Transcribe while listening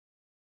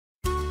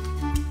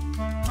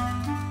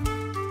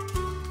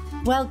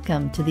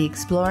Welcome to the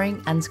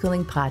Exploring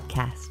Unschooling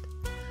podcast.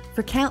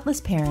 For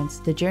countless parents,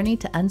 the journey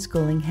to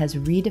unschooling has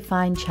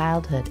redefined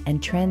childhood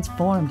and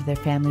transformed their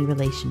family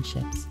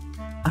relationships.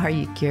 Are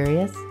you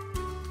curious?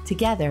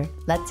 Together,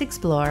 let's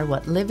explore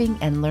what living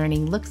and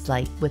learning looks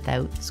like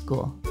without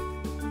school.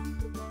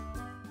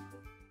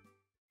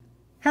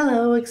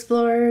 Hello,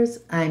 explorers.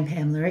 I'm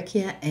Pam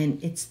Laricchia,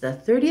 and it's the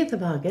 30th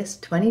of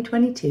August,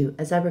 2022,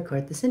 as I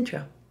record this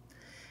intro.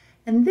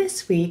 And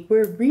this week,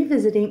 we're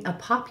revisiting a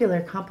popular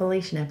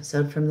compilation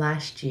episode from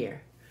last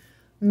year.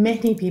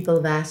 Many people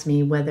have asked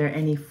me whether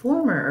any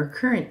former or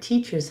current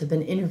teachers have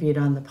been interviewed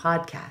on the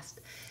podcast.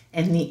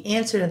 And the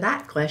answer to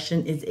that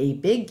question is a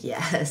big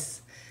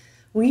yes.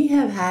 We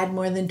have had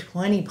more than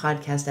 20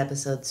 podcast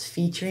episodes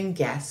featuring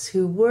guests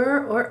who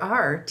were or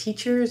are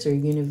teachers or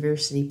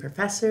university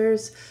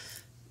professors,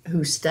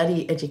 who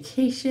study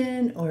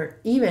education, or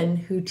even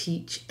who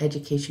teach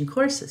education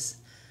courses.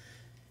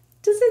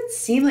 Does it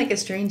seem like a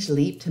strange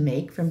leap to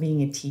make from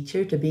being a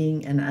teacher to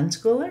being an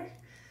unschooler?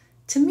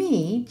 To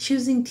me,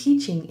 choosing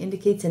teaching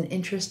indicates an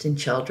interest in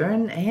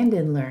children and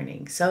in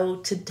learning. So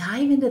to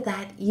dive into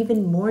that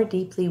even more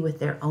deeply with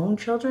their own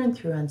children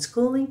through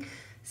unschooling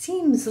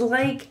seems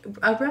like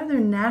a rather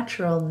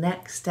natural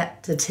next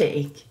step to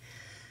take.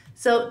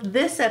 So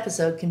this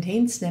episode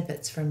contains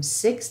snippets from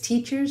 6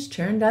 teachers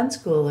turned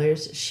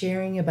unschoolers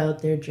sharing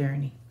about their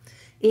journey.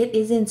 It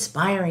is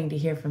inspiring to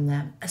hear from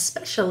them,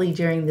 especially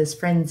during this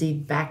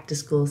frenzied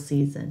back-to-school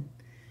season.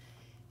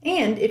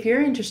 And if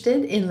you're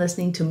interested in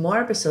listening to more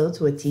episodes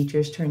with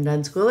teachers turned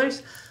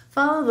unschoolers,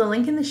 follow the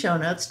link in the show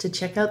notes to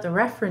check out the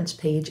reference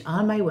page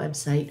on my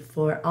website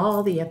for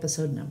all the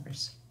episode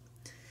numbers.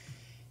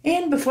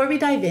 And before we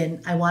dive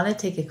in, I want to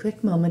take a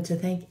quick moment to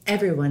thank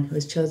everyone who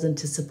has chosen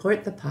to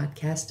support the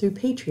podcast through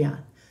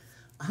Patreon.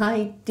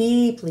 I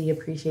deeply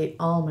appreciate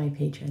all my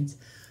patrons.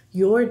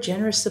 Your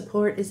generous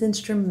support is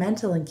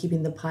instrumental in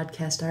keeping the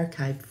podcast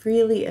archive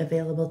freely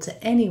available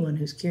to anyone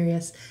who's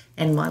curious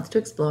and wants to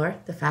explore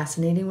the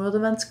fascinating world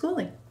of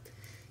unschooling.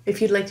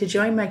 If you'd like to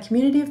join my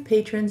community of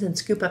patrons and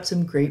scoop up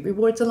some great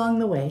rewards along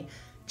the way,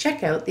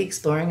 check out the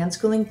Exploring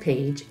Unschooling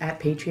page at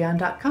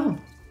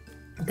patreon.com.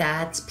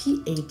 That's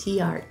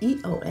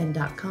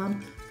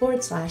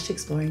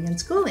patreon.com/exploring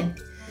unschooling.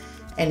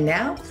 And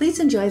now, please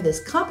enjoy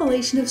this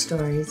compilation of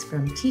stories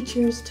from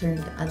teachers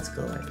turned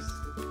unschoolers.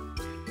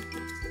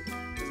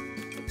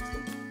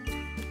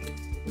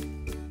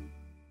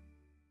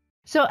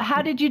 So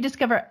how did you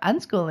discover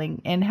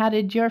unschooling, and how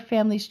did your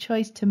family's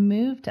choice to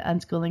move to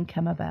unschooling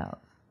come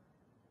about?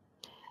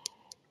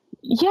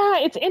 Yeah,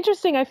 it's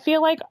interesting. I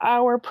feel like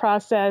our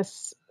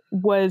process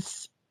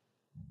was,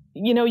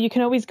 you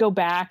can always go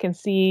back and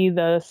see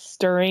the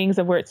stirrings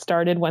of where it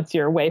started once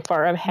you're way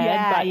far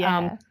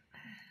ahead.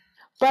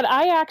 But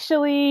I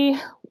actually,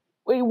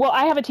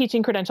 I have a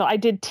teaching credential. I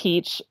did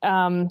teach,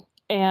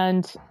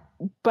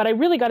 but I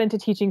really got into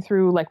teaching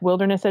through like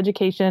wilderness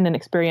education and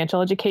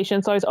experiential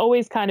education. So I was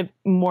always kind of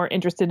more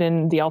interested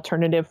in the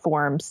alternative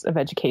forms of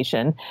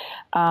education.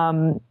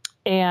 And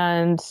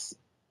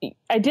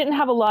I didn't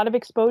have a lot of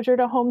exposure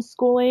to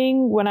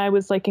homeschooling when I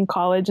was like in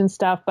college and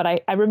stuff. But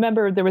I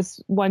remember there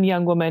was one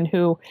young woman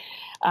who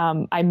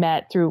I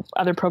met through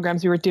other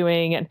programs we were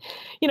doing. And,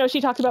 she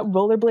talked about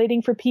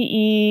rollerblading for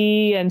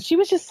PE, and she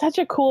was just such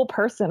a cool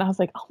person. I was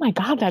like, oh my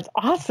God, that's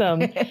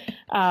awesome. And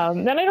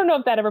I don't know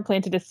if that ever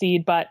planted a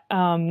seed, but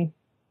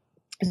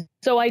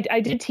so I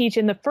did teach.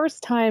 And the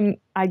first time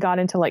I got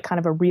into like kind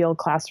of a real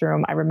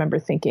classroom, I remember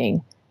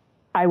thinking,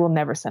 I will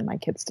never send my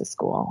kids to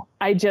school.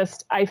 I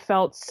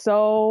felt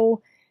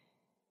so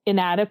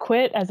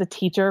inadequate as a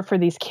teacher for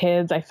these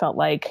kids. I felt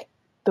like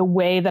the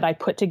way that I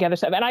put together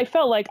stuff, and I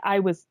felt like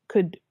I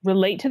could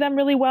relate to them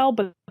really well,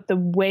 but the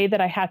way that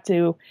I had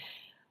to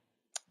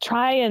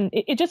try, and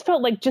it just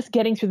felt like just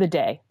getting through the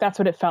day. That's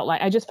what it felt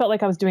like. I just felt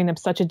like I was doing them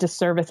such a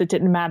disservice. It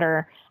didn't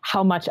matter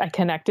how much I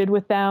connected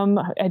with them.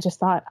 I just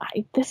thought,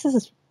 this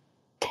is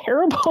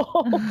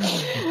terrible.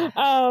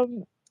 So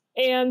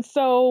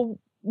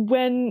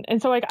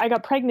I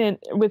got pregnant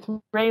with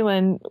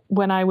Raylan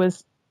when I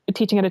was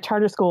teaching at a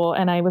charter school,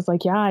 and I was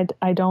like, I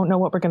don't know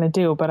what we're going to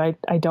do, but I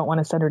don't want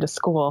to send her to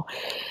school.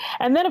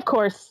 And then of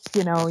course,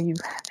 you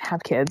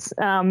have kids.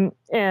 And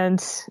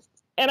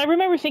I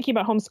remember thinking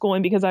about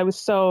homeschooling because I was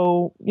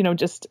so,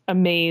 just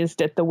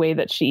amazed at the way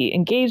that she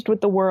engaged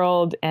with the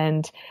world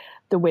and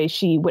the way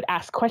she would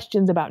ask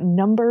questions about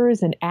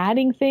numbers and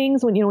adding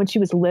things when she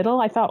was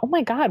little. I thought, oh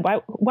my God,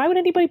 why would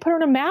anybody put her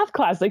in a math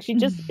class? Like, she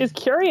just is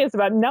curious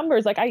about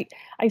numbers. Like I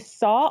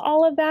saw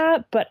all of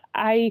that, but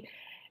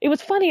it was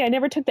funny. I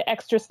never took the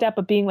extra step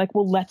of being like,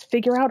 well, let's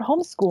figure out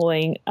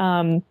homeschooling.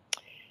 And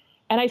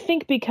I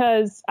think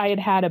because I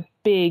had a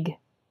big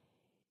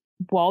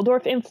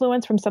Waldorf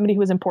influence from somebody who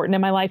was important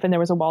in my life, and there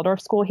was a Waldorf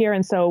school here.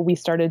 And so we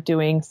started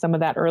doing some of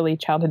that early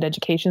childhood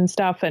education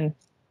stuff. And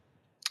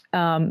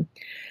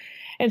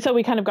so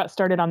we kind of got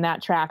started on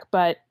that track,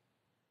 but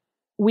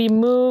we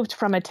moved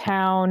from a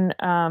town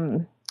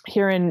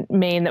here in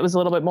Maine that was a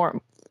little bit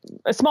more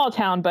a small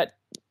town, but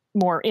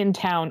more in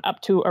town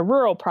up to a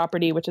rural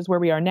property, which is where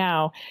we are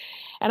now.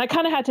 And I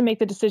kind of had to make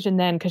the decision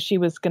then because she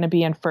was going to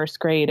be in first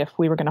grade if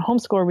we were going to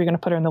homeschool or we were going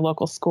to put her in the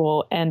local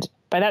school. And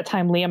by that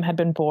time, Liam had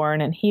been born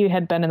and he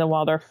had been in the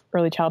Waldorf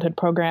early childhood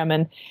program.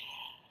 And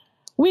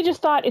we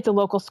just thought it's a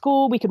local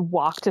school. We could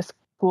walk to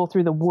school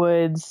through the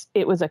woods.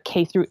 It was a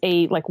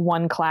K-8, like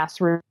one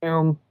classroom.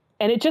 And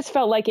it just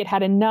felt like it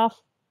had enough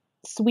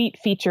sweet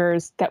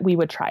features that we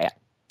would try it.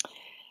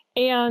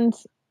 And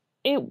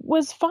it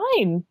was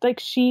fine. Like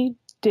she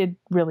did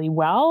really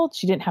well.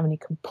 She didn't have any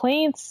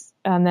complaints.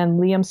 And then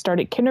Liam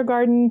started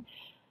kindergarten.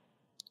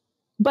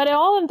 But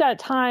all of that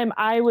time,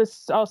 I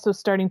was also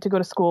starting to go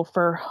to school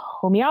for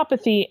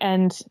homeopathy.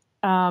 And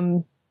I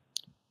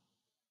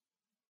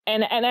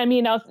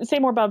mean, I'll say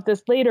more about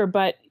this later,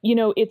 but, you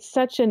know, it's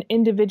such an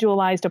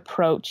individualized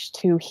approach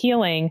to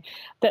healing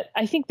that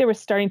I think there was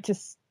starting to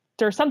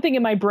stir something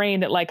in my brain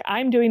that like,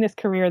 I'm doing this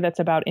career that's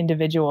about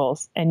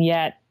individuals. And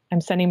yet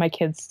I'm sending my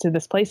kids to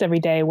this place every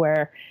day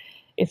where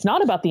it's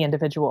not about the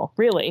individual,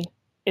 really.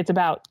 It's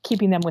about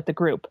keeping them with the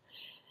group.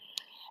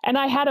 And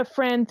I had a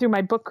friend through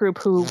my book group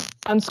who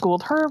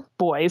unschooled her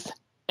boys.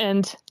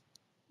 And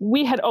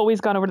we had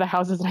always gone over to the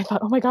houses and I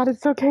thought, oh my God,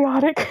 it's so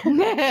chaotic.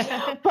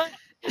 But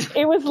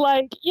it was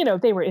like, you know,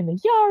 they were in the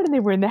yard and they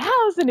were in the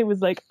house and it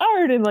was like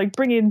art and like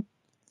bringing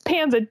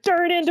pans of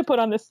dirt in to put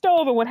on the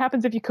stove. And what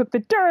happens if you cook the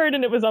dirt?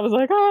 And I was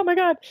like, oh my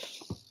God.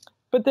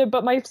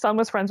 But my son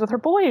was friends with her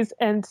boys.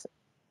 And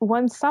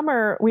one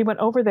summer we went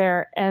over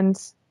there and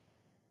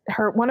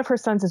one of her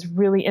sons is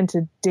really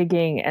into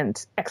digging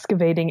and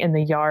excavating in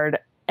the yard.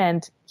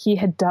 And he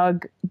had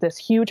dug this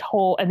huge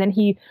hole and then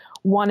he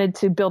wanted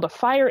to build a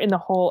fire in the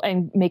hole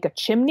and make a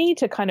chimney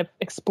to kind of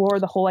explore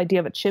the whole idea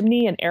of a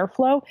chimney and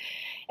airflow.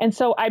 And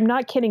so I'm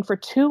not kidding, for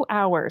 2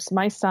 hours,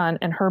 my son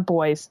and her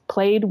boys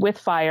played with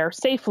fire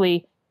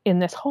safely in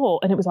this hole.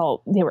 And it was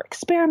all, they were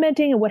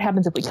experimenting and what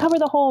happens if we cover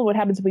the hole? And what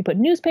happens if we put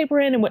newspaper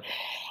in?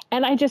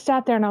 And I just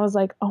sat there and I was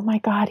like, oh my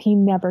God, he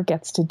never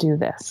gets to do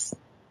this.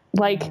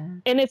 Like,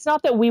 and it's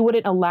not that we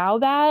wouldn't allow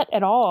that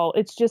at all.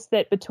 It's just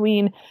that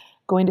between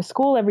going to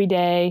school every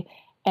day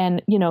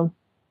and, you know,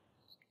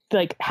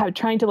 like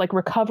trying to like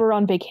recover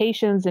on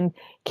vacations and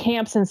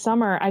camps in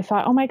summer, I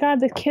thought, oh my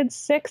God, the kid's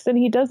 6 and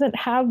he doesn't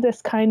have this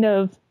kind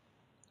of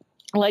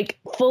like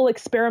full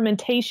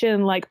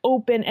experimentation, like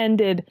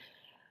open-ended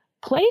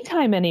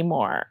playtime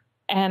anymore.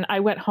 And I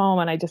went home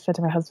and I just said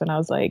to my husband, I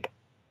was like,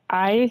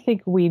 I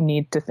think we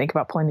need to think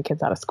about pulling the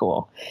kids out of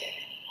school.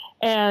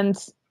 And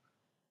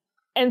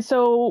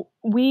so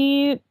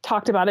we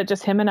talked about it,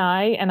 just him and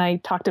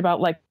I talked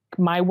about like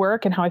my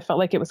work and how I felt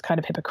like it was kind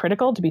of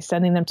hypocritical to be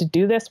sending them to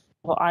do this.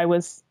 Well, I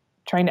was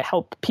trying to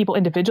help people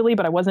individually,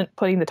 but I wasn't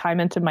putting the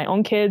time into my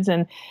own kids.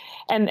 And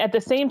at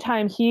the same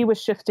time, he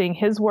was shifting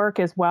his work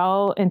as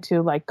well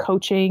into like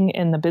coaching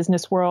in the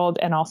business world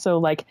and also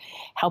like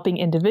helping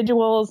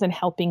individuals and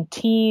helping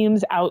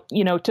teams out,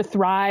 you know, to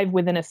thrive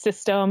within a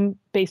system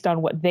based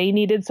on what they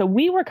needed. So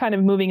we were kind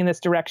of moving in this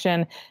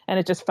direction and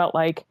it just felt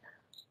like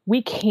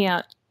we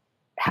can't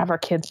have our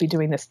kids be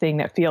doing this thing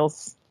that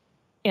feels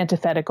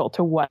antithetical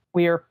to what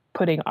we're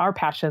putting our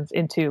passions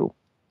into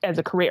as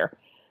a career.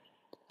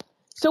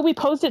 So we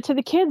posed it to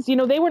the kids. You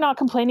know, they were not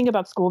complaining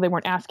about school. They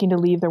weren't asking to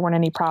leave. There weren't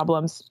any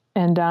problems.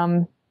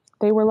 And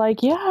they were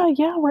like,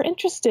 yeah, we're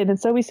interested. And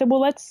so we said, well,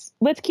 let's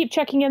keep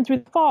checking in through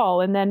the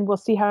fall and then we'll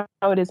see how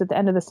it is at the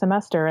end of the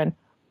semester. And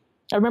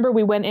I remember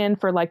we went in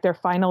for like their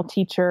final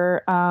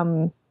teacher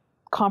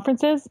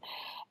conferences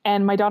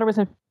and my daughter was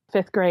in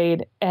 5th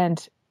grade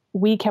and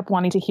we kept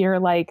wanting to hear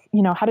like,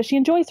 you know, how does she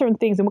enjoy certain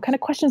things and what kind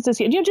of questions does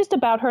she, you know, just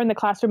about her in the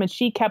classroom. And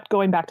she kept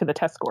going back to the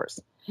test scores.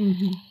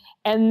 Mm-hmm.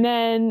 And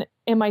then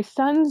in my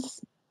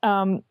son's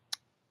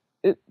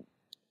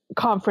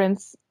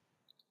conference,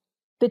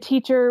 the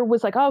teacher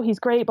was like, oh, he's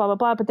great, blah, blah,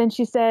 blah. But then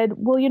she said,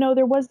 well, you know,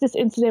 there was this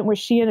incident where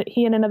he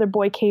and another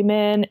boy came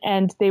in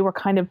and they were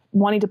kind of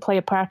wanting to play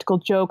a practical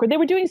joke or they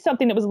were doing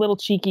something that was a little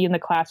cheeky in the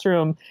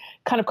classroom,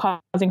 kind of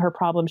causing her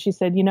problems. She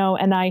said, you know,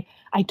 and I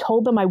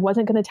told them I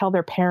wasn't going to tell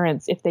their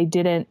parents if they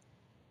didn't,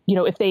 you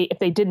know, if they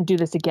didn't do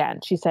this again.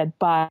 She said,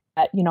 but,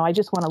 you know, I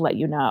just want to let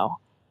you know.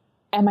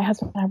 And my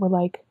husband and I were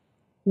like,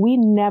 we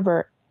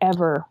never,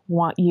 ever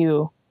want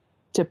you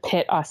to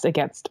pit us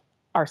against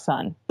our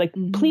son. Like,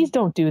 mm-hmm. Please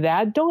don't do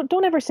that.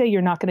 Don't ever say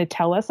you're not going to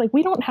tell us. Like,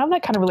 we don't have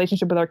that kind of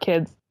relationship with our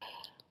kids.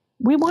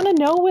 We want to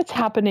know what's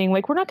happening.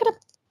 Like, we're not going to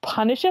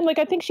punish him. Like,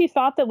 I think she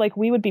thought that like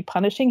we would be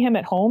punishing him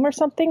at home or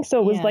something. So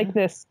it was like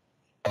this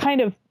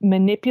kind of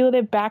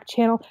manipulative back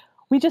channel.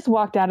 We just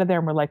walked out of there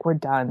and we're like, we're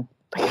done.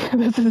 Like,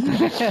 let's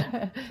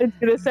do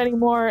this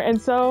anymore.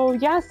 And so,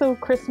 so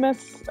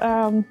Christmas,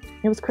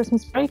 it was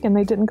Christmas break and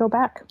they didn't go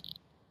back.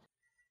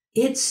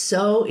 It's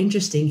so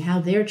interesting how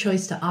their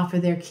choice to offer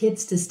their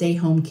kids to stay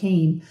home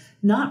came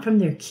not from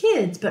their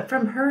kids, but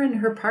from her and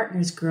her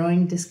partner's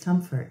growing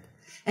discomfort.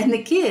 And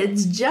the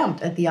kids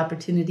jumped at the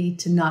opportunity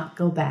to not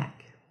go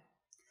back.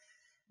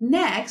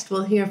 Next,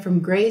 we'll hear from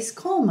Grace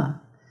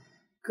Colma.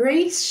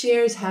 Grace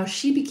shares how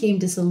she became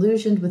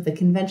disillusioned with the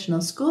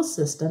conventional school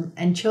system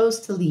and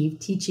chose to leave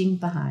teaching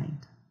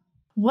behind.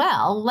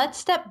 Well, let's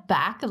step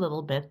back a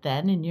little bit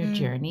then in your Mm.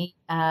 journey,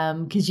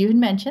 because you had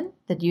mentioned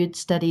that you had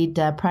studied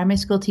primary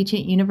school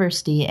teaching at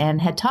university and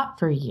had taught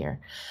for a year.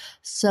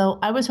 So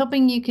I was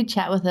hoping you could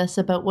chat with us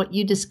about what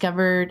you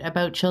discovered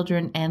about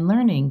children and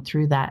learning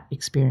through that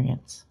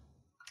experience.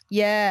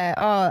 Yeah.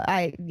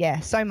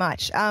 So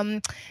much.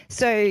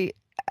 So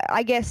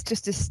I guess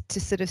just to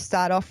sort of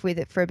start off with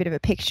it for a bit of a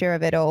picture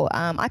of it all,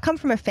 I come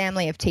from a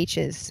family of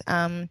teachers.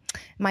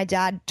 My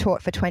dad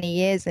taught for 20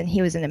 years and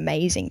he was an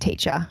amazing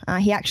teacher.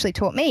 He actually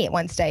taught me at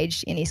one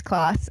stage in his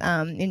class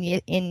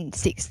in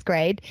sixth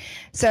grade.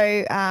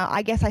 So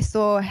I guess I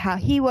saw how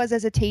he was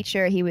as a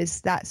teacher. He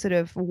was that sort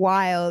of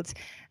wild,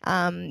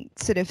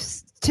 sort of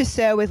to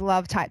sir with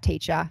love type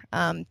teacher,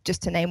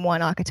 just to name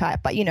one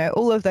archetype, but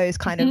all of those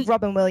kind of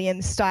Robin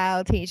Williams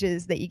style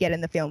teachers that you get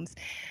in the films.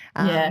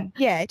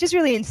 Just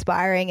really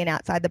inspiring and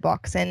outside the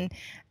box. And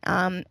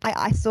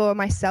I saw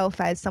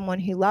myself as someone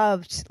who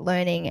loved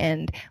learning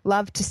and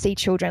loved to see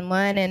children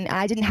learn. And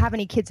I didn't have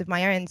any kids of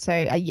my own, so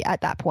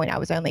at that point I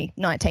was only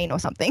 19 or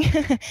something.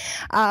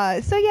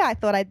 I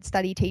thought I'd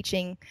study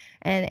teaching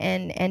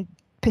and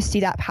pursue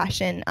that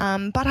passion.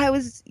 But I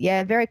was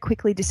very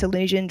quickly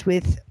disillusioned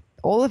with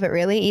all of it,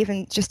 really,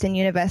 even just in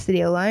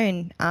university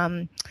alone.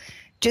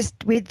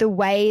 Just with the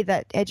way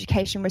that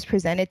education was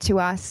presented to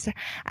us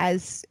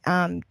as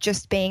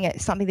just being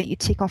something that you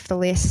tick off the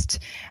list,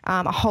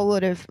 a whole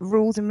lot of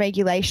rules and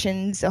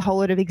regulations, a whole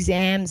lot of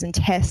exams and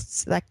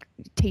tests, like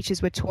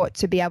teachers were taught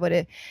to be able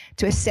to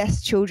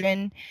assess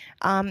children,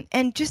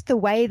 and just the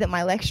way that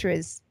my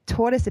lecturers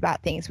taught us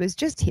about things was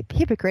just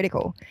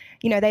hypocritical.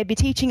 They'd be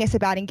teaching us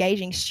about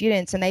engaging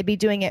students and they'd be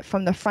doing it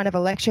from the front of a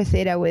lecture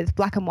theatre with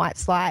black and white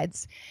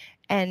slides,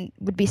 and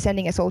would be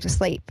sending us all to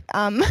sleep.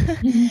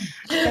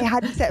 They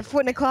hadn't set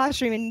foot in a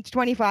classroom in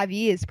 25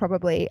 years,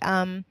 probably.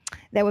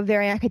 They were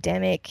very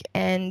academic,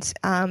 and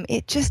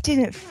it just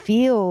didn't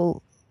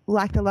feel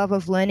like the love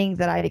of learning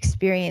that I'd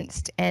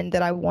experienced and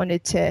that I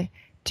wanted to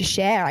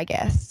share, I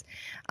guess.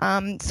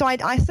 So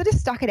I sort of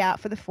stuck it out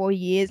for the 4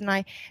 years, and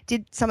I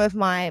did some of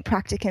my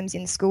practicums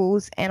in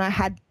schools, and I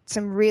had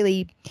some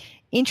really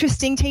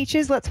interesting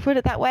teachers, let's put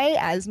it that way,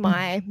 as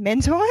my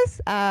mentors.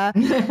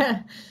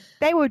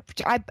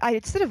 I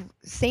sort of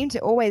seemed to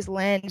always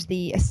land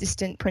the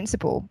assistant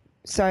principal.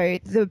 So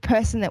the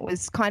person that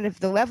was kind of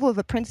the level of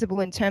a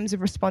principal in terms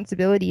of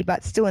responsibility,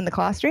 but still in the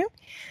classroom,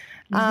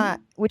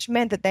 which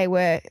meant that they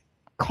were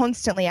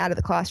constantly out of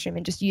the classroom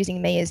and just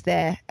using me as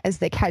their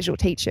casual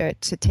teacher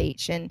to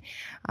teach. And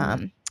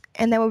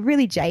they were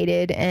really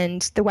jaded,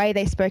 and the way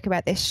they spoke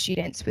about their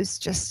students was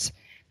just,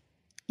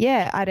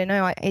 I don't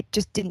know. It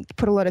just didn't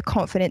put a lot of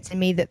confidence in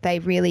me that they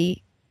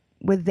really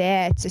were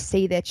there to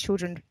see their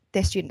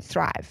students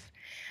thrive.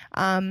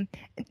 And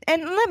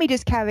let me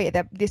just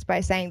caveat this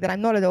by saying that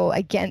I'm not at all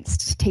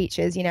against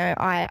teachers.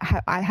 I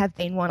have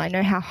been one. I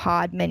know how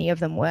hard many of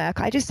them work.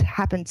 I just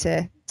happen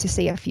to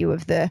see a few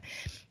of the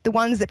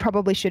ones that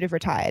probably should have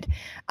retired.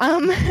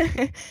 So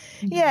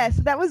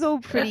that was all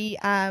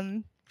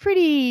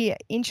pretty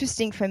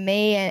interesting for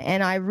me,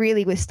 and I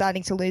really was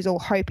starting to lose all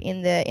hope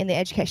in the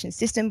education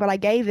system. But I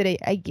gave it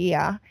a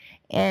year,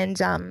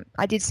 and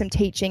I did some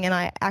teaching, and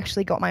I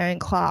actually got my own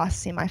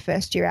class in my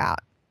first year out.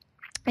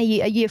 A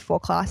year 4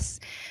 class,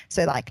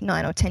 so like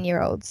 9 or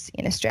 10-year-olds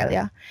in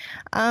Australia.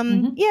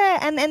 And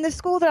the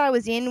school that I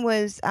was in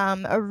was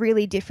a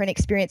really different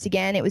experience.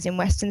 Again, it was in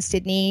Western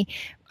Sydney,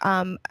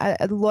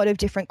 a lot of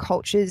different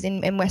cultures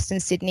in Western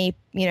Sydney,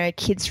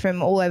 kids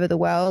from all over the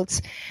world.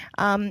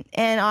 And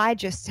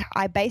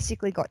I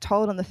basically got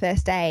told on the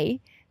first day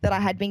that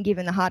I had been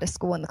given the hardest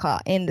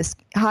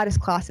hardest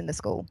class in the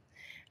school.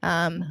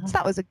 So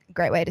that was a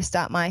great way to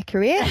start my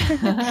career,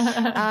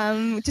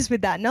 just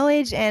with that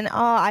knowledge. And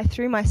I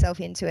threw myself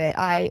into it.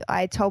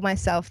 I told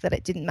myself that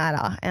it didn't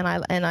matter, and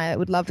I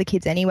would love the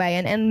kids anyway.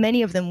 And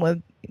many of them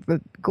were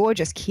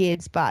gorgeous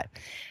kids, but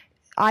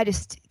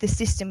the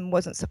system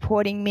wasn't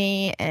supporting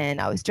me,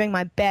 and I was doing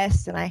my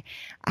best. And I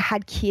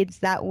had kids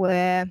that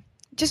were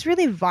just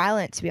really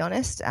violent, to be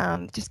honest.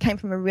 Just came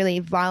from a really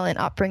violent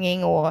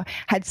upbringing, or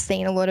had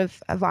seen a lot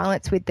of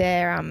violence with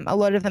a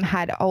lot of them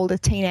had older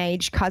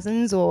teenage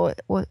cousins or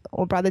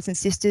brothers and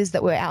sisters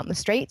that were out in the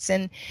streets.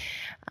 And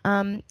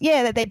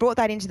that they brought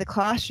that into the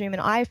classroom,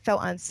 and I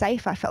felt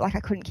unsafe. I felt like I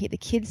couldn't keep the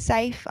kids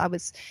safe. I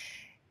was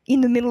in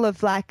the middle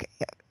of like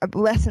a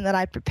lesson that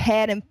I'd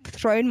prepared and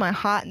thrown my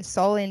heart and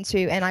soul into,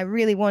 and I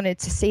really wanted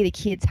to see the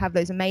kids have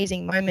those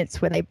amazing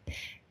moments where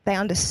they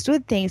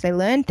understood things, they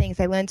learned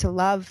to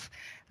love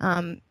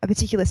a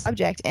particular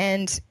subject.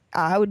 And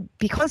I would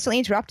be constantly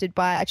interrupted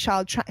by a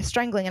child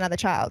strangling another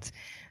child.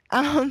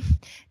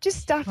 Just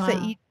stuff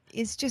that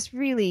is just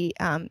really,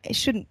 it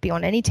shouldn't be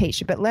on any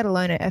teacher, but let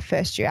alone a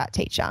first year out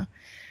teacher.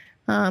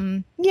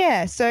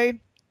 So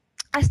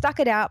I stuck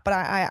it out, but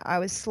I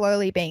was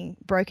slowly being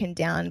broken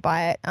down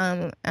by it.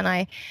 And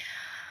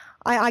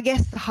I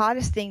guess the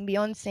hardest thing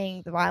beyond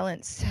seeing the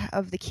violence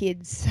of the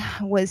kids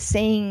was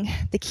seeing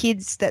the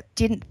kids that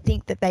didn't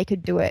think that they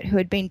could do it, who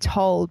had been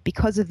told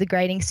because of the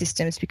grading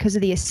systems, because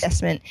of the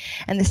assessment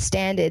and the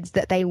standards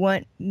that they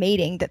weren't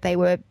meeting, that they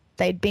were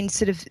they'd been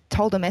sort of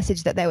told a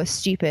message that they were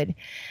stupid.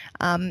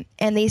 And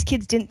these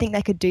kids didn't think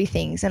they could do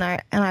things. And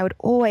I would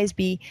always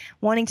be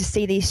wanting to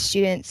see these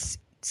students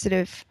sort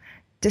of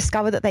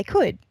discover that they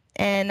could.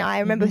 And I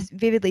remember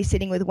vividly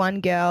sitting with one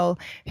girl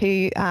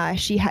who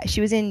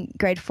she was in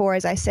grade 4,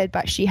 as I said,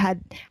 but she had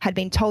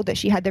been told that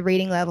she had the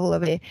reading level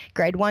of a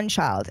grade 1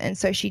 child. And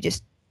so she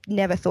just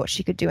never thought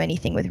she could do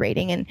anything with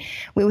reading. And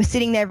we were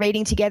sitting there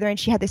reading together, and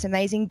she had this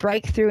amazing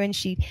breakthrough, and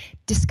she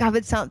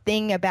discovered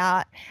something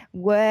about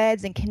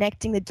words and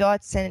connecting the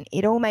dots, and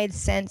it all made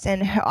sense,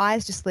 and her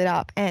eyes just lit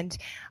up. And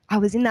I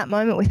was in that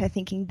moment with her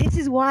thinking, this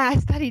is why I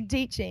studied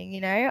teaching.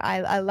 You know,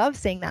 I love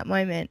seeing that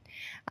moment,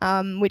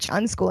 which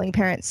unschooling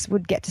parents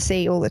would get to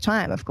see all the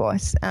time, of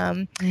course,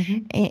 and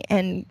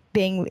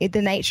being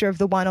the nature of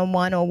the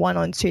one-on-one or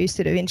one-on-two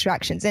sort of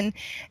interactions. And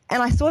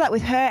I saw that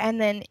with her,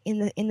 and then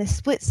in the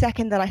split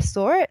second that I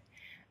saw it,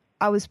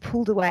 I was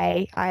pulled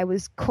away. I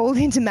was called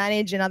in to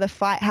manage another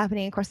fight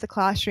happening across the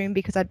classroom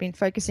because I'd been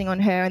focusing on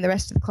her, and the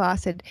rest of the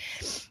class had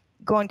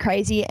gone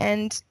crazy.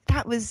 And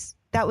that was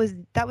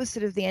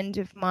sort of the end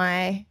of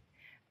my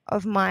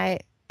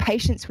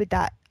patience with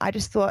that. I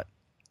just thought,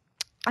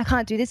 I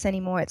can't do this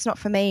anymore. It's not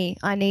for me.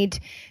 I need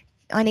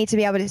to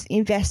be able to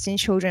invest in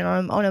children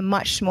on a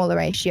much smaller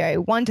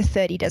ratio. 1 to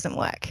 30 doesn't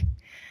work.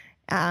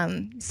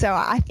 So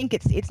I think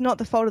it's not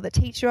the fault of the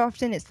teacher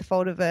often. It's the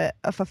fault of a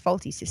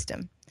faulty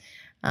system.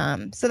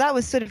 So that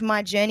was sort of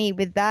my journey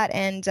with that.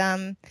 And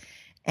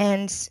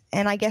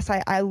I guess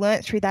I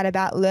learned through that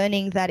about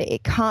learning that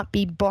it can't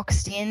be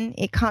boxed in,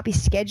 it can't be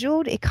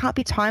scheduled, it can't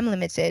be time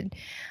limited.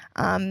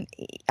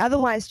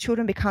 Otherwise,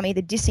 children become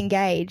either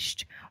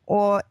disengaged,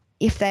 or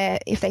if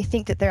they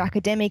think that they're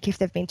academic, if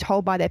they've been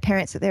told by their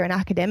parents that they're an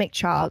academic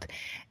child,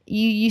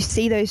 you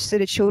see those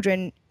sort of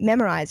children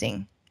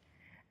memorizing,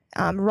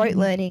 rote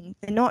learning.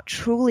 They're not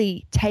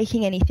truly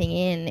taking anything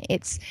in.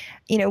 It's,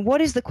 you know, what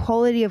is the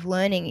quality of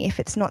learning if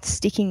it's not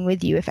sticking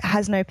with you, if it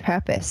has no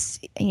purpose?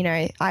 You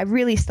know, I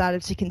really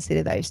started to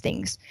consider those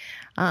things.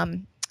 So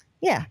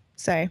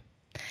there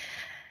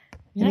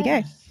we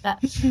go.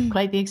 That's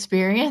quite the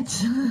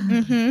experience.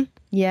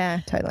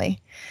 Yeah,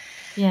 totally.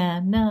 Yeah,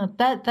 no,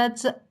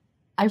 that's,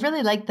 I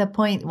really like the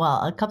point.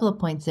 Well, a couple of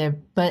points there,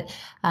 but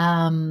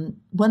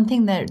one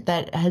thing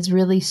that has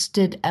really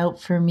stood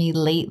out for me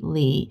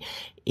lately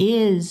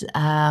is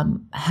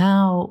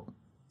how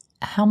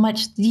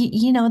much,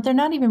 you know, they're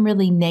not even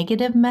really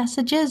negative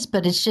messages,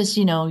 but it's just,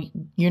 you know,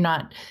 you're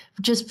not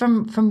just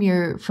from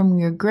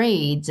your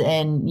grades,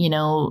 and, you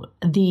know,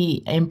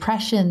 the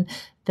impression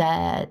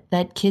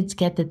that kids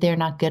get that they're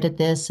not good at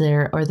this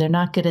or they're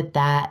not good at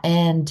that,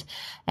 and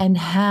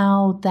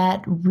how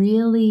that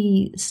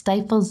really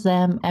stifles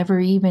them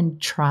ever even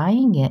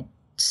trying it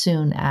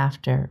soon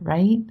after,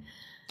 right?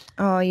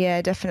 Oh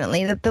yeah,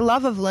 definitely. The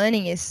love of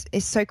learning is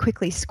so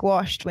quickly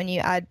squashed when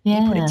you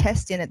put a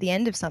test in at the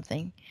end of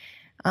something.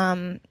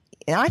 And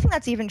I think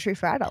that's even true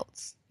for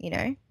adults, you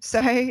know.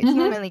 So it's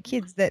not only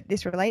kids that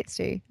this relates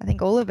to. I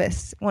think all of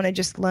us want to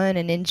just learn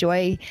and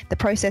enjoy the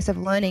process of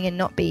learning and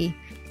not be,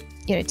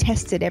 you know,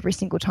 tested every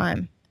single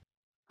time.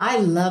 I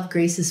love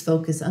Grace's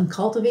focus on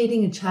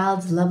cultivating a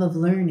child's love of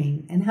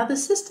learning and how the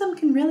system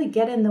can really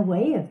get in the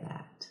way of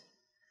that.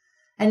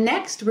 And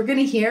next, we're going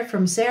to hear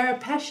from Sarah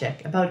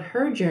Peshek about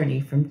her journey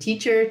from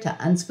teacher to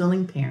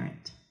unschooling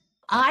parent.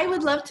 I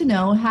would love to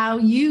know how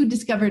you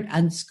discovered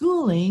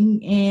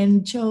unschooling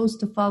and chose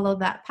to follow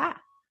that path.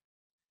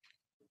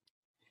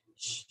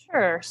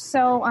 Sure.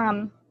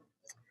 So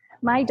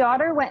my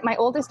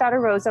oldest daughter,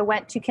 Rosa,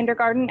 went to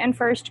kindergarten and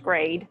first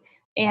grade.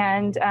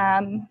 And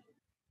I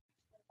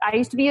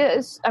used to be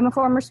I'm a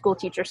former school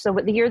teacher. So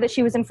the year that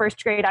she was in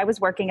first grade, I was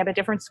working at a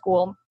different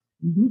school.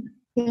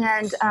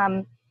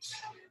 And,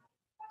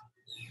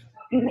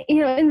 you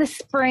know, in the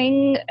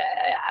spring,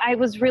 I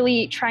was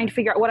really trying to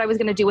figure out what I was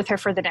going to do with her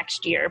for the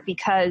next year,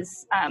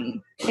 because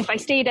if I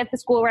stayed at the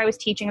school where I was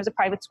teaching, it was a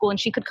private school, and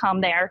she could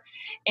come there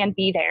and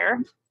be there,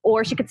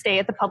 or she could stay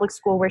at the public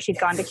school where she'd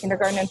gone to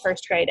kindergarten and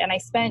first grade. And I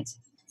spent,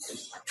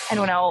 I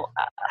don't know,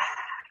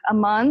 a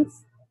month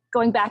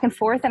going back and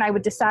forth, and I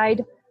would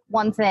decide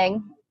one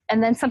thing,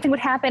 and then something would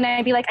happen, and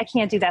I'd be like, I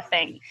can't do that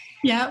thing.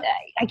 Yeah,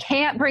 I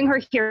can't bring her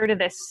here to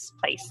this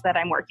place that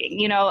I'm working.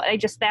 You know,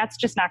 that's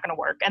just not going to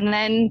work. And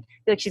then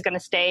like she's going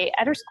to stay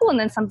at her school, and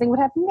then something would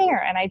happen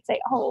there, and I'd say,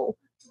 oh,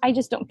 I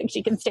just don't think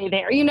she can stay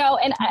there. You know,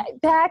 and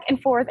back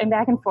and forth and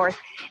back and forth,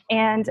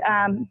 and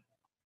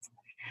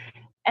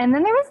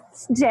then there was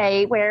this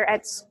day where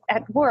at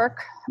work,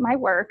 my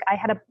work, I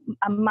had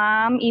a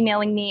mom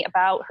emailing me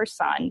about her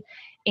son,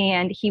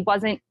 and he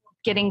wasn't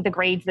getting the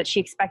grades that she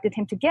expected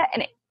him to get.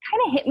 And it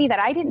kind of hit me that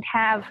I didn't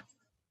have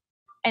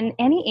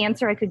any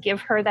answer I could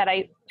give her that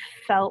I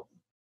felt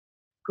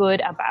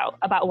good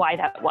about why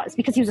that was,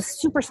 because he was a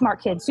super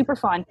smart kid, super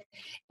fun.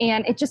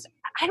 And it just,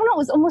 I don't know, it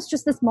was almost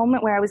just this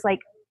moment where I was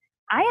like,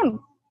 I am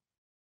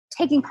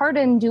taking part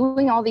in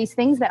doing all these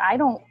things that I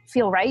don't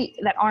feel right,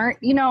 that aren't,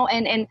 you know,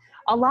 and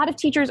a lot of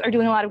teachers are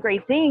doing a lot of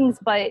great things,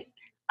 but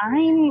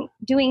I'm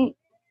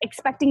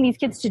expecting these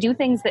kids to do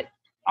things that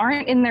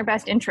aren't in their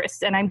best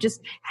interests. And I'm just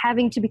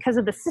having to, because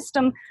of the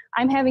system,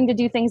 I'm having to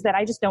do things that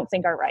I just don't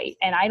think are right.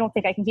 And I don't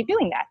think I can keep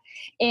doing that.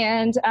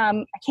 And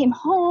I came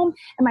home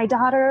and my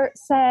daughter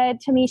said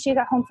to me, she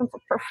got home from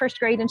first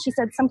grade and she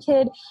said some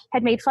kid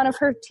had made fun of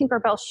her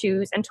Tinkerbell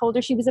shoes and told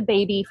her she was a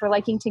baby for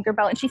liking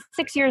Tinkerbell. And she's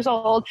 6 years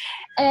old.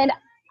 And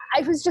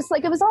I was just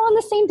like, it was all on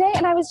the same day.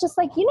 And I was just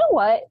like, you know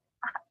what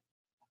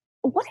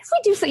if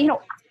we do so,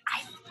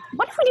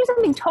 what if we do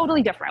something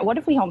totally different? What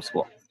if we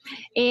homeschool?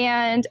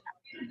 And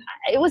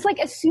it was like,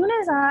 as soon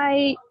as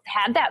I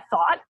had that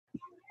thought,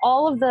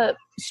 all of the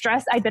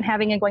stress I'd been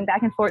having and going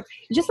back and forth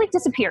just like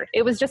disappeared.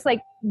 It was just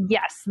like,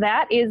 yes,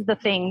 that is the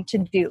thing to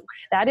do.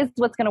 That is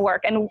what's going to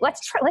work. And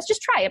let's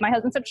just try it. My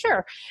husband said,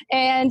 sure.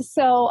 And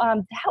so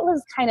that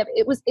was kind of,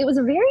 it was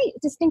a very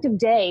distinctive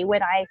day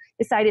when I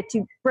decided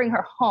to bring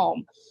her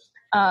home.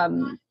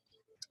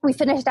 We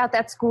finished out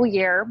that school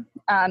year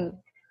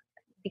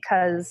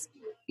because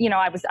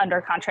I was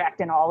under contract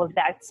and all of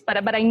that,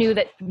 but I knew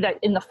that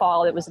in the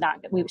fall it was not,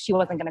 she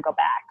wasn't going to go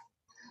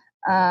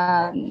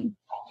back.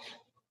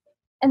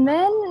 And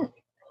then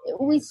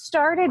we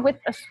started with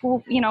a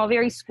school, a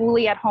very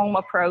schooly at home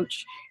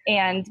approach.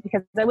 And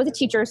because I was a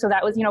teacher, so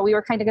that was, we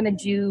were kind of going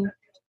to do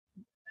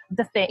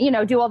the thing,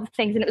 do all the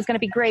things, and it was going to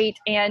be great.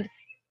 And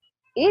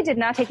it did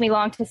not take me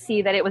long to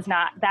see that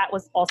that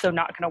was also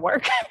not going to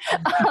work.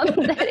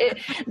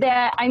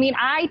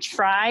 I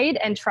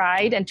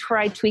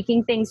tried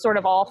tweaking things sort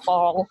of all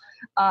fall.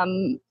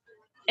 And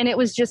it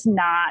was just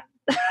not,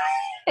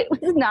 it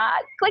was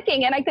not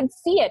clicking, and I could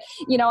see it.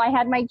 I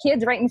had my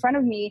kids right in front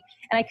of me,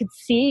 and I could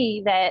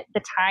see that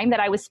the time that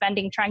I was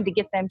spending trying to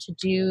get them to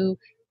do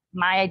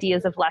my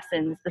ideas of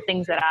lessons, the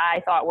things that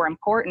I thought were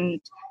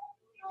important,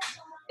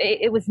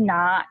 it was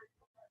not,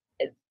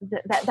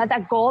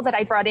 that goal that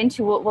I brought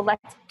into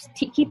let's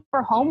keep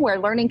her home where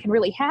learning can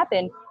really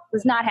happen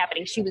was not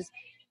happening. She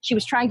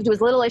was trying to do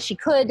as little as she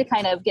could to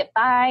kind of get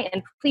by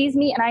and please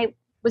me. And I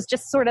was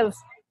just sort of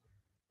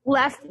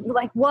left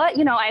like, what,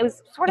 I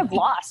was sort of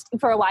lost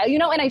for a while,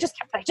 and I just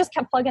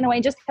kept plugging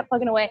away,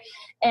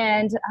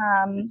 And,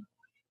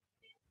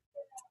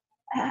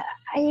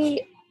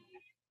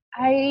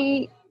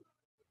 I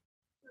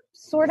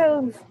sort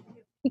of,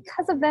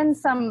 because of then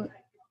some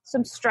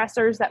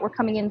stressors that were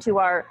coming into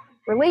our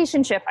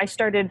relationship, I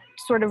started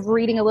sort of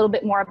reading a little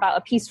bit more about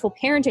a peaceful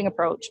parenting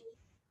approach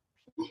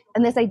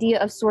and this idea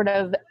of sort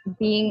of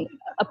being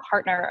a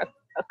partner,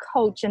 a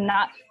coach, and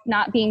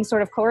not being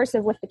sort of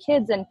coercive with the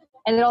kids. And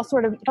it all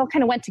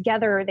kind of went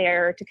together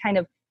there to kind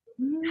of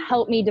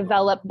help me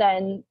develop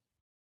then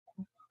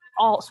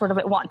all sort of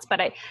at once.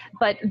 But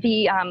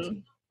the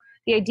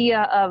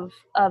idea of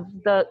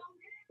the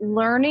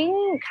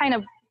learning kind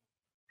of,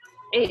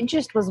 it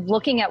just was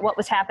looking at what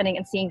was happening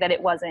and seeing that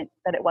it wasn't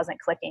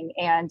clicking,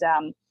 and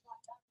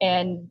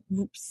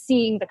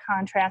seeing the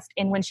contrast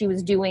in when she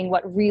was doing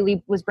what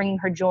really was bringing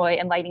her joy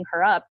and lighting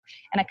her up.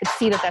 And I could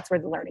see that that's where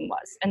the learning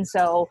was. And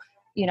so,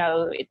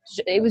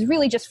 it was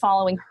really just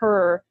following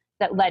her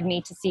that led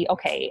me to see,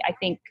 okay, I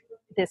think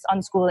this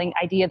unschooling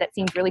idea that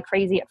seems really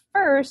crazy at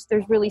first,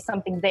 there's really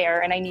something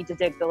there, and I need to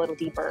dig a little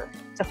deeper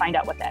to find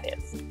out what that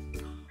is.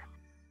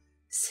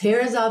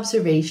 Sarah's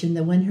observation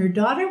that when her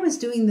daughter was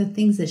doing the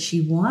things that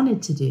she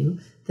wanted to do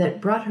that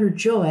brought her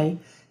joy,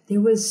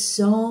 there was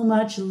so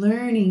much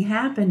learning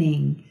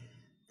happening.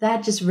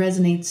 That just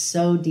resonates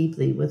so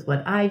deeply with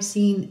what I've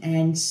seen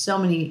and so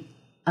many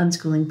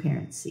unschooling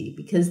parents see,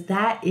 because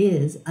that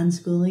is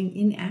unschooling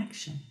in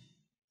action.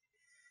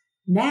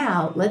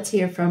 Now let's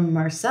hear from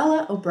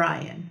Marcella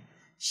O'Brien.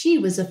 She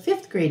was a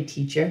 5th grade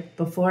teacher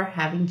before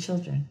having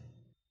children.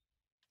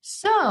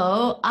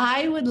 So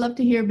I would love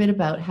to hear a bit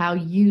about how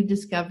you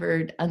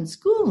discovered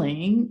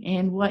unschooling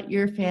and what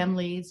your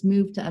family's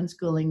move to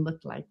unschooling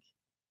looked like.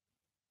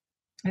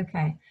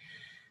 Okay.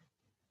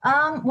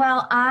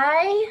 Well,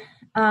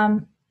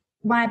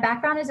 my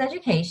background is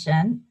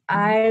education.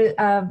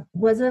 I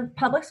was a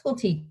public school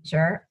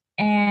teacher,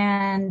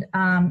 and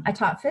I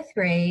taught 5th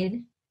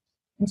grade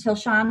until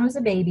Sean was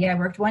a baby. I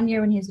worked 1 year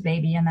when he was a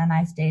baby, and then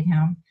I stayed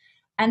home.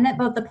 And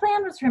the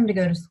plan was for him to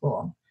go to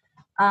school.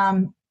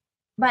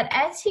 But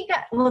as he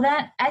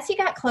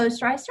got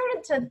closer, I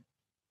started to,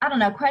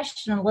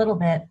 question a little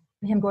bit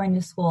him going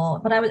to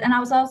school. But I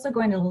was also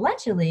going to the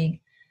Leche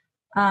League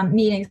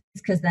meetings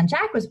because then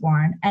Jack was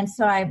born, and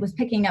so I was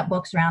picking up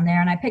books around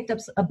there, and I picked up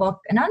a book,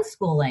 an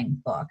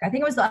unschooling book. I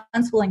think it was the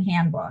Unschooling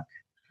Handbook,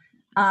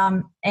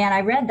 and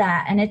I read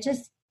that, and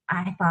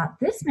I thought,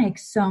 this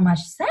makes so much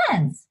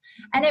sense,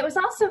 and it was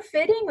also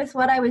fitting with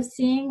what I was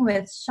seeing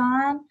with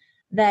Sean,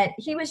 that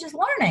he was just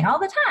learning all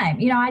the time.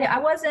 I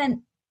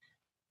wasn't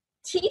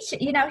teaching,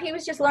 he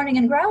was just learning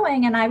and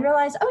growing, and I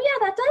realized, oh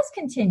yeah, that does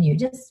continue.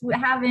 Just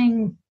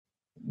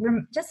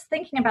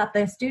thinking about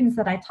the students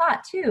that I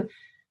taught too.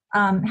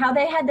 How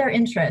they had their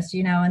interests,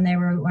 and they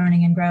were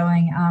learning and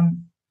growing.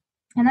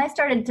 And I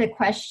started to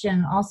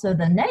question also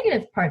the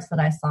negative parts that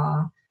I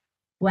saw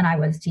when I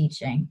was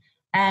teaching,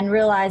 and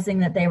realizing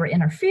that they were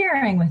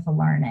interfering with the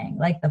learning,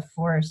 like the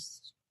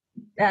forced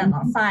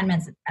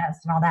assignments,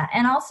 tests, and all that.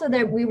 And also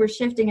that we were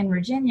shifting in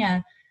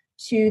Virginia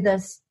to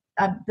this,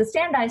 the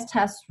standardized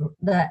tests,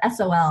 the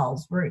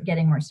SOLs were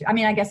getting more serious. I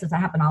mean, I guess it's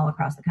happened all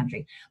across the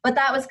country, but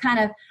that was kind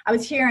of, I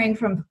was hearing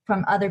from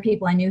other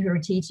people I knew who were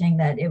teaching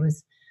that it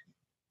was,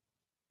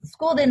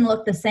 school didn't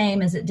look the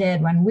same as it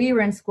did when we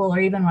were in school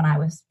or even when I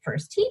was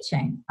first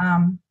teaching.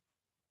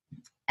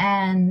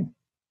 And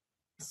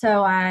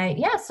so I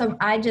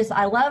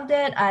loved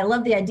it. I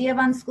loved the idea of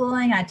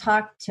unschooling. I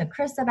talked to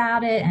Chris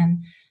about it, and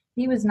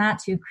he was not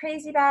too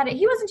crazy about it.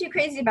 He wasn't too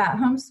crazy about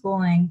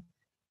homeschooling,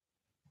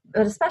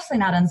 but especially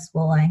not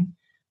unschooling.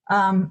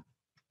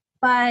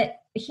 But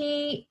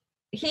he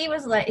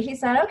was like, he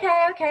said,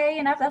 okay,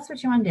 if that's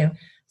what you want to do.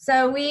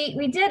 So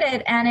we did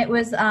it, and it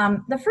was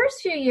the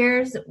first few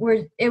years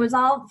it was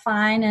all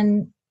fine,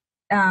 and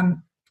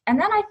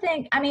then I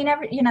think, I mean,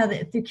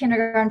 through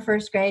kindergarten,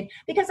 first grade,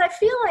 because I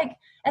feel like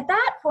at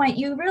that point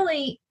you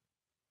really,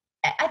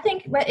 I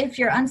think if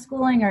you're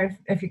unschooling or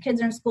if your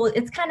kids are in school,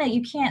 it's kind of,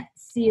 you can't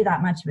see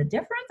that much of a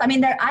difference. I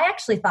mean, I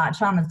actually thought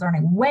Sean was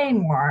learning way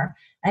more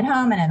at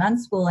home and at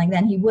unschooling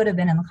than he would have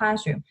been in the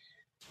classroom.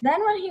 Then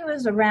when he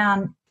was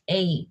around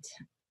 8,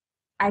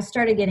 I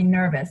started getting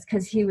nervous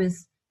because he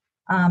was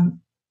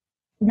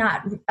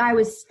I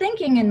was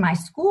thinking in my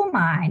school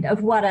mind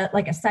of what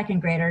a second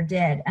grader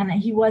did, and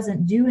he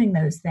wasn't doing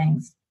those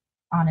things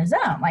on his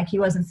own. Like, he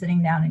wasn't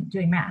sitting down and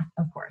doing math,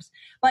 of course,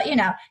 but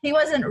he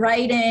wasn't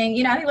writing,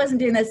 he wasn't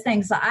doing those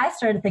things. So I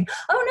started to think,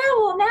 oh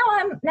no,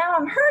 well now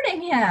I'm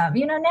hurting him.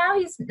 Now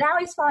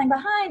he's falling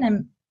behind.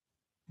 And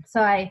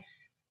so I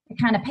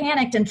kind of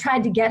panicked and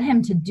tried to get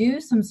him to do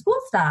some school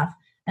stuff.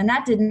 And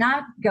that did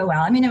not go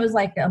well. I mean, it was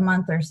like a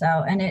month or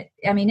so, and it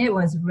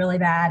was really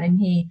bad. And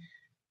he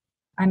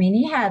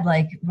had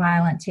like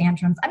violent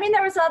tantrums. I mean,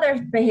 there was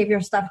other behavior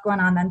stuff going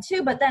on then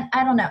too, but then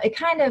I don't know, it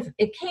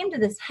came to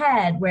this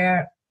head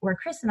where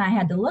Chris and I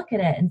had to look at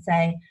it and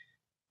say,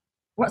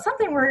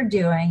 something we're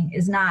doing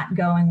is not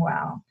going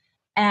well.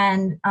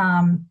 And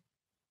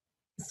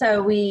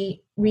so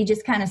we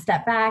just kind of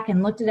stepped back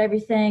and looked at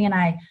everything, and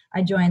I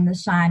joined the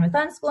Shine with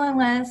Unschooling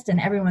list, and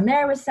everyone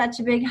there was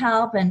such a big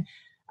help. And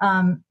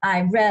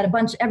I read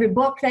every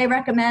book they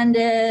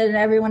recommended and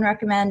everyone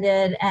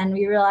recommended, and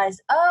we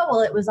realized,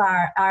 it was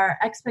our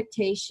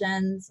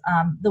expectations,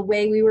 the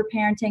way we were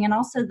parenting, and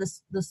also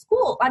the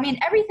school. I mean,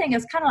 everything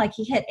is kind of like,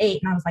 he hit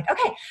 8 and I was like,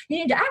 okay, you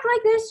need to act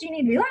like this. You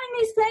need to be learning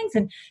these things.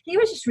 And he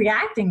was just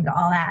reacting to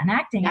all that and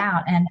acting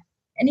out. And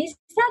he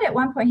said at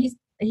one point,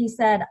 he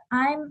said,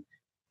 my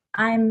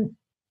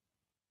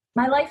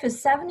life is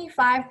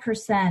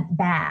 75%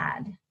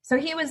 bad. So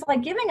he was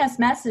like giving us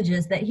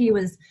messages that he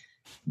was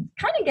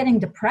kind of getting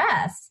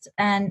depressed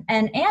and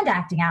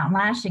acting out and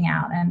lashing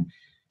out. And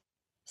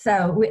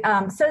so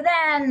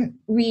then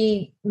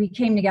we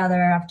came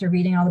together after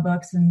reading all the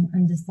books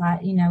and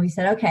decided, we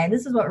said, okay,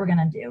 this is what we're going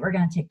to do. We're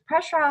going to take the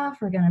pressure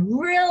off. We're going to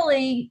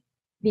really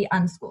be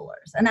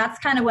unschoolers. And that's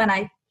kind of when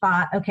I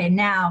thought, okay,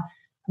 now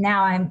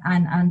I'm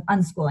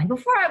unschooling.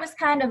 Before, I was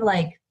kind of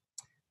like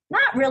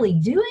not really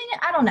doing it.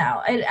 I don't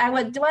know. I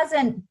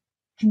wasn't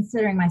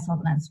considering myself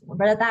an unschooler.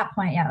 But at that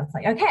point, it's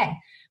like, okay,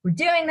 we're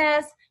doing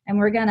this, and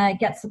we're going to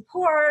get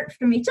support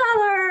from each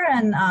other.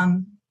 And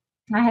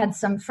I had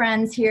some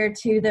friends here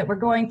too that were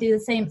going through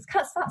some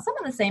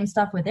of the same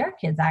stuff with their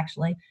kids,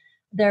 actually.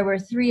 There were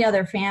 3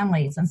 other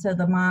families. And so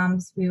the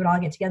moms, we would all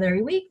get together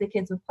every week. The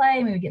kids would play,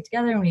 and we would get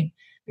together, and we'd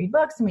read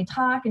books, and we'd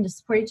talk and just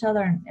support each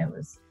other. And it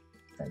was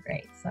so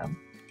great.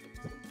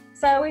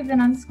 So we've been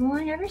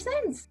unschooling ever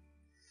since.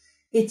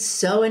 It's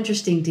so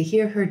interesting to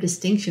hear her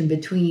distinction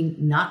between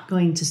not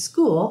going to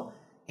school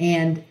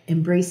and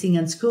embracing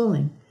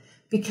unschooling,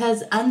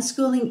 because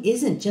unschooling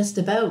isn't just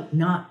about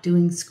not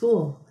doing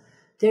school.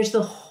 There's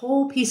the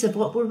whole piece of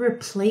what we're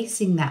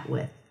replacing that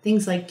with,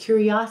 things like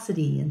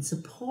curiosity and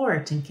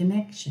support and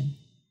connection.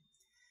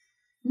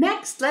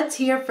 Next, let's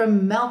hear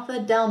from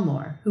Melfa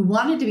Delmore, who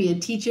wanted to be a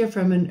teacher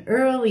from an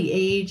early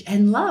age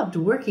and loved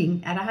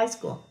working at a high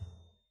school.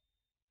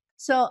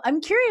 So I'm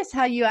curious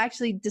how you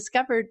actually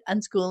discovered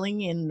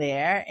unschooling in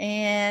there,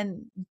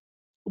 and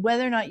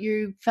whether or not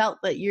you felt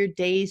that your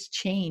days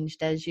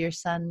changed as your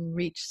son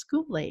reached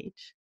school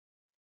age.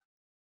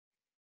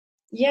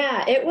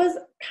 Yeah, it was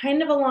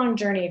kind of a long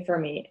journey for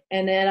me.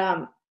 And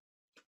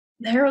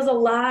there was a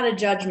lot of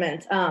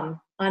judgment on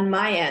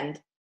my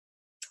end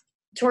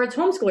towards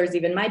homeschoolers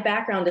even. My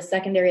background is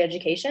secondary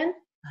education.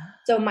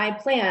 So my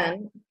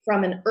plan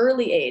from an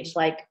early age,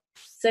 like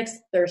 6th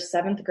or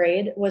 7th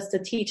grade, was to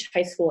teach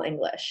high school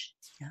English.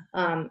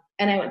 And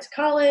I went to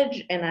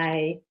college, and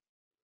I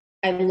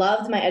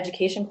loved my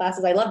education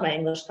classes. I loved my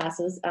English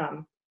classes.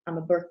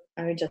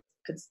 I just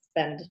could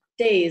spend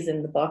days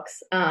in the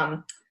books.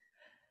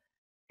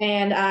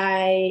 And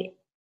I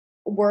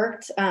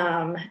worked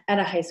at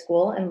a high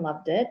school and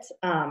loved it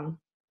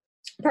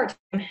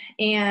part-time.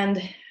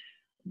 And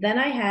then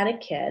I had a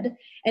kid.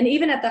 And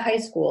even at the high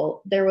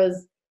school, there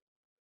was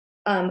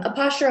a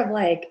posture of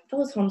like,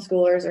 those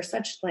homeschoolers are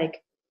such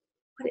like,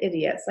 what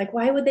idiots. Like,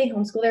 why would they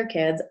homeschool their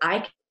kids? I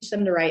can teach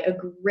them to write a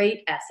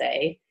great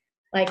essay.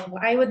 Like,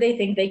 why would they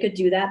think they could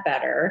do that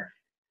better?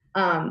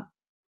 To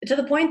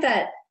the point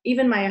that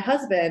even my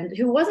husband,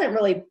 who wasn't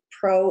really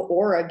pro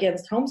or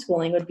against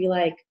homeschooling, would be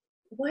like,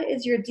 what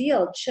is your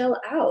deal? Chill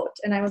out.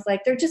 And I was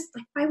like, they're just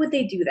like, why would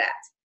they do that?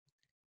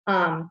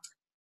 And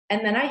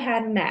then I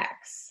had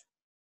Max,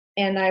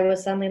 and I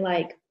was suddenly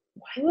like,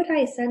 why would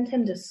I send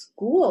him to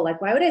school?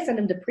 Like, why would I send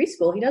him to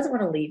preschool? He doesn't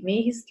want to leave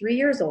me. He's 3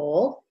 years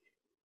old.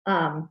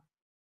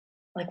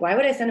 Like, why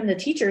would I send him to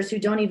teachers who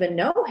don't even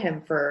know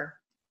him for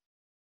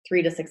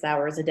 3 to 6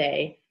 hours a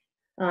day?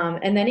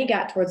 And then he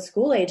got towards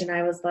school age, and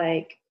I was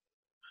like,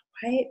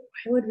 why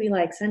would we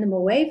like send him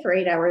away for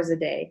 8 hours a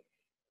day?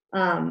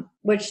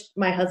 Which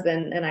my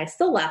husband and I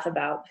still laugh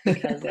about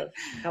because of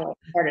how it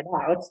started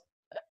out.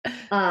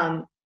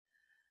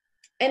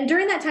 And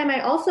during that time, I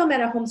also met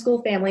a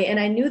homeschool family, and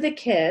I knew the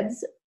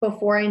kids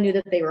before I knew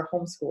that they were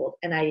homeschooled,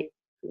 and I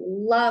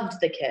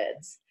loved the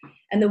kids.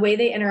 And the way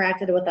they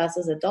interacted with us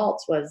as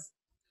adults was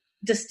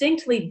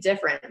distinctly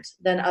different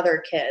than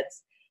other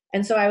kids.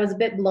 And so I was a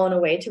bit blown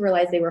away to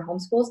realize they were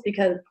homeschooled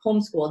because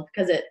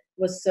it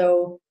was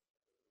so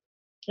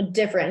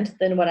different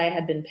than what I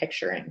had been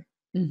picturing.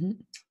 Mm-hmm.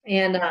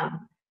 And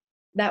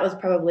that was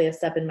probably a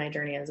step in my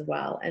journey as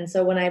well. And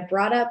so when I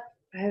brought up,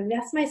 I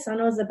guess my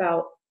son was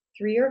about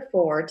 3 or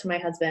 4, to my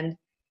husband,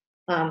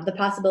 the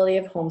possibility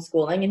of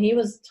homeschooling, and he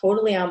was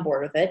totally on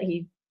board with it.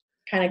 He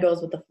kind of goes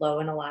with the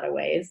flow in a lot of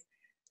ways.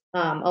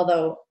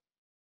 Although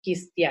he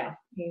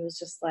was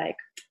just like,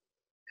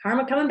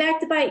 karma coming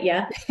back to bite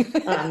ya.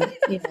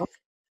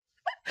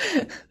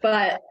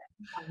 But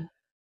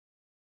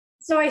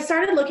so I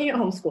started looking at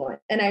homeschooling,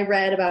 and I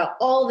read about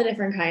all the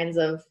different kinds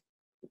of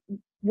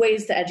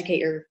ways to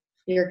educate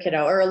your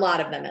kiddo, or a lot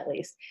of them at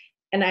least.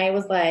 And I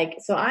was like,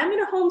 so I'm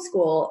going to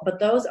homeschool, but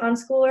those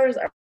unschoolers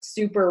are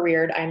super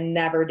weird. I'm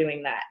never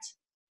doing that.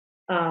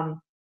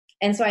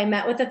 And so I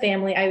met with a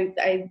family.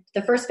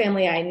 The first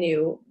family I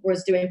knew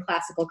was doing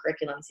classical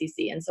curriculum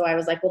CC. And so I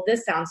was like, well,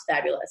 this sounds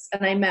fabulous.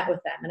 And I met with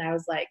them, and I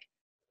was like,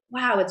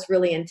 wow, it's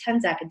really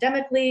intense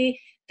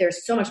academically.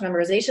 There's so much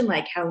memorization,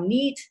 like how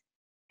neat.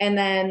 And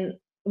then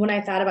when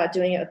I thought about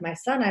doing it with my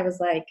son, I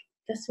was like,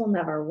 this will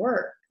never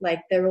work.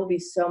 Like, there will be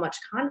so much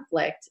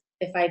conflict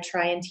if I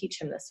try and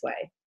teach him this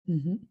way.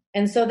 Mm-hmm.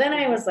 And so then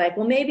I was like,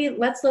 well, maybe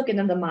let's look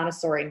into the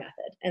Montessori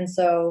method. And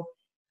so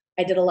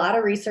I did a lot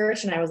of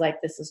research, and I was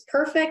like, this is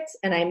perfect.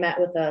 And I met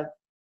with a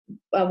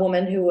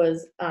woman who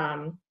was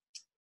homeschooling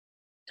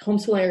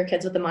her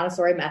kids with the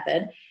Montessori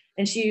method.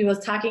 And she was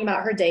talking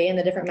about her day and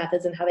the different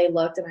methods and how they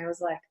looked. And I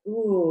was like,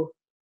 ooh,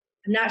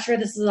 I'm not sure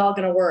this is all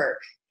going to work.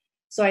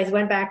 So I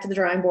went back to the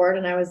drawing board,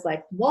 and I was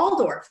like,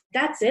 Waldorf,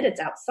 that's it. It's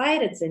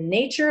outside. It's in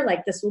nature.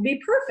 Like, this will be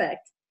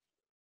perfect.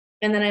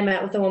 And then I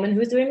met with a woman who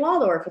was doing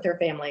Waldorf with her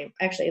family,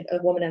 actually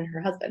a woman and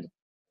her husband.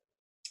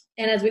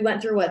 And as we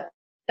went through what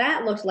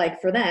that looked like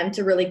for them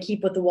to really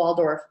keep with the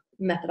Waldorf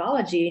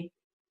methodology,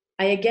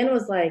 I again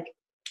was like,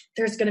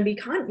 there's going to be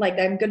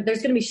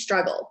there's going to be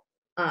struggle,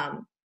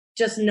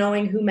 just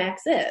knowing who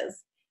Max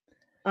is.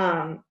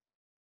 And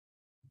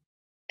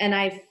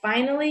I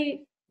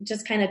finally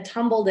just kind of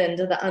tumbled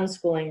into the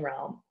unschooling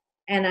realm.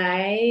 And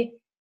I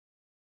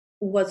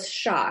was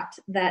shocked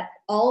that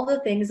all the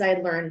things I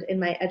learned in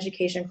my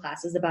education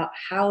classes about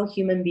how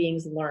human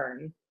beings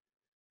learn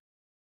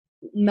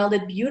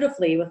melded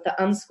beautifully with the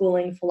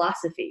unschooling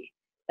philosophy,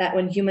 that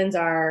when humans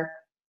are,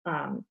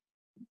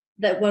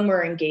 that when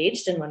we're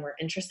engaged and when we're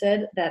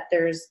interested, that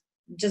there's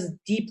just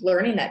deep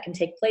learning that can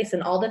take place.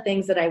 And all the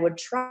things that I would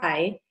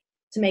try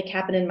to make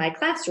happen in my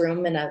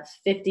classroom in a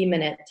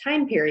 50-minute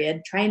time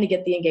period, trying to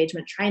get the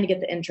engagement, trying to get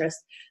the interest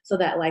so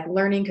that like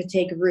learning could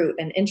take root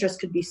and interest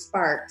could be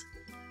sparked,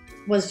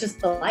 was just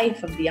the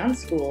life of the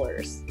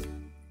unschoolers.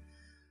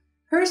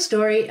 Her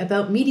story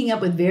about meeting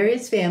up with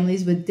various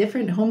families with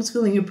different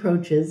homeschooling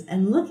approaches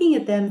and looking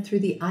at them through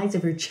the eyes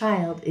of her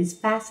child is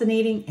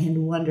fascinating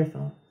and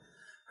wonderful.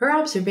 Her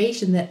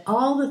observation that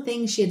all the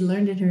things she had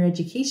learned in her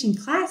education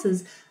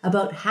classes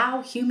about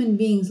how human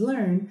beings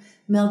learn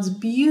melds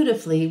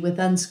beautifully with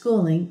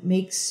unschooling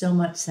makes so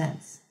much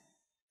sense.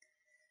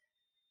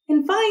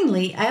 And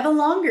finally, I have a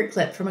longer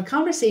clip from a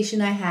conversation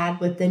I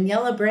had with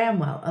Daniela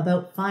Bramwell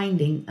about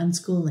finding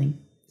unschooling.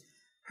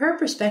 Her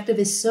perspective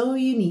is so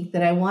unique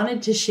that I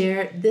wanted to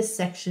share this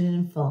section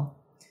in full.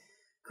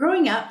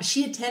 Growing up,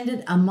 she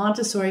attended a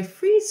Montessori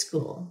free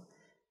school.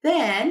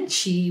 Then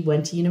she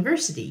went to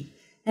university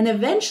and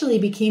eventually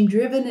became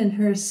driven in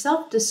her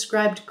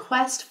self-described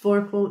quest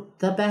for, quote,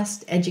 the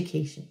best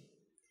education.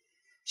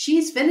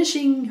 She's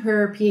finishing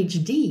her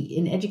PhD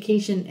in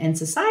education and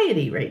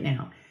society right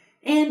now.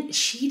 And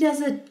she does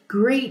a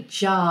great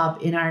job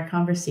in our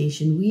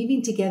conversation,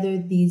 weaving together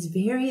these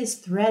various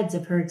threads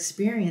of her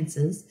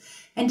experiences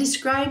and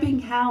describing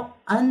how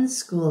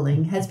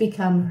unschooling has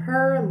become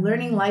her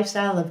learning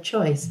lifestyle of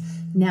choice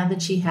now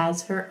that she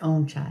has her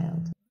own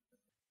child.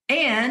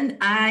 And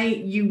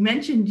you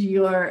mentioned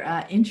your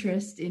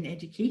interest in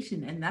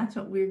education, and that's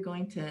what we're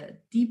going to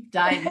deep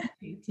dive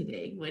into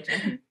today, which I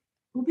think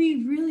will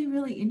be really,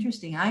 really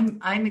interesting.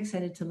 I'm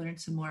excited to learn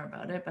some more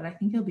about it, but I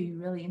think it'll be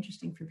really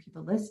interesting for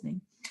people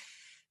listening.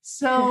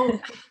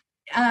 So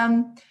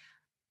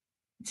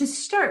to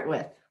start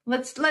with,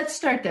 let's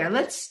start there.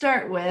 Let's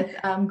start with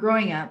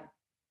growing up,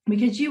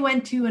 because you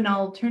went to an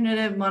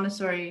alternative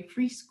Montessori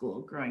free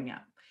school growing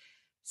up.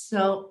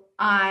 So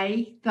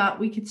I thought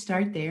we could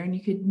start there, and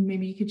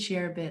you could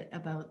share a bit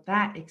about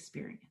that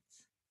experience.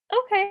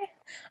 Okay.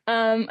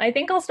 I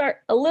think I'll start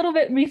a little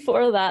bit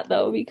before that,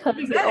 though, because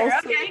it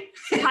also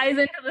ties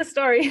into the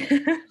story.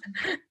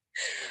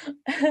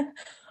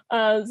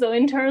 So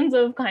in terms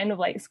of kind of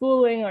like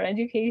schooling or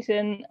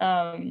education,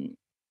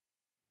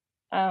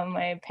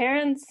 my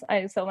parents,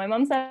 so my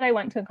mom said I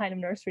went to kind of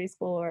nursery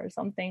school or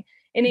something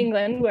in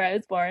England where I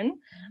was born.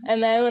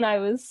 And then when I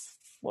was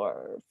 4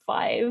 or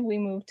 5, we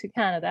moved to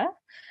Canada.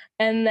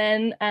 And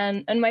then,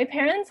 and my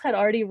parents had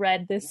already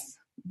read this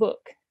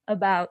book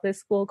about this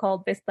school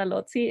called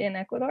Pestalozzi in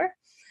Ecuador.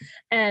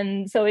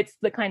 And so it's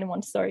the kind of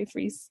Montessori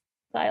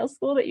freestyle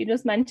school that you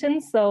just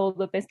mentioned. So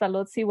the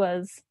Pestalozzi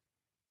was,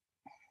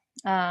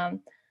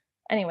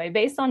 anyway,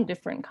 based on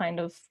different kind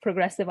of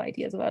progressive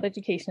ideas about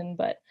education,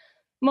 but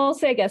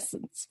mostly, I guess,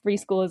 free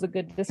school is a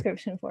good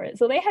description for it.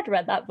 So they had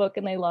read that book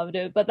and they loved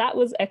it, but that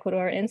was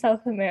Ecuador in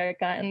South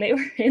America, and they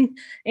were in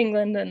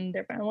England and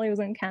their family was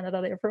in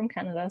Canada. They were from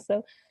Canada.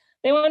 So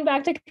they went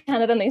back to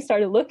Canada and they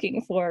started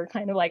looking for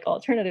kind of like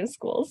alternative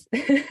schools.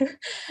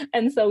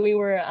 And so we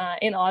were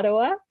in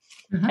Ottawa.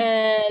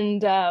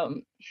 And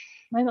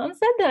my mom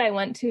said that I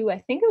went to, I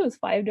think it was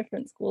 5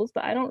 different schools,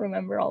 but I don't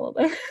remember all of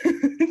them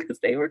because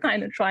they were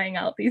kind of trying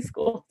out these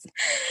schools.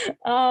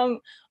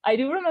 I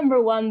do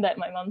remember one that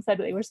my mom said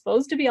they were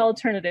supposed to be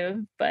alternative,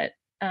 but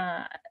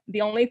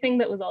the only thing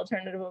that was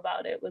alternative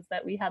about it was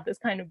that we had this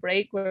kind of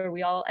break where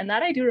we all, and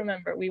that I do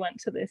remember, we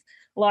went to this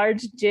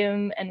large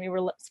gym and we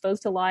were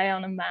supposed to lie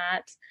on a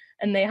mat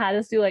and they had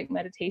us do like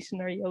meditation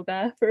or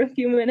yoga for a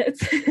few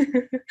minutes.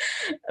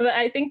 But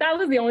I think that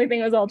was the only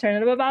thing that was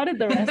alternative about it.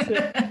 The rest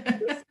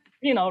was,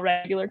 you know,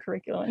 regular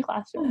curriculum and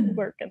classroom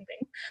work and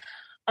things.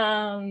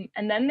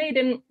 And then they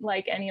didn't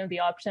like any of the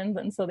options.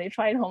 And so they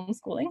tried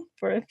homeschooling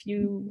for a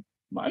few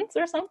months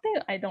or something.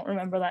 I don't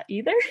remember that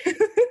either.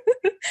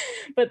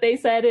 But they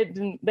said it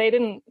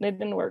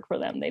didn't work for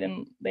them. They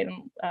didn't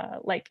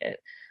like it.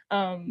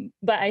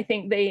 But I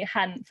think they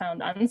hadn't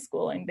found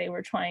unschooling. They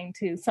were trying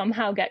to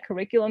somehow get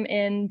curriculum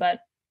in, but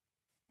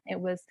it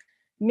was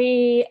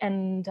me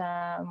and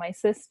my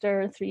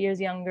sister 3 years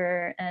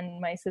younger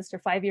and my sister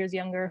 5 years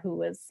younger, who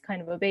was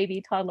kind of a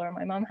baby toddler.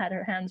 My mom had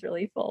her hands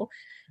really full.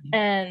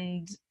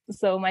 And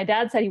so my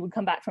dad said he would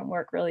come back from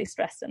work really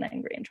stressed and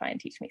angry and try and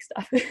teach me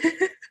stuff.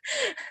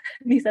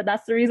 He said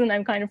that's the reason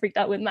I'm kind of freaked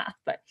out with math,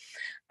 but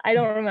I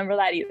don't remember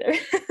that either.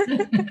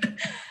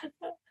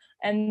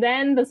 And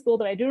then the school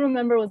that I do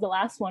remember was the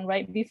last one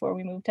right before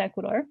we moved to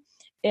Ecuador.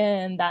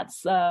 And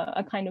that's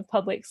a kind of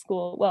public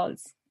school. Well,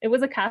 it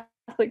was a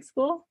Catholic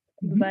school,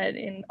 but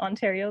in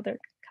Ontario, they're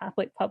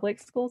Catholic public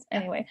schools.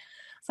 Anyway,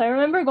 so I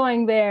remember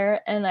going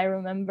there, and I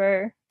don't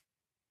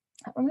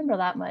remember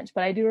that much,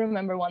 but I do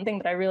remember one thing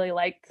that I really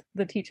liked.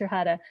 The teacher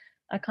had a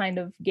kind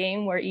of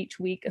game where each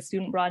week a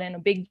student brought in a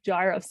big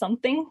jar of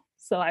something.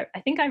 So I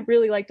think I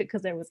really liked it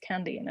because there was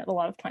candy in it a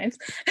lot of times.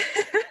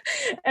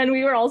 And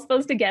we were all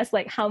supposed to guess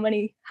like how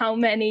many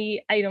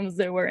items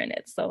there were in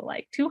it. So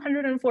like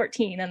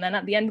 214. And then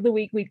at the end of the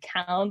week, we'd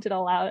count it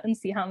all out and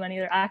see how many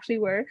there actually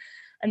were.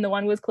 And the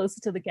one was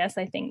closest to the guess,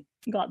 I think,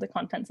 got the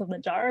contents of the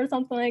jar or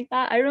something like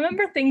that. I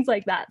remember things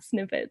like that,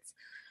 snippets.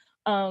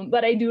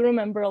 But I do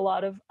remember a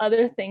lot of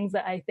other things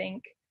that I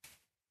think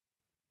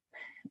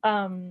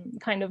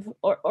kind of,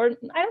 or I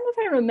don't know if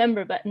I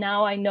remember, but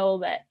now I know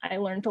that I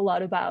learned a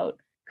lot about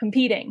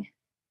competing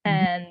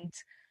and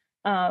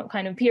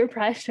kind of peer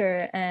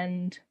pressure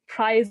and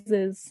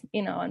prizes,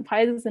 you know, and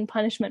prizes and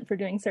punishment for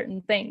doing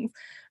certain things.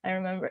 I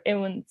remember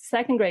in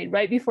 2nd grade,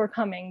 right before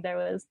coming, there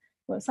was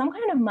some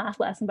kind of math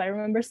lesson, but I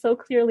remember so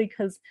clearly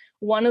because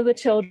one of the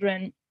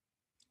children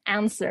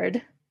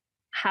answered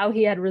how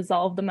he had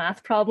resolved the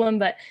math problem,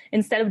 but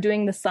instead of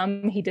doing the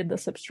sum, he did the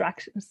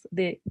subtracting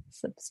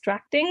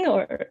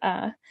or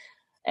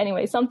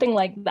anyway, something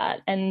like that.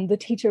 And the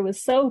teacher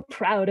was so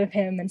proud of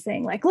him and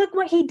saying like, look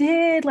what he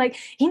did, like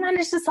he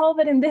managed to solve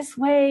it in this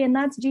way, and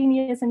that's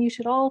genius, and you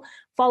should all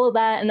follow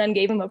that. And then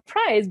gave him a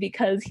prize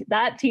because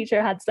that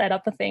teacher had set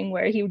up a thing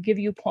where he would give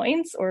you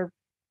points or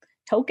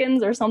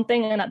tokens or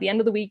something, and at the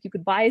end of the week you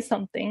could buy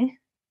something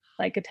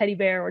like a teddy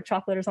bear or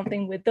chocolate or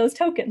something with those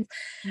tokens.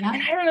 And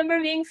I remember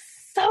being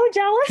so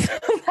jealous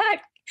of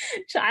that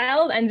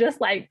child and just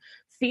like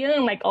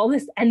feeling like all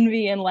this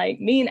envy and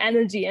like mean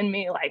energy in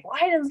me, like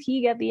why does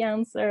he get the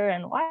answer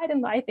and why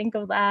didn't I think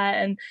of that?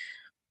 And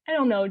I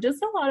don't know,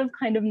 just a lot of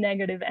kind of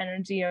negative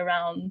energy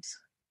around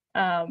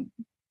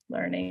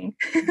learning.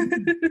 So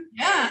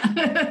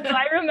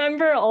I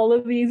remember all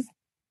of these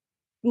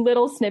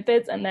little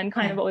snippets, and then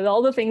kind of with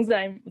all the things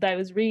that I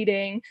was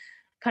reading,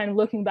 kind of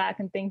looking back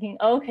and thinking,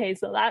 okay,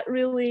 so that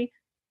really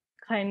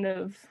kind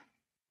of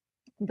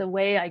the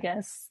way, I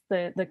guess,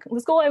 the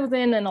school I was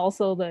in and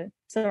also the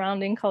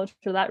surrounding culture,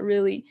 that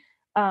really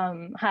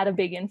had a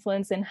big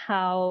influence in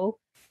how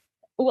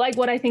like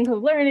what I think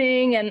of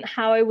learning and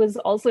how I was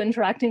also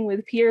interacting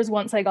with peers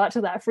once I got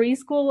to that free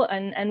school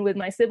and with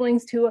my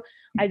siblings too.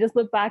 I just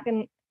look back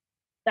and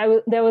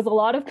there was a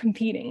lot of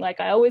competing. Like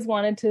I always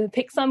wanted to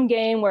pick some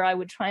game where I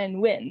would try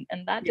and win,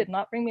 and that did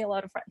not bring me a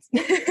lot of friends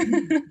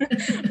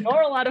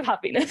nor a lot of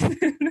happiness.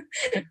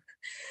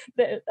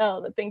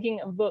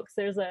 Thinking of books,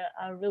 there's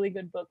a really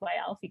good book by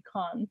Alfie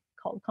Kahn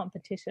called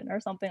Competition or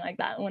something like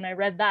that. And when I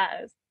read that,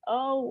 I was,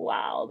 oh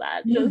wow,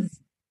 that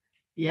just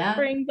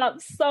brings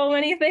up so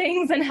many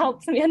things and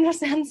helps me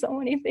understand so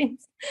many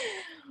things.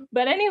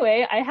 But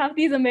anyway, I have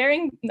these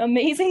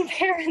amazing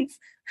parents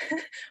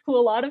who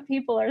a lot of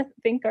people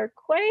think are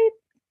quite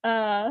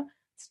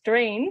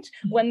strange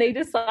when they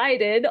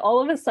decided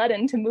all of a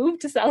sudden to move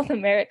to South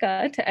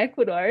America, to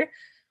Ecuador,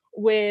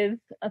 with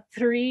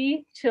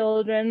 3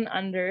 children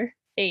under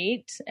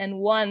 8 and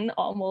 1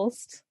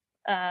 almost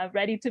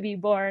ready to be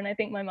born. I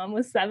think my mom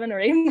was 7 or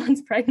 8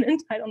 months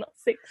pregnant. I don't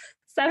know,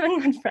 7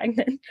 months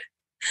pregnant.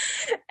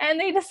 And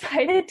they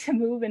decided to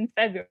move in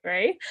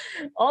February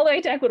all the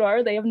way to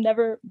Ecuador. They had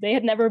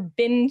never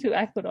been to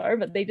Ecuador,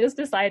 but they just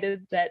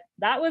decided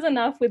that was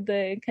enough with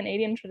the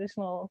Canadian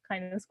traditional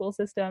kind of school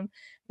system.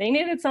 They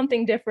needed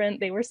something different.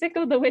 They were sick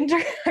of the winter.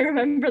 I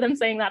remember them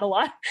saying that a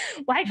lot.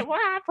 Like,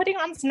 putting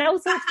on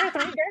snowsuits for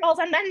 3 girls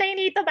and then they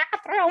need the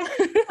bathroom.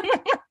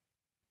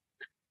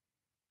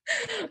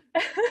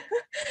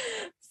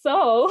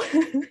 So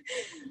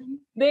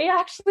they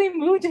actually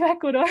moved to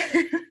Ecuador.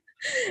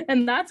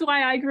 And that's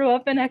why I grew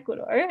up in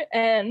Ecuador.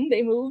 And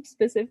they moved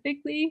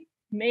specifically,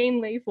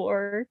 mainly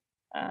for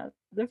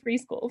the free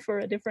school, for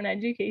a different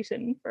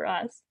education for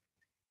us,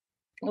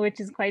 which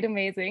is quite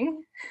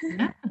amazing.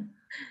 Yeah.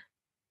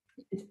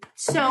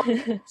 So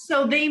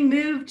they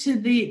moved to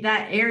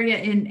that area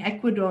in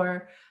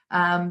Ecuador,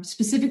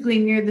 specifically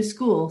near the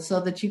school, so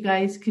that you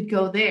guys could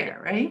go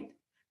there, right?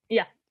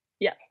 Yeah.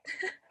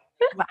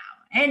 Wow.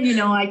 And,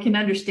 I can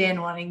understand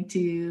wanting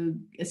to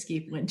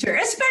escape winter,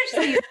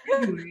 especially in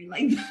February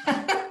like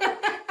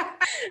that.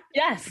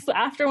 Yes.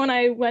 After when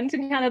I went to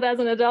Canada as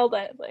an adult,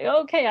 I was like,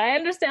 okay, I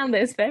understand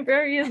this.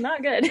 February is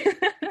not good.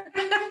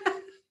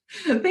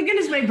 Thank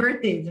goodness my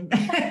birthday's in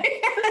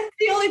February. That's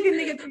the only thing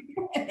that gets me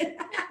good.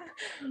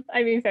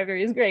 I mean,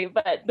 February is great,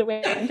 but the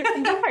winter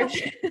can be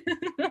harsh.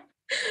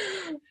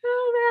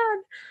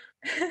 Oh,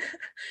 man.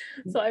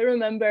 So I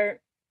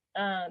remember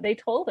they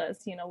told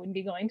us, we'd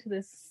be going to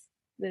this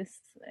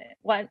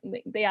what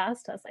they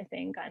asked us, I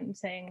think, I'm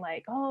saying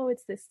like, oh,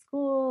 it's this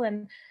school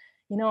and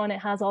and it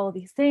has all of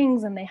these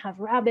things, and they have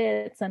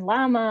rabbits and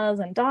llamas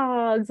and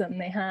dogs, and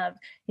they have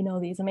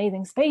these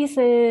amazing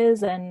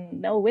spaces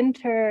and no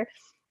winter.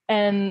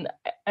 And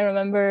I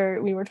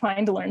remember we were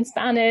trying to learn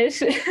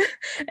Spanish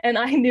and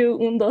I knew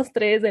un, dos,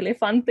 tres,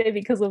 elefante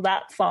because of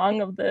that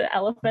song of the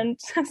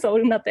elephant,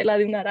 sobre una tela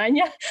de una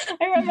araña.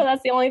 I remember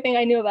that's the only thing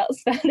I knew about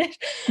Spanish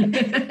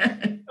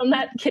from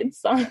that kid's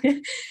song.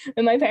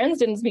 And my parents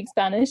didn't speak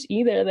Spanish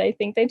either. They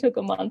think they took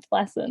a month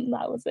lesson.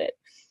 That was it.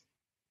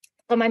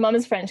 But my mom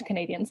is French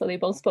Canadian, so they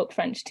both spoke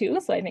French too.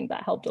 So I think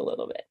that helped a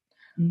little bit.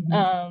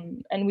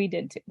 Mm-hmm. And we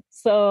did too.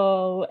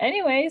 So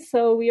anyway,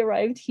 so we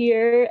arrived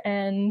here,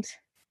 and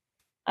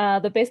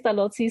the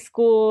Pestalozzi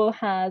school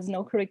has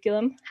no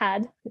curriculum.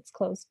 It's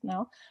closed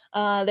now.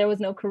 There was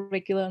no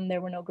curriculum.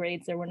 There were no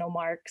grades. There were no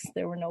marks.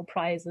 There were no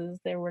prizes.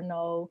 There were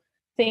no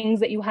things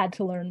that you had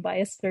to learn by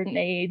a certain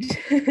age.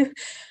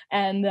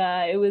 And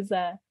it was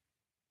a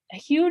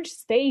huge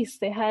space.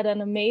 They had an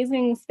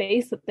amazing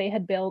space that they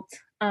had built.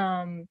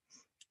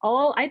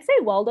 All I'd say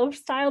Waldorf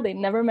style. They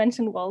never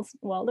mentioned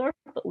Waldorf,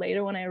 but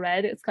later when I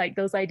read, it's like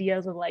those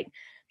ideas of like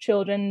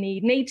children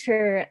need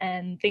nature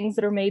and things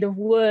that are made of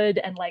wood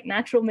and like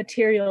natural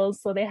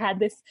materials. So they had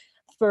this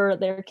for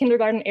their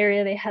kindergarten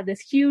area. They had this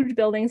huge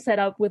building set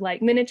up with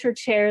like miniature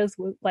chairs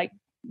with like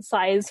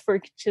size for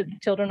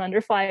children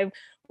under 5,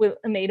 with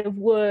made of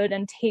wood,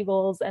 and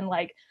tables and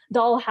like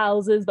doll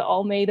houses, but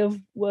all made of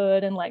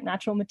wood and like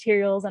natural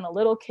materials, and a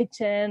little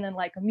kitchen and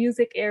like a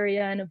music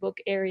area and a book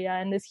area,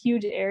 and this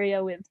huge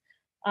area with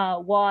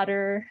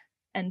water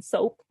and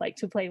soap, like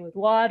to play with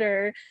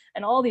water,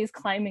 and all these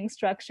climbing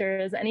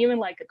structures, and even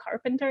like a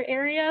carpenter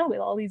area with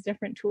all these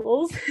different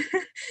tools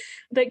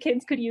that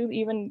kids could use,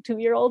 even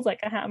 2-year-olds,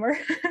 like a hammer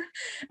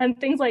and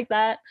things like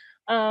that.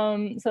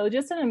 So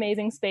just an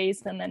amazing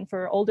space. And then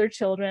for older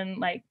children,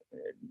 like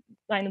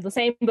kind of the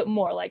same, but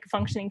more like a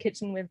functioning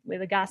kitchen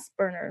with a gas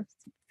burner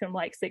from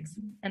like 6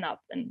 and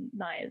up, and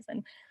knives,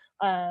 and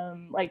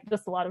like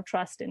just a lot of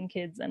trust in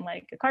kids, and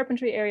like a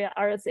carpentry area,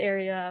 arts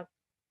area,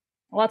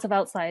 lots of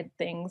outside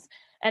things,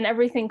 and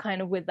everything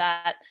kind of with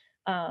that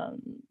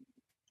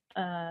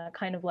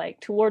kind of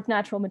like towards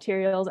natural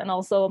materials, and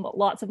also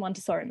lots of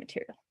Montessori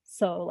material.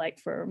 So like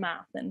for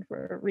math and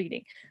for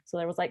reading. So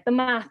there was like the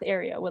math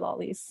area with all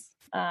these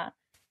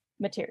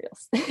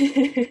materials.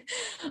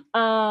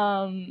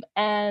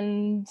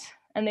 And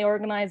they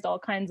organized all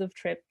kinds of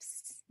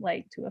trips,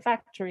 like to a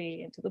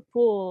factory and to the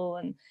pool,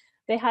 and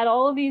they had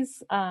all of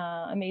these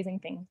amazing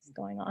things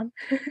going on.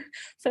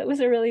 So it was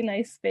a really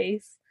nice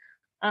space.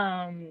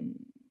 And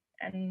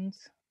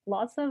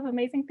lots of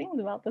amazing things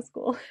about the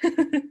school.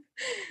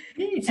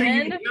 Hey, so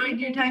you enjoyed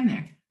your time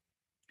there?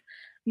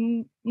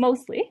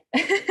 Mostly.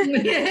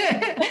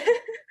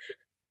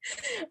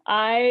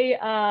 I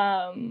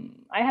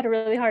had a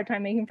really hard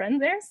time making friends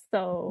there,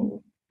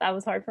 so that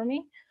was hard for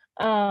me.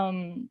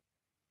 And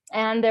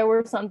there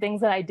were some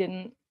things that I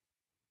didn't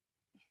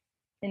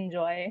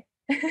enjoy,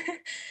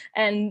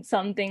 and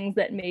some things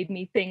that made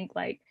me think,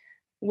 like,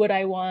 would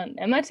I want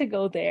Emma to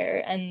go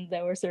there? And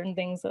there were certain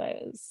things that I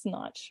was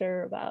not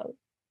sure about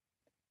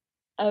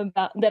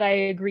that I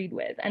agreed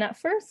with. And at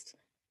first,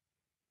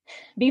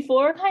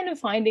 before kind of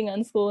finding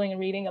unschooling and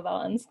reading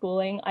about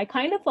unschooling, I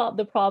kind of thought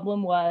the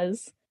problem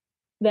was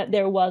that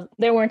there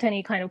weren't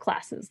any kind of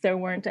classes. There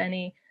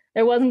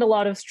wasn't a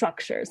lot of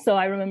structure. So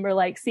I remember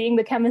like seeing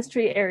the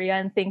chemistry area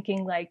and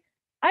thinking like,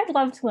 I'd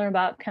love to learn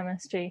about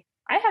chemistry.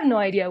 I have no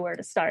idea where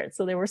to start.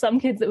 So there were some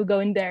kids that would go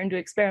in there and do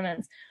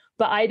experiments,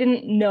 but I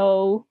didn't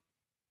know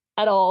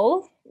at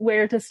all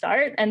where to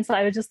start. And so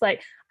I was just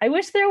like, I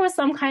wish there was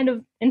some kind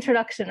of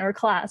introduction or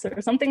class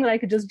or something that I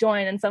could just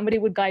join and somebody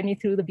would guide me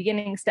through the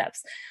beginning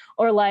steps.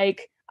 Or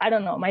like, I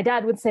don't know, my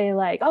dad would say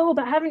like, oh,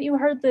 but haven't you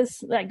heard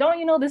this? Like, don't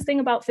you know this thing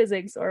about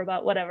physics or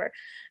about whatever?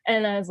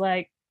 And I was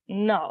like,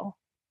 no,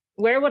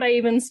 where would I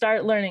even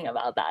start learning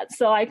about that?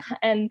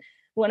 And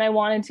when I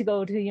wanted to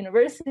go to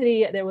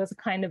university, there was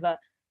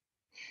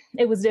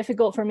it was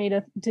difficult for me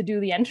to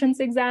do the entrance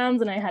exams,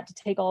 and I had to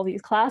take all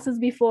these classes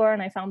before,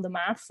 and I found the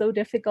math so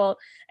difficult.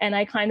 And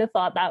I kind of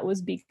thought that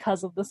was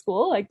because of the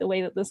school, like the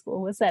way that the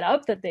school was set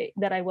up,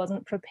 that I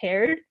wasn't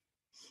prepared.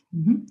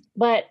 Mm-hmm.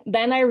 But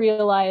then I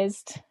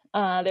realized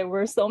there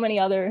were so many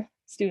other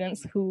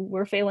students who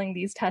were failing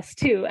these tests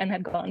too and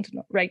had gone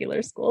to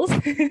regular schools.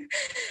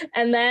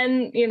 And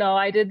then,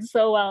 I did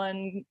so well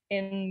in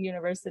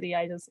university.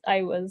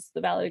 I was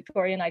the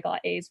valedictorian. I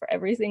got A's for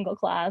every single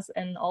class,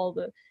 and all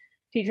the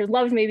teachers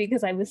loved me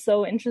because I was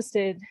so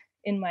interested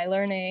in my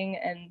learning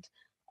and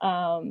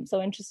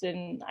so interested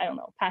in,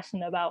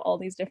 passionate about all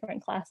these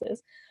different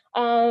classes.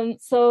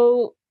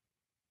 So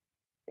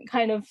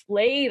kind of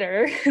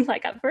later,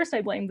 like at first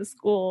I blamed the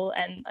school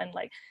and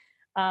like,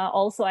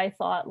 also I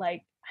thought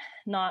like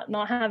not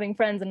having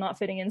friends and not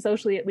fitting in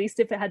socially, at least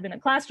if it had been a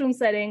classroom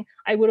setting,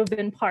 I would have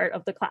been part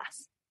of the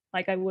class.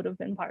 Like I would have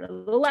been part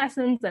of the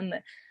lessons and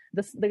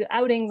the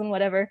outings and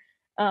whatever.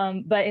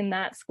 But in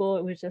that school,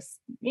 it was just,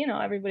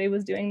 everybody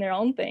was doing their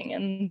own thing,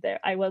 and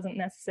I wasn't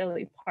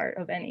necessarily part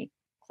of any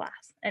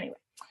class. Anyway,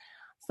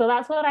 so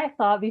that's what I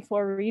thought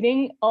before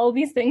reading all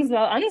these things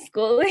about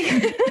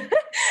unschooling.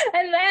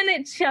 And then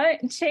it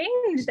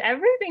changed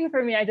everything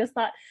for me. I just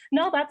thought,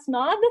 no, that's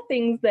not the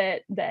things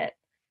that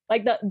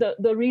like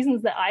the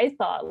reasons that I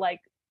thought, like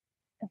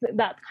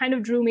that kind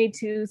of drew me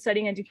to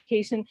studying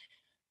education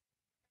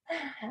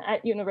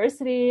at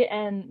university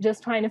and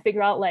just trying to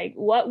figure out like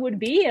what would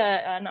be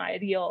an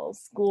ideal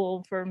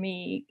school for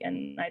me.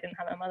 And I didn't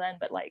have Emma then,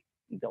 but like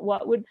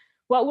what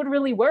would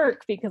really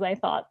work, because I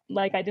thought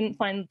like I didn't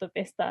find the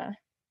Vista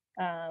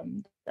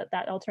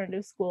that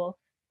alternative school.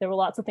 There were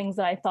lots of things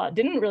that I thought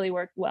didn't really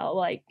work well,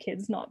 like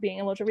kids not being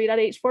able to read at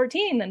age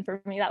 14. And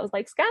for me, that was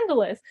like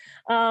scandalous.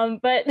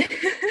 But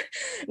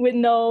with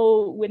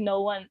no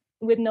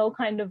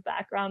kind of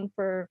background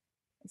for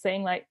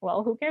saying like,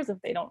 well, who cares if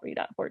they don't read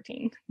at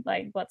 14?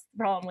 Like, what's the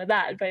problem with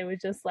that? But it was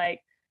just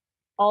like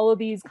all of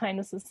these kind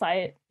of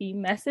society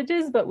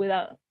messages, but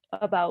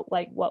about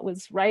like what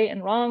was right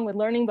and wrong with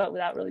learning, but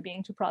without really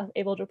being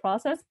able to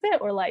process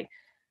it. Or like,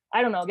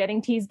 I don't know,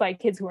 getting teased by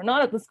kids who are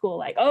not at the school,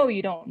 like, oh,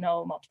 you don't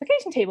know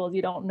multiplication tables,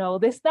 you don't know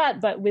this,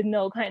 that, but with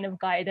no kind of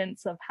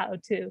guidance of how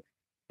to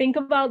think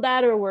about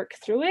that or work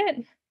through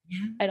it.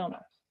 Yeah. I don't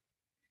know.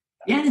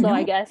 Yeah. So no.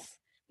 I guess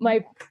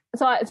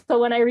so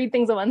when I read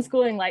things of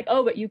unschooling, like,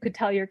 oh, but you could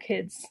tell your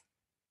kids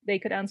they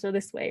could answer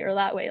this way or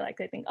that way, like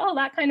I think, oh,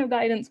 that kind of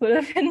guidance would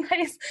have been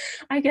nice.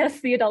 I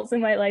guess the adults in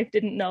my life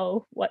didn't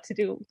know what to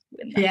do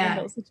in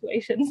those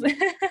situations.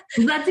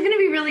 Well, that's going to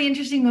be really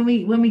interesting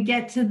when we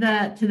get to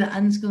the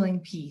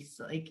unschooling piece,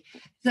 like,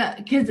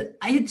 because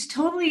it's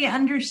totally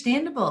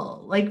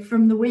understandable, like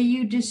from the way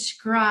you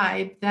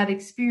describe that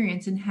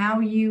experience and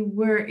how you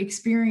were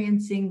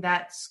experiencing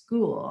that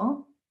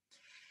school.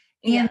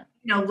 And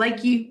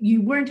like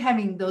you weren't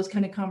having those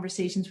kind of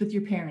conversations with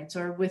your parents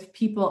or with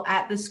people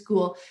at the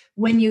school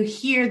when you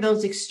hear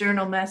those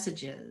external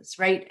messages,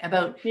 right?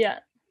 About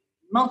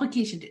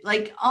multiplication,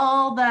 like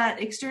all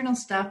that external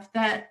stuff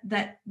that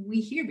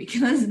we hear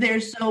because they're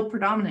so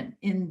predominant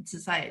in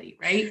society,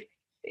 right?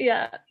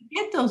 Yeah.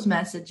 You get those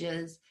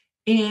messages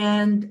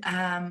and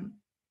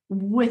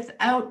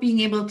without being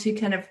able to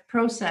kind of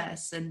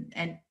process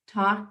and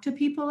talk to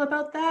people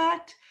about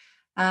that.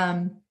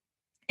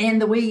 And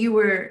the way you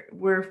were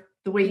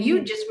the way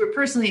you just were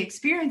personally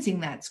experiencing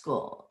that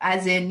school,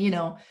 as in,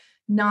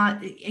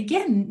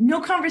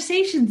 no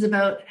conversations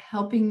about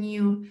helping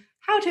you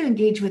how to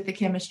engage with the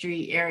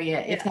chemistry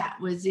area, if that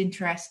was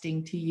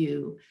interesting to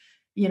you,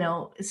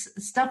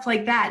 stuff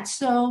like that.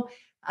 So,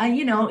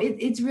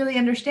 it's really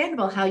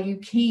understandable how you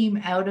came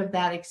out of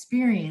that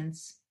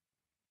experience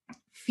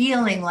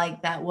feeling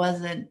like that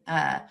wasn't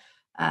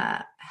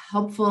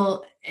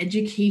helpful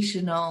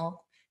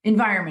educational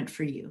environment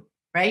for you,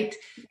 right?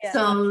 Yeah.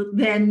 So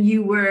then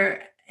you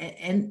were,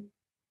 and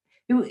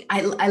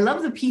I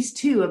love the piece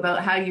too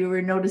about how you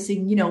were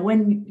noticing,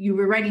 when you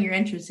were writing your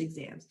entrance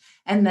exams,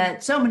 and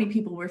that so many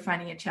people were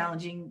finding it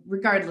challenging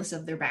regardless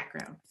of their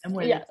background and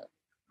where they're from,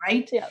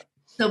 right? Yeah.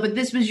 So, but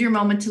this was your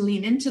moment to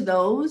lean into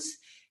those.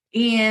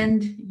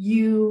 And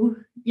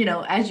you,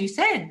 as you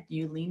said,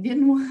 you leaned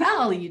in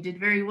well, you did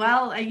very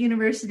well at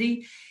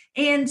university.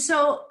 And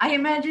so I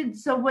imagine,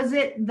 so was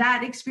it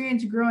that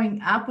experience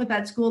growing up with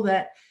that school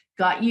that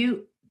got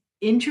you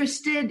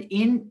interested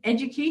in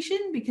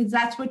education? Because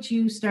that's what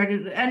you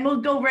started, and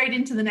we'll go right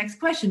into the next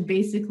question,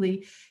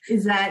 basically,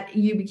 is that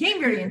you became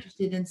very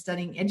interested in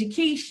studying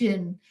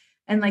education.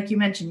 And like you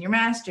mentioned, your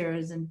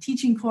master's and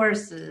teaching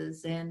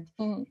courses and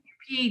your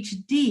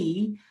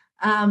PhD.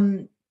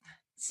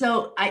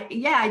 So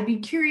I'd be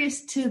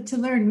curious to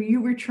learn.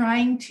 You were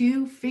trying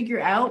to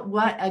figure out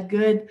what a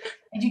good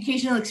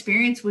educational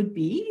experience would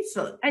be.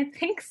 So I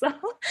think so.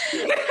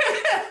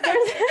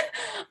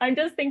 I'm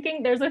just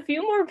thinking there's a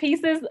few more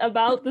pieces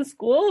about the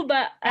school,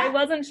 but I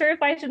wasn't sure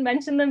if I should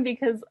mention them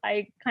because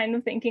I kind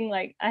of thinking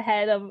like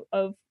ahead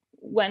of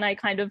when I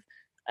kind of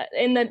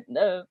in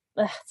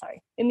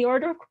the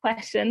order of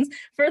questions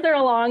further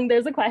along,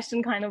 there's a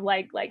question kind of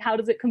like how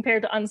does it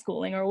compare to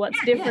unschooling, or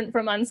what's different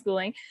from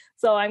unschooling?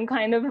 So I'm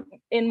kind of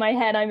in my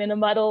head, I'm in a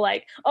muddle,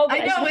 like,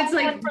 I know it's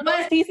like for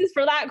those pieces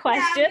for that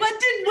question.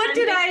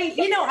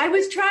 Yeah, I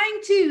was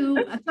trying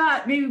to, I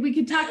thought maybe we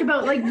could talk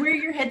about like where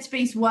your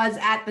headspace was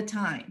at the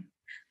time,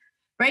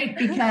 right?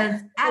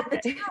 Because at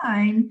the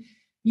time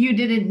you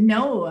didn't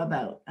know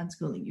about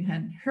unschooling. You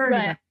hadn't heard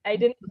about it. I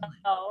didn't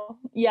know.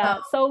 Yeah.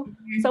 So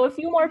a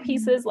few more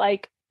pieces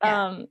like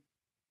about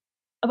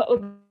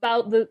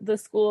the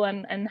school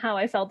and how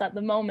I felt at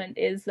the moment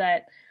is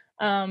that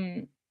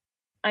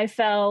I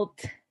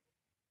felt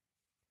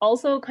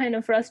also kind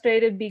of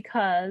frustrated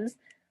because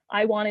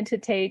I wanted to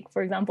take,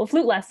 for example,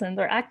 flute lessons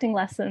or acting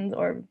lessons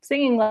or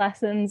singing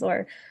lessons,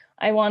 or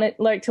I wanted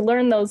like to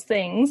learn those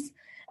things.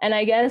 And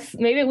I guess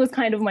maybe it was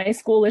kind of my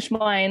schoolish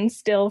mind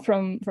still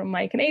from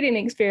my Canadian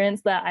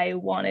experience that I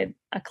wanted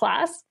a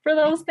class for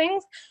those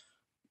things.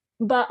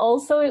 But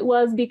also it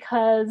was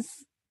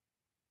because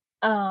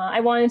I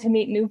wanted to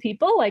meet new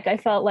people. Like I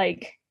felt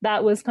like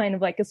that was kind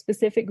of like a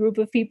specific group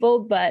of people,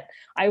 but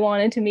I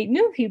wanted to meet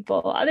new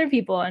people, other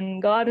people,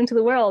 and go out into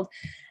the world.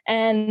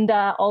 And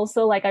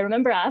also, like, I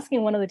remember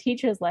asking one of the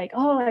teachers, like,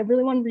 oh, I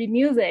really want to read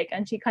music.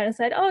 And she kind of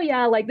said, oh,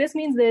 yeah, like this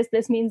means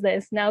this means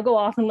this. Now go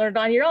off and learn it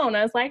on your own.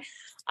 I was like,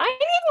 I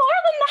need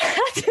more than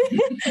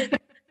that.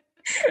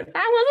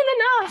 That wasn't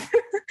enough.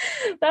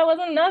 That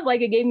wasn't enough. Like,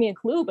 it gave me a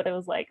clue, but it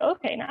was like,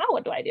 okay, now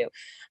what do I do?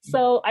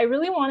 So I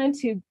really wanted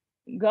to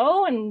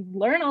go and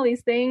learn all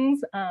these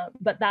things,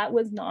 but that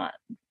was not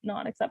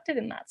accepted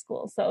in that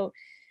school. So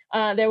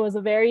there was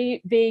a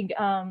very big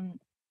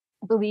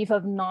belief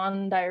of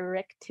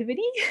non-directivity.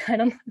 I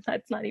don't know if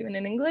that's not even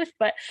in English,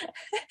 but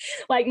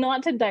like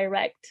not to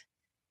direct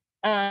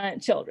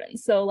children.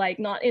 So like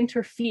not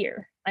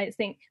interfere. I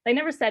think they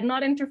never said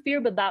not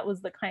interfere, but that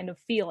was the kind of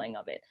feeling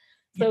of it.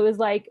 So it was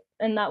like,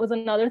 and that was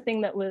another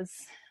thing that was,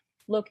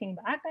 looking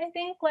back, I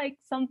think, like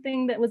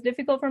something that was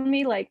difficult for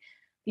me. Like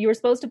you were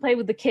supposed to play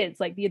with the kids,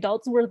 like the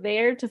adults were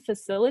there to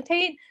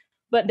facilitate,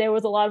 but there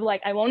was a lot of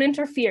like, I won't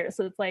interfere.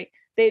 So it's like,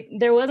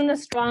 there wasn't a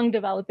strong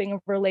developing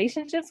of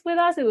relationships with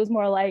us. It was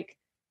more like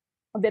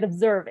a bit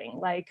observing,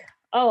 like,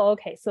 oh,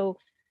 okay, so,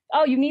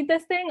 oh, you need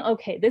this thing?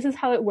 Okay, this is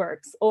how it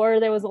works. Or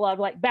there was a lot of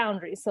like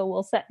boundaries. So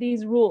we'll set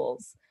these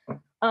rules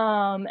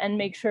and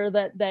make sure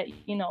that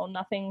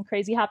nothing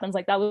crazy happens.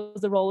 Like that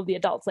was the role of the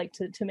adults, like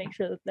to make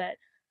sure that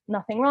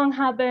nothing wrong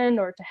happened,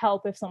 or to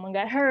help if someone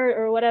got hurt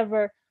or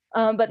whatever.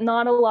 But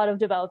not a lot of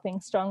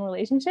developing strong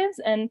relationships.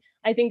 And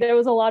I think there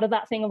was a lot of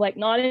that thing of like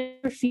not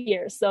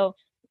interfere. So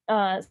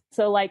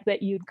like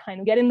that you'd kind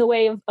of get in the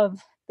way of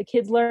the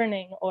kids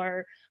learning,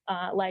 or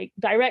like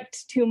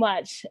direct too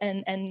much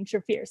and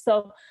interfere.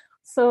 So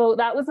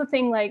that was the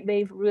thing, like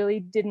they really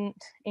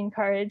didn't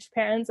encourage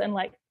parents and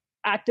like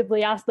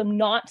actively ask them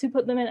not to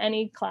put them in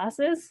any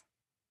classes,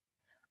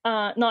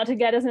 not to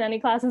get us in any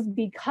classes,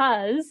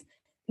 because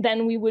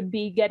then we would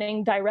be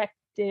getting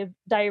directed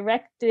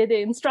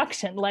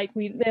instruction. Like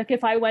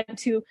if I went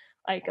to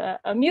like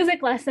a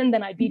music lesson,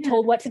 then I'd be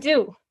told what to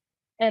do,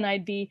 and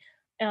I'd be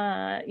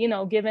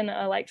given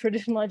a like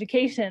traditional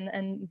education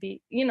and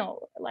be,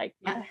 like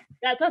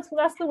that's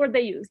the word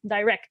they use,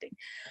 directing.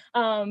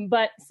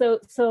 But so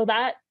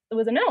that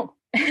was a no.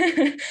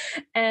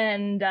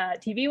 And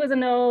TV was a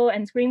no,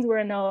 and screens were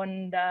a no,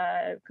 and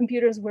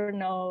computers were a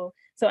no.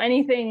 So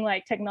anything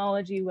like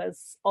technology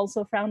was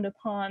also frowned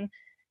upon.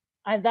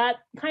 That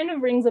kind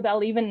of rings a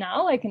bell even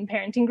now, like in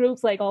parenting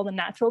groups, like all the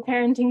natural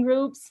parenting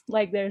groups,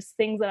 like there's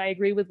things that I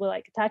agree with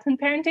like attachment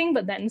parenting,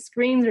 but then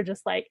screens are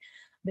just like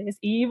this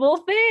evil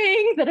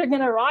thing that are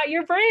going to rot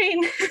your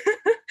brain.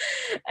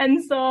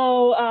 And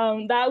so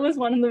that was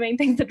one of the main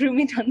things that drew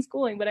me to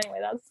unschooling. But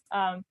anyway, that's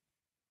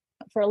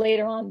for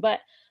later on.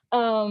 But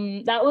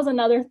that was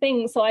another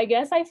thing. So I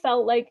guess I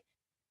felt like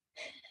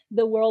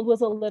the world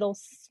was a little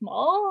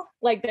small.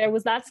 Like there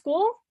was that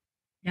school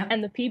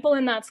and the people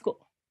in that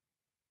school,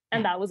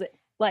 and that was it.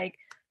 Like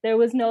there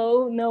was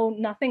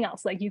nothing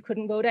else. Like you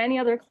couldn't go to any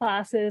other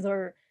classes,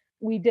 or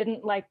we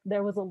didn't, like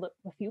there was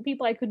a few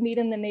people I could meet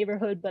in the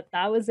neighborhood, but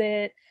that was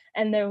it.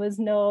 And there was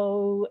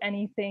no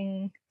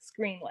anything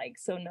screen like,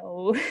 so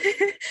no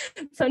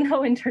so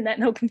no internet,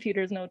 no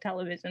computers, no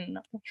television,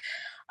 nothing.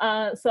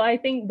 So I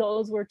think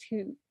those were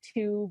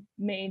two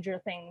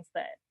major things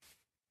that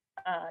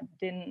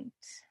didn't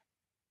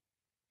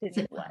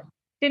sit well.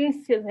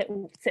 Didn't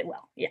sit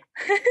well. Yeah.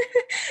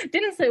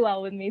 Didn't sit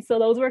well with me. So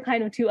those were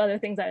kind of two other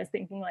things I was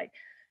thinking, like,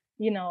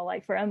 you know,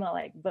 like for Emma,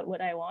 like, but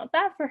would I want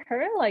that for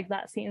her? Like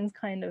that seems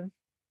kind of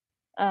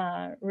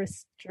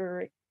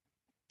restrictive,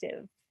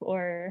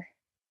 or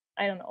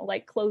I don't know,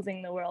 like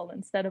closing the world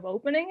instead of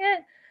opening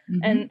it.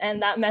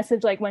 And that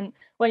message, like when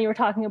you were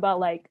talking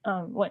about like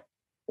what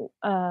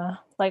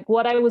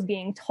I was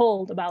being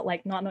told about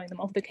like not knowing the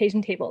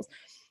multiplication tables,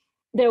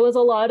 there was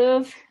a lot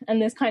of, and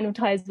this kind of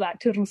ties back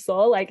to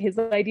Rousseau, like his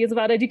ideas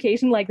about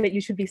education, like that you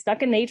should be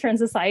stuck in nature and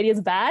society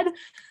is bad.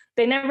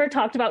 They never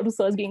talked about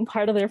Rousseau as being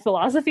part of their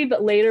philosophy,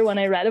 but later when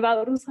I read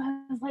about Rousseau,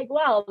 I was like,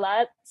 wow,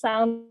 that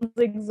sounds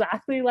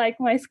exactly like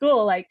my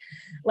school. Like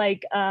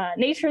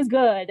nature is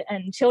good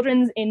and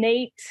children's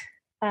innate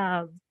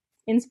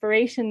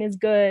inspiration is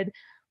good,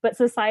 but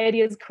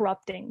society is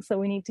corrupting. So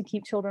we need to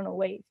keep children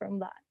away from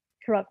that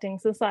corrupting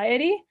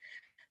society.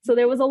 So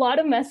there was a lot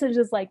of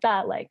messages like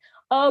that, like,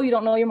 oh, you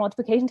don't know your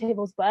multiplication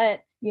tables,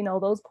 but, you know,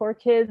 those poor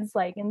kids,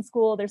 like in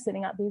school, they're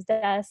sitting at these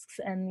desks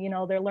and, you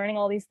know, they're learning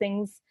all these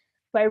things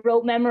by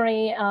rote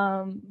memory,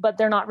 but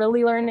they're not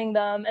really learning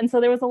them. And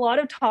so there was a lot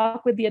of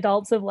talk with the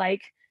adults of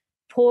like,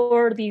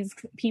 poor these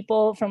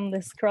people from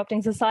this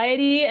corrupting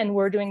society, and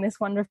we're doing this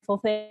wonderful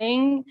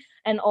thing.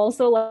 And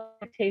also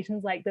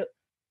expectations like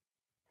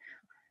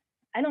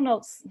I don't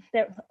know,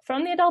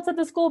 from the adults at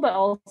the school, but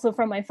also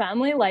from my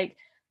family, like,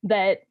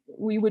 that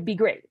we would be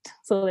great.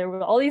 So there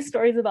were all these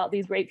stories about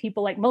these great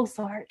people like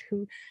Mozart,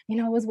 who, you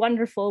know, was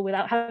wonderful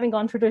without having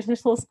gone to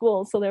traditional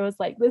school. So there was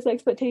like this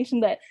expectation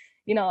that,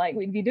 you know, like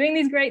we'd be doing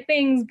these great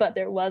things, but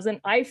there wasn't,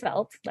 I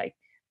felt like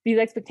these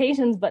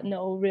expectations, but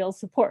no real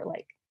support.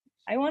 Like,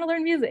 I want to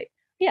learn music.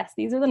 Yes,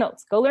 these are the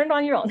notes. Go learn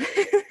on your own.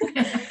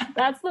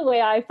 That's the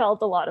way I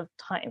felt a lot of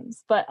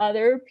times. But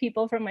other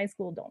people from my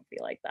school don't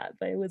feel like that,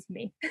 but it was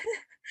me.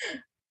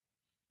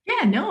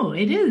 Yeah, no,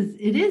 it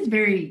is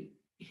very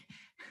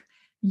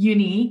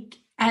unique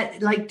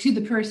to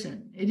the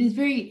person. It is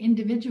very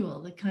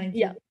individual, the kinds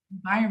of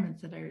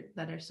environments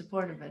that are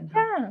supportive and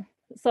helpful.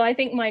 So I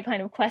think my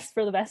kind of quest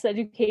for the best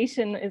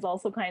education is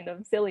also kind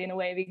of silly in a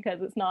way,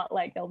 because it's not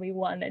like there'll be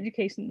one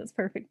education that's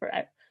perfect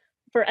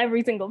for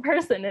every single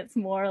person. It's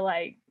more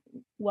like,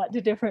 what do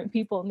different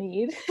people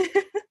need?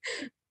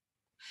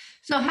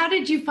 So how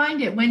did you find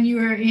it when you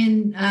were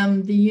in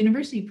the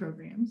university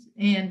programs?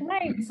 And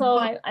so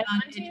I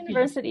went to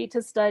university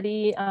to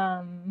study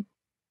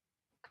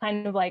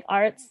kind of like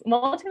arts,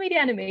 multimedia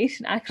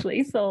animation,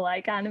 actually. So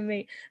like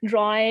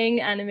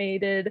drawing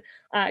animated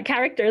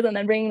characters and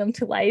then bringing them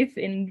to life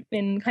in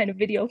kind of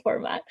video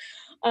format.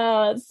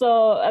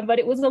 But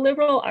it was a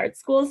liberal arts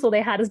school, so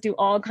they had us do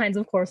all kinds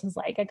of courses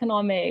like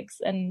economics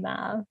and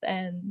math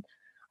and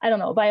I don't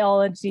know,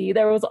 biology.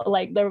 There was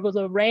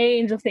a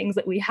range of things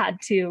that we had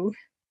to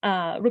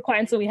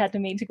requirements that we had to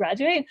meet to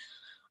graduate.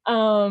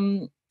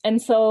 And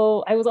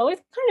so I was always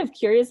kind of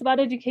curious about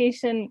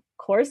education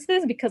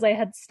courses, because I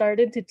had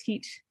started to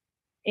teach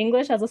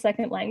English as a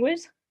second language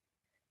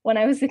when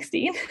I was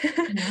 16.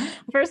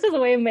 First as a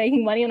way of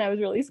making money, and I was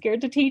really scared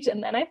to teach.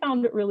 And then I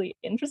found it really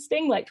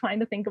interesting, like trying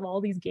to think of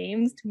all these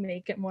games to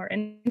make it more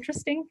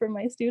interesting for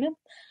my students.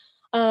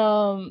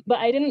 But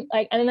I didn't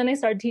like, and then I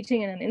started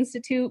teaching in an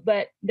institute,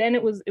 but then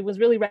it was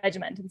really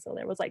regimented. So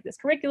there was like this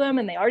curriculum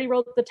and they already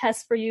wrote the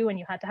tests for you and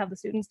you had to have the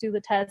students do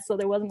the tests. So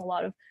there wasn't a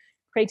lot of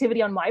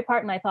creativity on my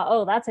part. And I thought,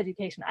 oh, that's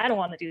education. I don't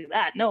want to do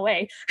that. No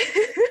way.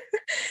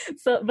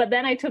 But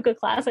then I took a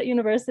class at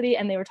university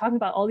and they were talking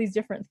about all these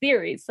different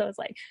theories. So it's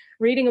like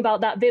reading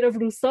about that bit of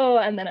Rousseau.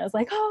 And then I was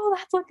like, oh,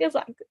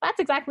 that's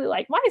exactly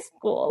like my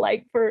school.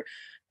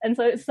 And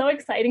so it's so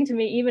exciting to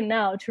me even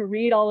now to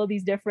read all of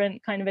these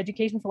different kind of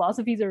education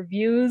philosophies or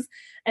views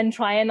and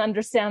try and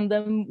understand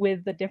them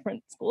with the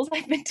different schools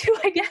I've been to,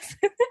 I guess.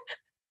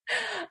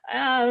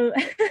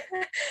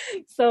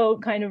 So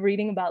kind of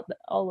reading about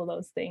all of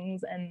those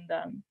things. And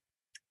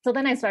so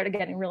then I started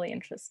getting really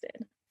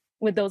interested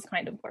with those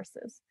kind of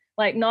courses,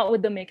 like not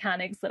with the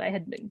mechanics that I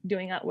had been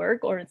doing at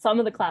work, or some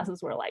of the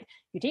classes were like,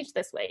 you teach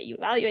this way, you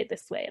evaluate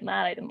this way, and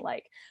that I didn't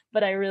like.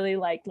 But I really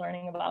liked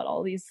learning about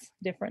all these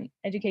different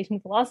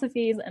education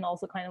philosophies, and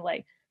also kind of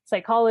like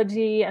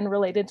psychology and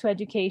related to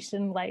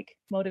education, like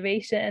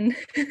motivation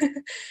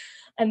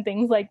and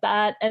things like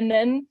that. And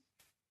then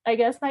I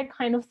guess I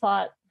kind of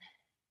thought,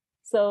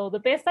 so the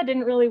base that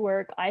didn't really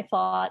work, I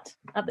thought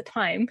at the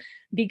time,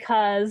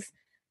 because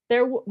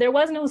there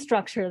was no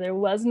structure, there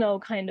was no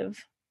kind of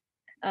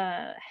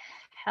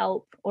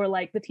help, or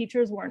like the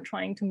teachers weren't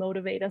trying to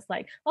motivate us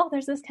like, oh,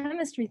 there's this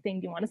chemistry thing,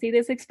 do you want to see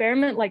this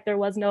experiment? Like there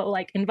was no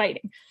like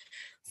inviting.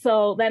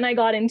 So then I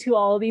got into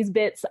all these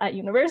bits at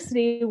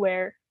university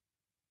where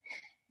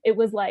it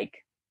was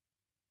like,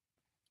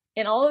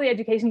 in all of the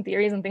education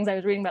theories and things I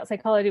was reading about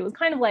psychology, it was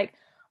kind of like,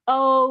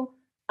 oh,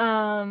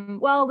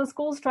 well, the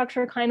school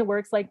structure kind of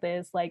works like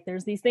this. Like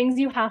there's these things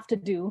you have to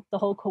do, the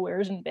whole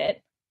coercion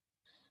bit,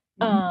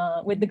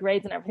 with the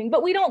grades and everything,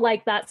 but we don't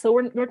like that. So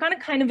we're going to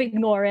kind of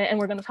ignore it. And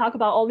we're going to talk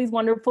about all these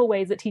wonderful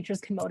ways that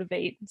teachers can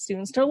motivate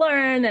students to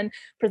learn and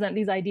present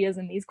these ideas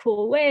in these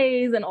cool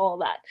ways and all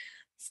that.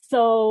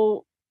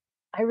 So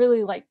I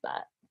really liked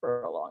that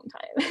for a long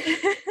time.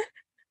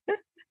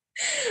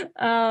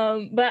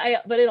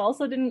 But it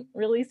also didn't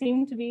really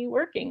seem to be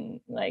working.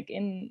 Like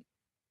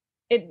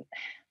it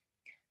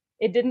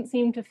didn't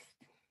seem to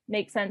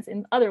make sense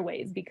in other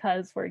ways,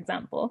 because, for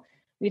example,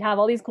 we'd have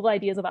all these cool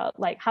ideas about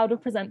like how to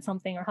present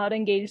something or how to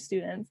engage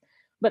students,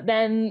 but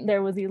then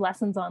there was these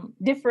lessons on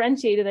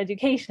differentiated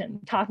education,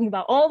 talking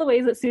about all the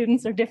ways that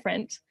students are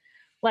different,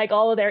 like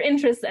all of their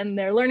interests and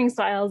their learning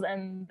styles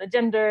and the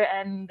gender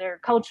and their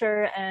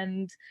culture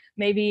and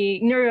maybe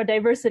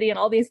neurodiversity and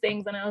all these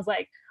things. And I was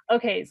like,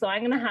 okay, so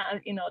I'm going to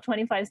have,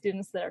 25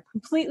 students that are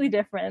completely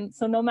different.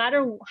 So no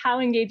matter how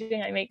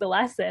engaging I make the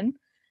lesson,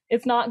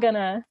 it's not going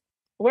to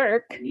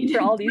work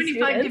for all these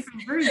 25 students.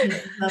 different versions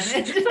of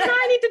it. So now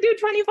I need to do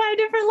 25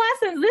 different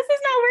lessons. This is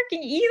not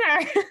working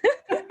either.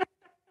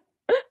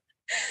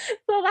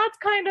 So that's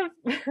kind of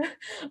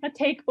a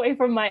takeaway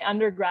from my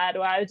undergrad,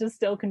 where I was just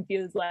still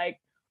confused. Like,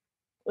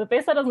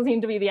 this doesn't seem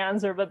to be the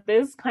answer, but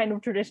this kind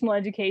of traditional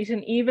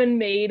education, even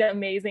made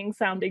amazing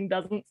sounding,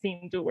 doesn't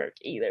seem to work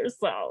either.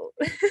 So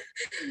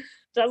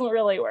doesn't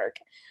really work.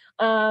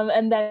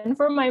 And then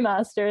for my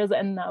master's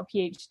and now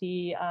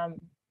PhD,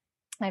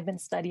 I've been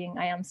studying,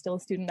 I am still a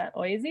student at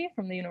OISE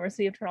from the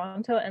University of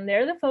Toronto, and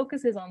there the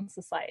focus is on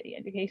society,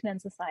 education and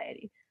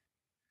society.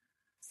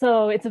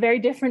 So it's a very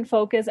different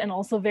focus and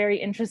also very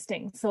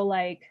interesting. So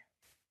like,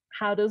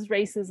 how does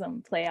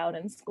racism play out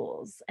in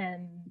schools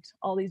and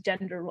all these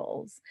gender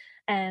roles?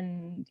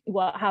 And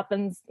what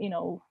happens,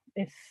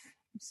 if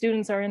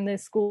students are in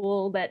this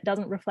school that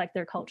doesn't reflect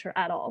their culture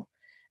at all?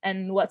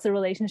 And what's the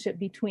relationship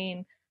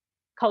between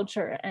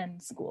culture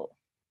and school?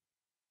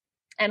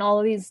 And all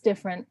of these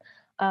different,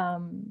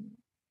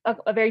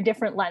 a very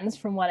different lens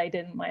from what I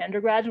did in my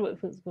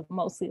undergraduate, which was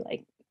mostly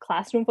like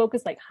classroom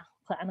focused, like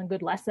plan a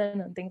good lesson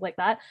and things like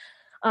that.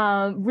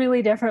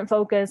 Really different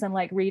focus, and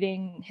like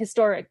reading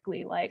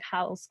historically, like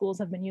how schools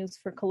have been used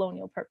for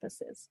colonial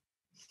purposes.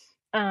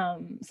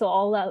 So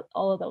all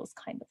of those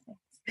kind of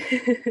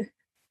things.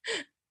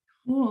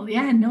 Cool.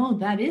 Yeah, no,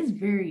 that is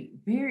very,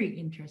 very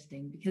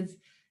interesting, because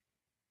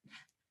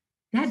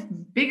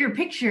that bigger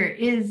picture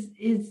is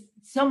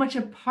so much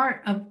a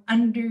part of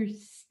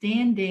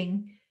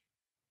understanding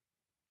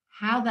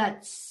how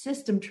that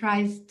system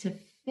tries to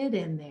fit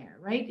in there,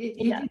 right?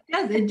 It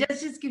does. It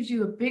just gives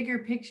you a bigger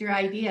picture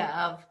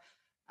idea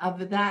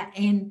of that,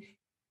 and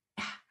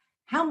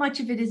how much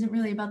of it isn't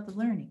really about the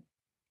learning.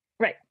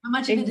 Right. How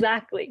much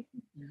exactly.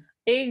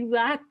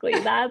 Exactly.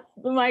 That's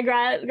my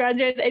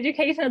graduate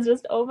education has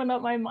just opened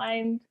up my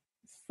mind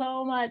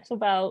so much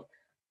about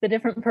the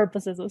different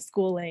purposes of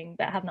schooling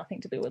that have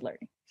nothing to do with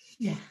learning.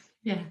 Yeah.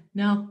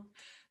 No,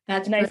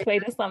 that's a nice way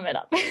to sum it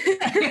up. All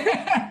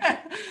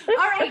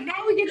right,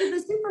 now we get to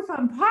the super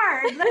fun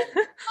part. Let's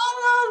pull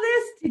all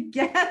this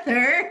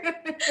together.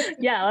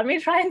 Yeah, let me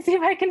try and see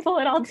if I can pull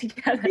it all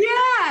together.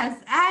 Yes,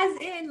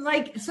 as in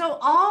like, so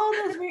all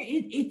those,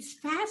 it's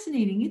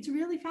fascinating. It's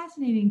really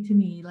fascinating to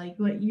me, like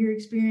what your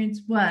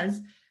experience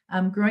was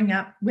growing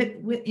up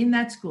with in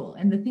that school,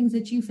 and the things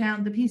that you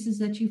found, the pieces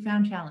that you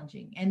found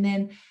challenging, and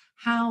then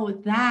how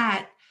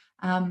that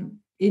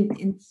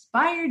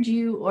inspired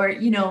you, or,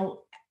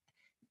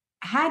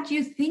 had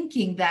you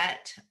thinking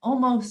that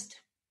almost,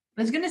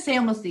 I was going to say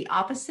almost the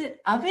opposite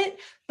of it,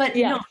 but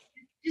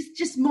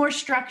just more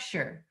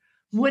structure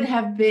would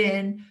have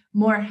been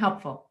more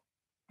helpful.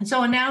 And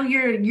so now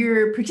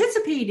you're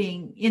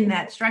participating in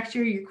that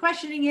structure, you're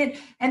questioning it,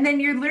 and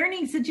then you're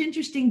learning such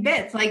interesting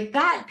bits, like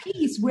that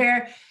piece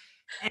where,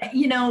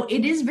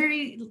 it is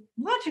very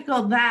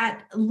logical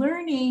that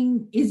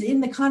learning is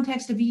in the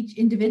context of each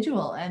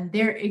individual and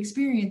their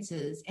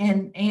experiences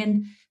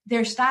and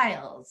their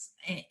styles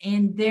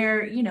and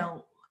their,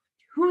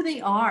 who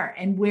they are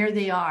and where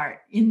they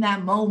are in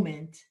that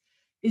moment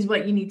is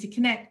what you need to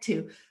connect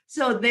to.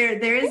 So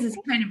there is this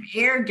kind of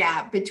air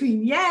gap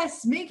between,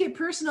 yes, make it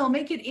personal,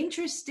 make it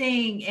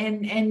interesting,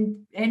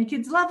 and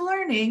kids love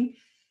learning,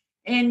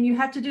 and you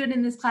have to do it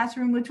in this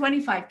classroom with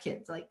 25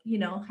 kids. Like,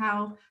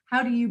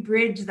 how do you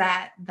bridge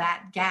that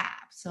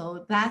gap?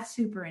 So that's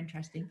super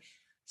interesting.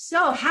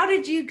 So how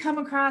did you come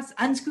across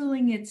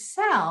unschooling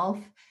itself,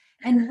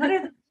 and what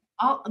are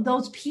all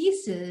those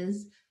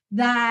pieces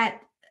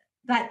that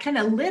kind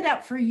of lit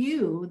up for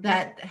you,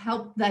 that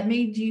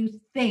made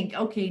you think,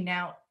 okay,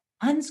 now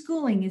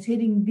unschooling is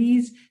hitting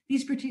these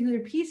particular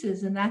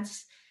pieces, and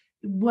that's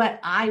what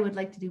I would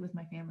like to do with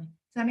my family?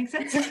 that make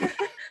sense?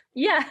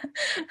 Yeah.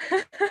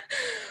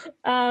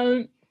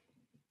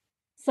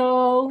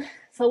 So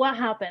what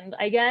happened?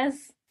 I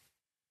guess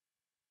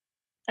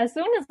as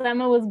soon as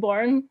Emma was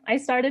born, I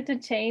started to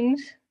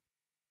change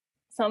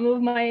some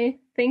of my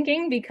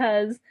thinking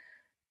because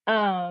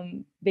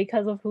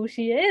of who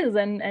she is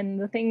and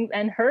the things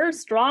and her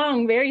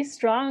strong, very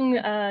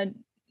strong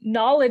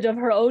knowledge of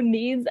her own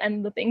needs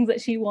and the things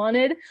that she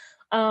wanted,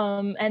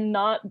 and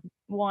not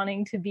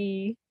wanting to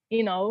be,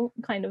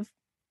 kind of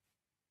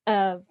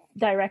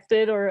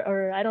directed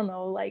or I don't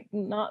know, like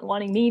not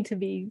wanting me to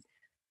be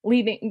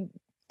leading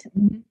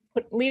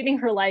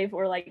her life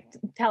or like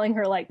telling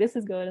her like this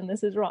is good and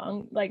this is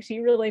wrong. Like she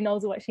really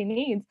knows what she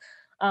needs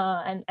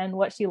and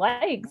what she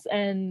likes,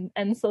 and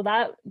so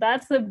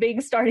that's a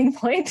big starting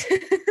point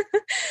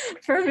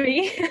for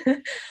me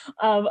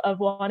of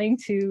wanting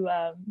to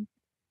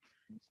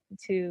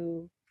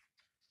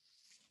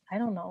I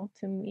don't know,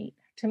 to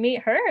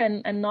meet her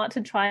and not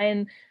to try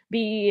and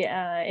be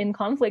in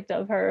conflict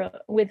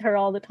with her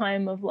all the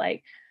time of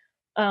like,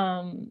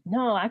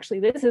 no, actually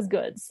this is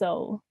good,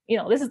 so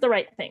this is the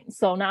right thing,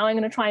 so now I'm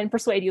going to try and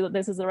persuade you that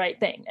this is the right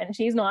thing, and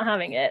she's not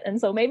having it, and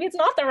so maybe it's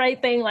not the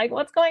right thing, like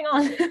what's going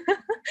on?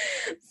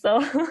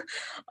 So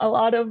a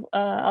lot of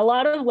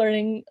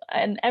learning,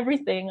 and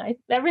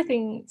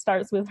everything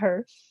starts with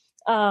her,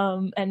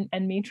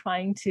 and me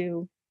trying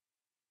to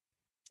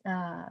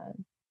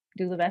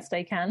do the best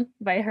I can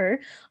by her.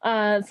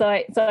 So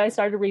I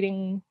started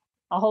reading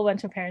a whole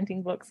bunch of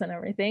parenting books and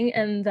everything,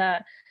 and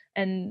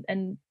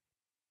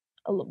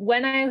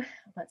when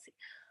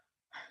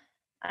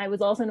I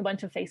was also in a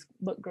bunch of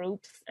Facebook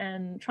groups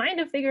and trying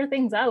to figure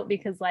things out,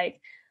 because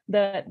like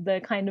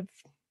the kind of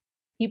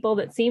people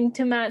that seemed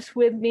to match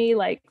with me,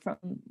 like from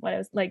what I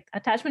was like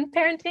attachment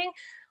parenting,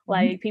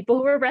 like people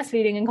who were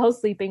breastfeeding and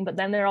co-sleeping, but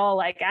then they're all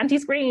like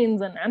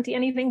anti-screens and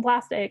anti-anything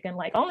plastic and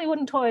like only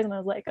wooden toys. And I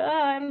was like,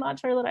 I'm not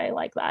sure that I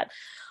like that.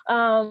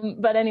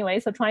 But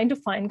anyway, so trying to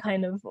find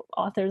kind of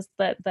authors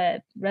that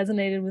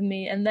resonated with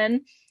me. And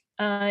then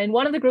in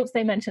one of the groups,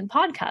 they mentioned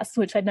podcasts,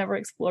 which I'd never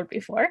explored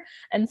before.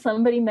 And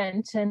somebody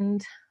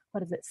mentioned,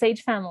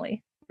 Sage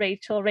Family,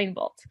 Rachel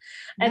Rainbolt.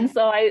 Yeah. And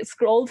so I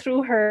scrolled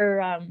through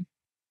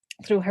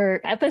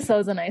her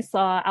episodes, and I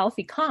saw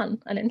Alfie Kahn,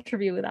 an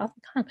interview with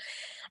Alfie Kahn.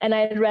 And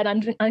I had read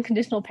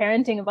Unconditional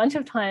Parenting a bunch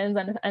of times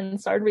and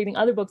started reading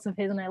other books of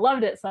his, and I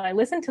loved it. So I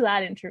listened to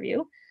that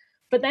interview.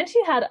 But then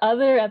she had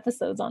other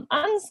episodes on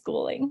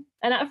unschooling.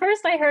 And at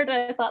first I heard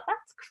it, I thought,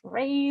 that's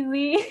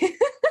crazy.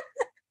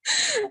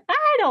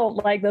 I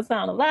don't like the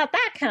sound of that.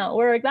 That can't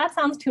work. That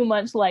sounds too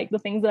much like the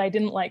things that I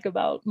didn't like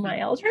about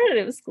my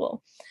alternative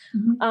school.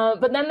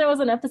 But then there was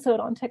an episode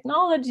on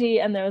technology,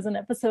 and there was an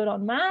episode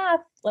on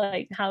math,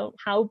 like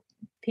how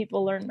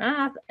people learn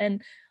math.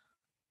 And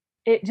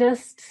it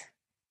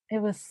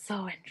was so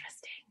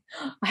interesting.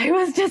 I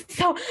was just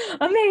so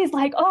amazed,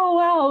 like, oh,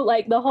 wow,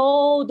 like the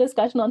whole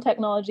discussion on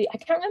technology. I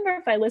can't remember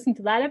if I listened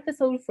to that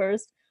episode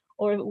first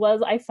or it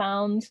was I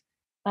found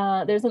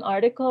there's an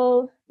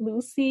article,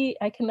 Lucy,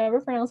 I can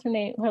never pronounce her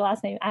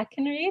last name,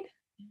 Atkinread.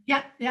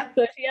 Yeah.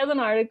 So she has an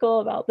article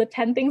about the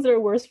 10 things that are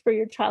worse for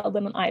your child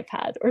than an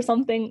iPad or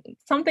something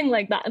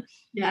like that.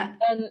 Yeah.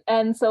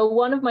 And so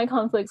one of my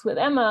conflicts with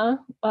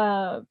Emma,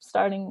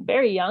 starting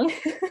very young,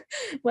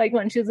 like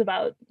when she was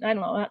about, I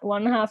don't know,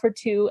 1.5 or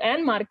 2,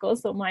 and Marco,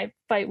 so my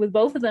fight with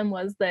both of them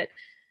was that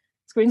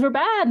screens were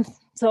bad.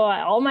 So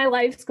all my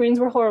life, screens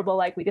were horrible.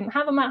 Like we didn't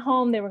have them at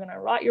home. They were going to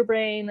rot your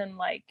brain, and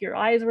like your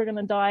eyes were going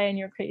to die, and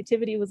your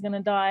creativity was going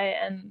to die.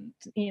 And,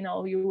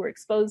 you were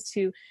exposed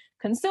to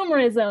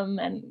consumerism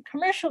and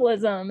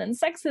commercialism and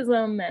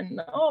sexism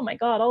and, oh my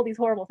God, all these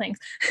horrible things.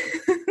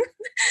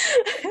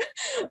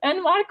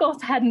 And Marco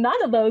had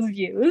none of those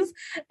views.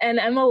 And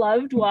Emma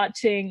loved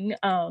watching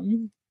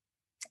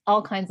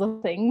all kinds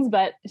of things,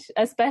 but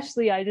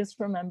especially I just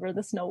remember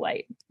the Snow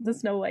White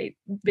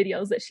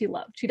videos that she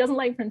loved. She doesn't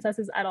like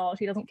princesses at all.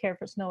 She doesn't care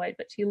for Snow White,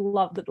 but she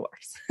loved the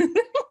dwarfs.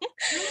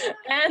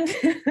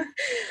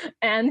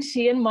 and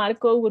she and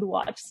Marco would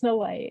watch Snow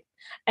White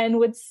and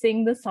would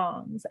sing the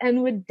songs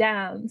and would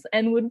dance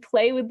and would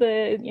play with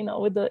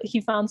he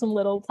found some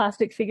little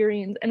plastic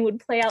figurines and would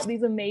play out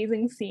these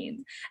amazing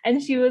scenes.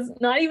 And she was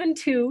not even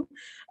 2,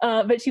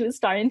 but she was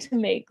starting to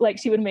make, like,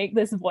 she would make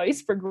this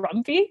voice for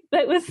Grumpy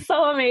that was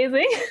so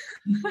amazing.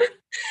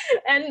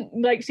 And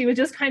like she was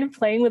just kind of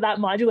playing with that,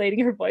 modulating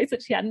her voice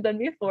that she hadn't done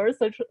before.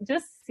 So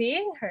just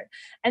seeing her,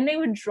 and they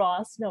would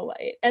draw Snow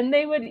White, and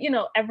they would,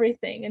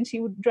 everything, and she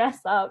would dress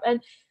up,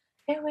 and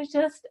it was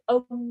just a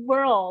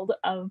world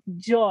of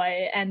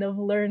joy and of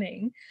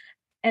learning.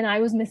 And I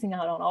was missing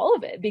out on all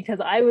of it because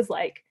I was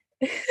like,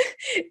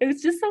 it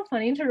was just so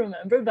funny to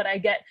remember, but I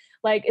get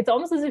like, it's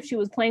almost as if she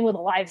was playing with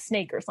a live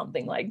snake or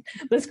something. Like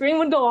the screen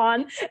would go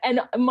on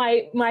and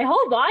my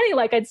whole body,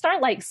 like I'd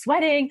start like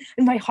sweating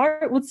and my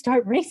heart would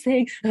start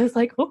racing. And I was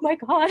like, oh my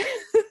God.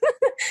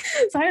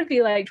 So I'd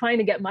be like trying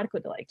to get Marco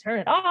to like turn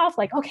it off.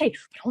 Like, okay,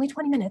 but only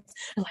 20 minutes.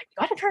 And like,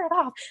 we got to turn it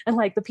off. And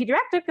like the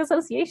Pediatric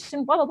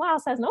Association, blah, blah, blah,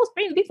 says no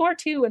screens before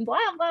 2 and blah,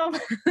 blah.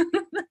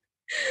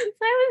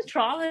 I was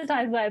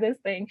traumatized by this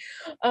thing.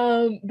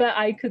 But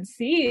I could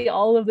see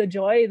all of the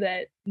joy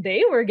that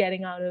they were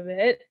getting out of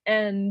it.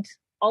 And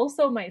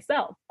also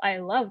myself, I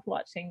loved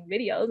watching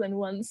videos. And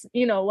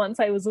once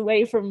I was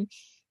away from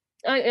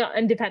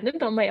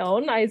independent on my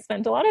own, I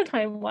spent a lot of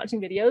time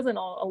watching videos and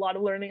a lot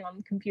of learning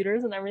on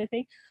computers and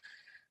everything.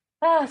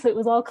 So it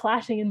was all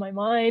clashing in my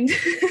mind.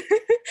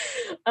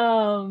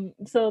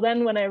 So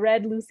then when I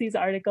read Lucy's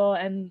article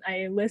and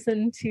I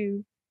listened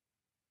to,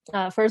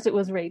 first it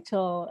was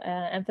Rachel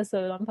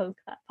episode on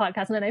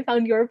podcast, and then I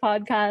found your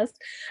podcast,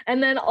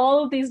 and then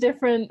all of these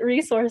different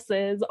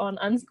resources on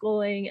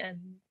unschooling and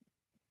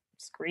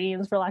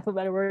screens, for lack of a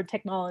better word,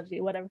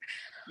 technology, whatever.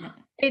 Yeah.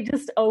 It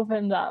just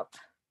opened up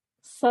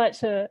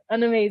such an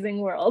amazing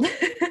world.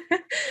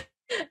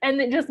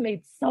 And it just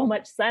made so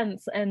much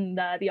sense. And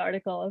the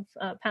article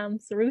of Pam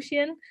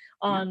Sarushian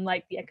on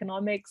like the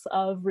economics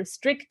of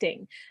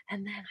restricting.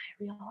 And then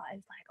I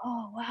realized like,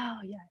 oh, wow,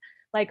 yeah.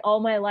 Like all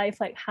my life,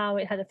 like how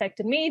it had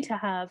affected me to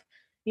have,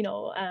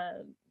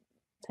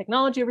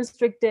 technology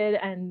restricted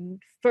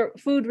and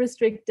food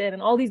restricted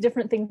and all these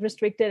different things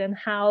restricted, and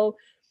how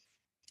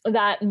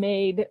that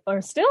made,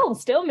 or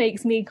still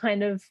makes me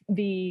kind of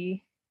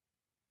be,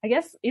 I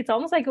guess it's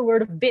almost like a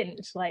word of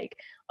binge, like,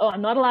 oh,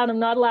 I'm not allowed,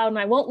 and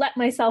I won't let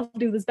myself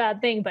do this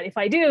bad thing. But if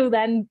I do,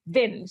 then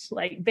binge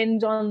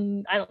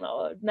on, I don't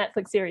know, a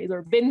Netflix series,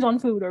 or binge on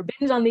food, or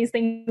binge on these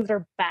things that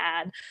are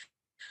bad.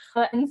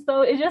 And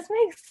so it just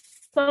makes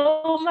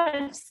so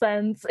much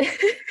sense.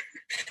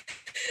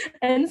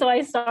 And so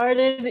I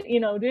started,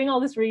 doing all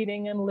this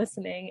reading and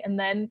listening, and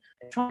then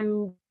trying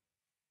to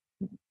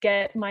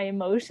get my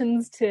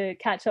emotions to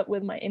catch up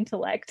with my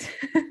intellect.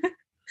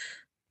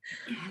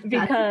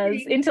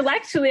 Because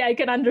intellectually I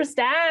can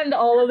understand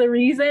all of the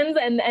reasons,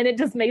 and it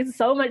just made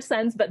so much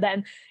sense. But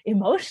then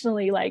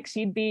emotionally, like,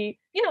 she'd be,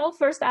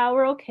 first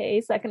hour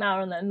okay, second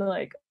hour, and then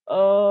like,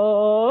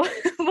 oh,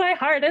 my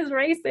heart is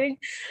racing.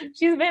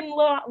 She's been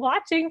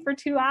watching for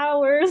 2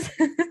 hours.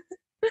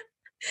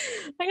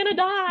 I'm gonna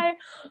die.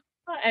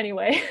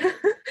 Anyway.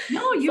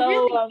 No, you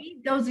really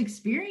need those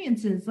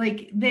experiences.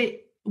 Like,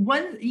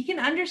 you can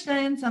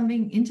understand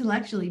something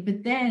intellectually,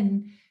 but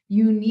then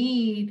you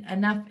need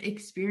enough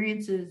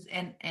experiences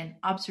and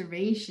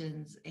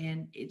observations,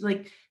 and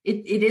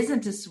it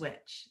isn't a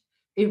switch.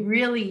 It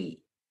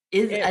really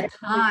is a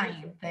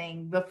time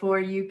thing before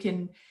you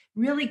can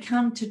really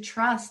come to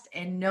trust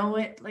and know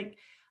it. Like,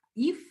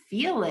 you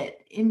feel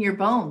it in your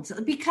bones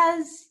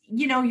because,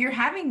 you're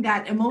having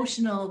that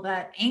emotional,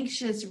 that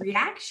anxious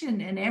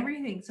reaction and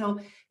everything. So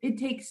it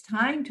takes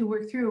time to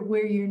work through it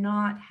where you're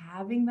not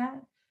having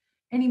that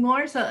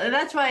anymore. So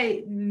that's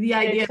why the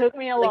idea, it took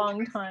me a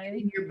long time,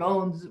 in your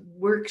bones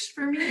works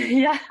for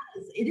me. Yeah,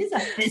 it is a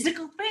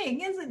physical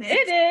thing, isn't it?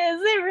 It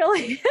is. It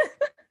really is.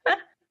 And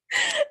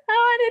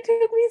it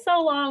took me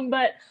so long,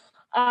 but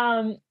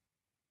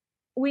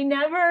we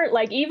never,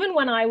 like, even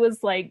when I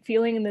was like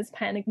feeling in this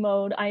panic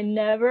mode, I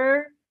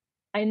never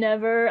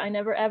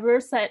ever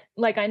said,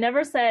 like, I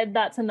never said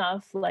that's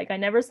enough. Like, I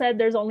never said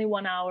there's only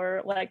 1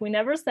 hour. Like, we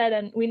never said,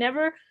 and we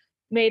never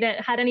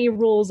had any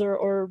rules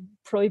or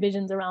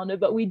prohibitions around it,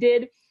 but we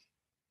did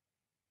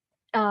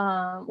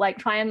like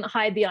try and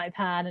hide the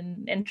iPad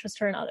and interest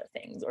her in other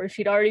things. Or if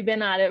she'd already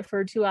been at it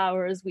for 2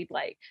 hours,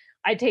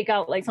 I'd take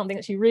out like something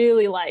that she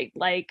really liked,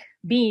 like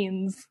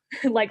beans,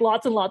 like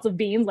lots and lots of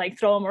beans, like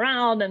throw them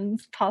around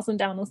and toss them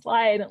down a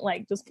slide, and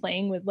like just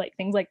playing with like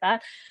things like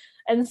that.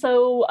 And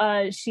so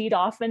she'd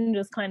often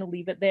just kind of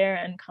leave it there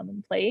and come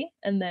and play.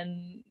 And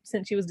then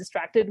since she was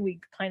distracted,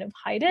 we kind of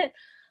hide it.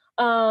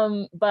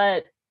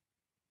 But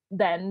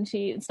then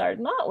she started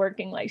not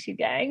working. Like, she'd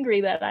get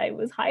angry that I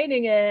was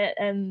hiding it.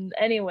 And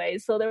anyway,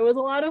 so there was a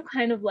lot of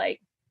kind of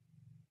like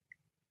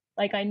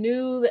I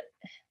knew that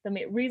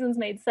the reasons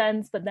made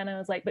sense, but then I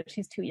was like, but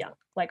she's too young.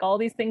 Like, all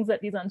these things that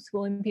these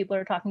unschooling people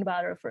are talking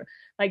about are for,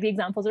 like, the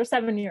examples are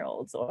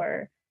 7-year-olds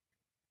or,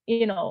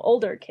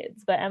 older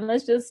kids, but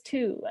Emma's just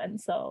 2. And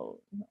so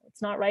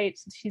it's not right.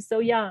 She's so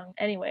young.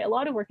 Anyway, a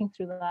lot of working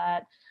through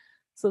that.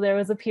 So there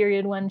was a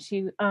period when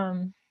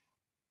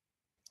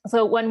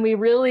so when we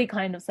really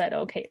kind of said,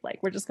 okay, like,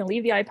 we're just going to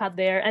leave the iPad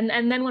there.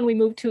 And then when we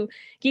moved to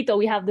Quito,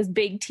 we have this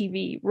big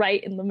TV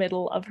right in the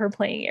middle of her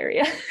playing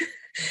area.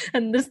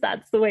 And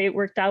that's the way it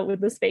worked out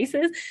with the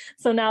spaces.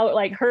 So now,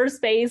 like, her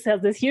space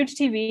has this huge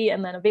TV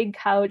and then a big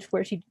couch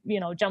where she,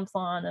 jumps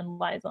on and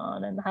lies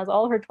on and has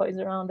all her toys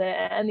around it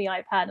and the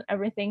iPad and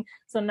everything.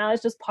 So now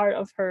it's just part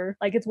of her,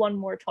 like, it's one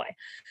more toy.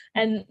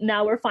 And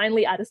now we're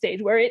finally at a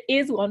stage where it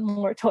is one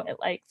more toy,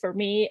 like, for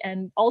me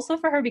and also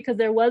for her, because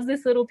there was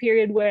this little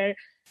period where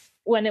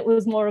when it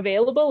was more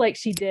available, like,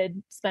 she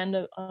did spend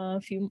a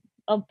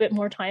bit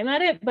more time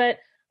at it, but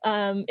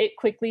it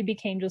quickly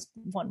became just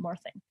one more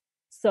thing.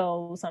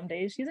 So some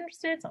days she's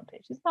interested, some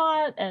days she's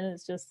not, and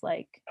it's just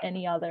like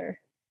any other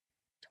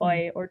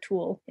toy or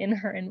tool in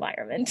her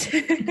environment.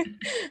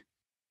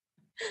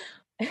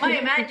 I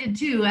imagine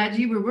too, as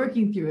you were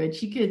working through it,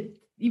 she could,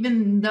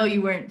 even though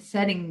you weren't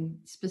setting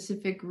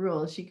specific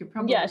rules, she could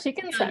probably she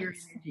can feel your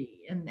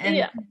energy and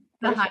the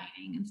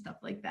hiding and stuff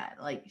like that.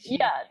 Like,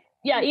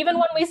 Yeah, even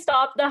when we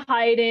stopped the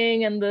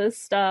hiding and the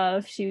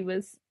stuff,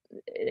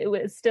 it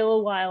was still a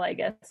while, I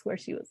guess, where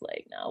she was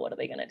like, now what are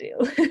they going to do?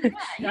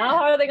 Now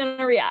how are they going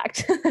to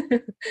react?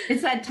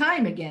 It's that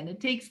time again.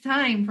 It takes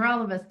time for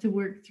all of us to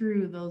work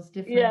through those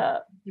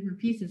different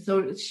pieces.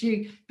 So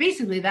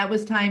that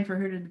was time for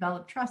her to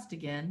develop trust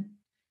again.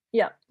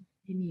 Yeah.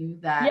 In you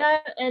that. Yeah.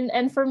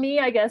 And for me,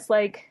 I guess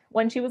like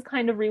when she was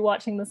kind of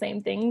rewatching the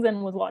same things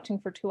and was watching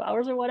for 2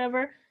 hours or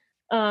whatever,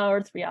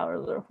 or 3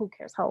 hours or who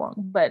cares how long,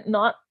 but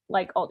not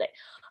like all day.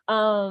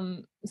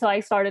 So I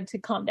started to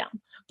calm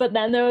down. But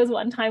then there was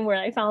one time where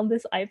I found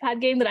this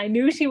iPad game that I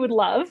knew she would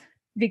love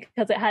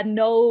because it had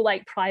no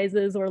like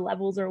prizes or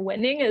levels or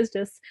winning. It was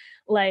just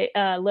like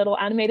little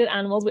animated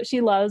animals, which she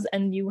loves,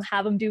 and you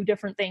have them do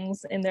different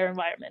things in their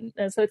environment.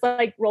 And so it's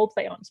like role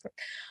play on screen.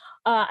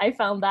 I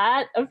found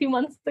that a few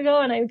months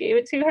ago and I gave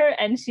it to her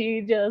and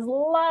she just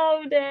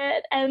loved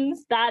it. And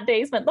that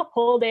day spent the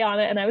whole day on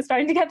it and I was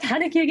starting to get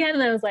panicky again.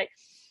 And I was like,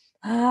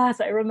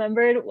 so I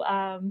remembered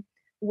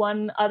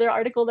one other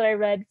article that I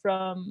read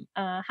from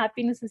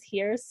Happiness is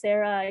Here,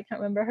 Sarah, I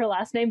can't remember her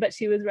last name, but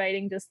she was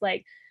writing just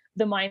like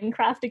the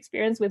Minecraft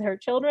experience with her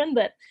children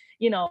that,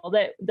 you know,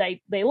 that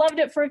they loved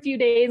it for a few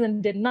days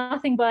and did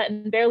nothing but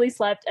and barely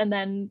slept. And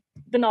then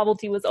the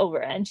novelty was over.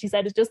 And she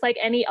said, it's just like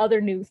any other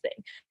new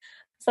thing.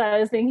 So I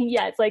was thinking,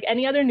 yeah, it's like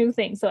any other new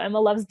thing. So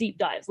Emma loves deep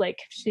dives. Like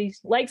she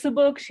likes a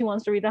book, she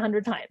wants to read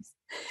 100 times.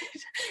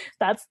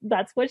 That's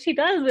what she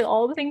does with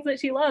all the things that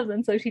she loves.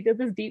 And so she did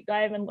this deep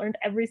dive and learned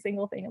every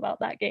single thing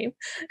about that game.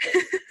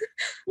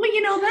 Well,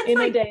 you know, that's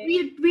like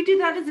we do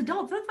that as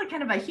adults. That's like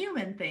kind of a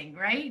human thing,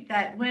 right?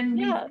 That when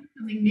we do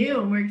something new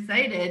and we're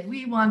excited,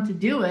 we want to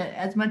do it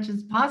as much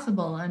as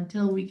possible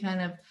until we kind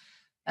of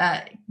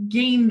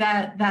gain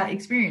that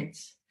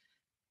experience.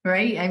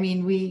 Right? I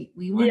mean, we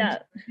want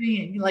to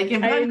be like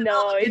if I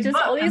know it's just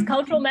all these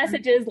cultural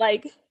messages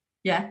like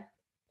yeah,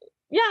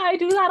 I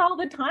do that all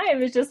the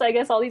time. It's just I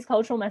guess all these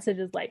cultural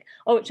messages like,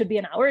 oh, it should be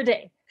an hour a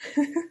day.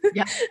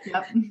 Yep.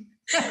 Which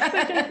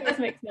just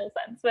makes no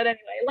sense. But anyway,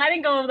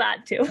 letting go of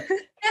that too.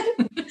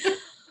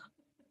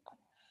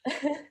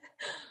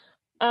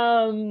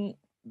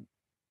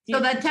 So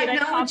that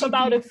technology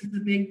is a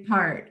big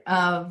part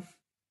of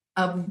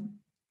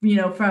you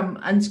know, from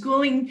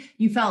unschooling,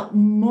 you felt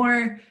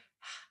more.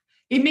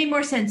 It made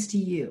more sense to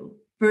you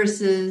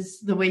versus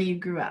the way you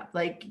grew up.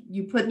 Like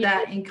you put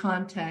that in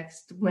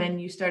context when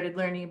you started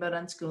learning about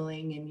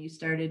unschooling and you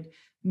started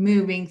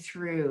moving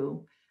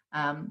through.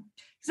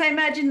 Because I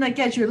imagine like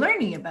as you're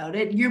learning about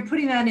it, you're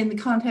putting that in the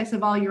context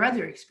of all your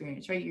other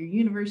experience, right? Your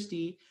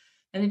university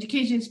and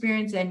education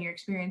experience and your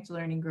experience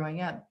learning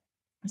growing up.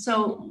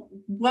 So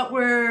what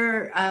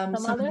were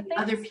some of the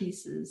other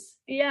pieces?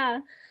 Yeah.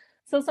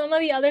 So some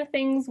of the other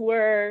things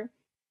were,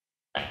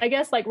 I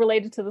guess, like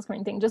related to the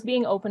screen thing, just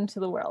being open to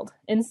the world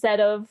instead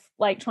of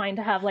like trying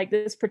to have like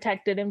this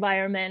protected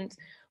environment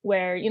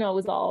where, you know, it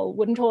was all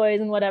wooden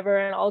toys and whatever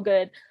and all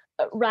good,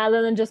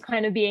 rather than just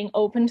kind of being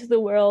open to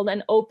the world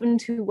and open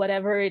to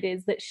whatever it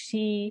is that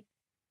she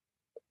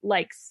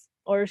likes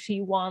or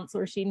she wants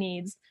or she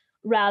needs,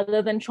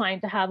 rather than trying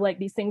to have like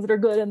these things that are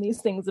good and these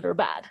things that are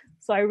bad.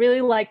 So I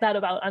really like that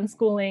about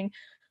unschooling,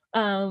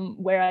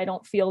 where I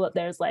don't feel that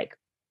there's like,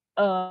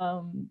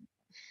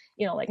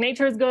 you know, like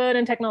nature is good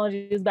and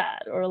technology is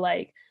bad, or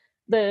like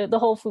the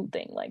whole food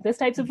thing, like this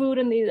types of food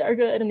and these are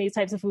good and these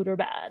types of food are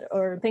bad,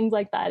 or things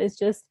like that. It's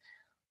just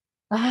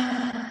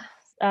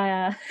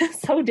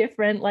so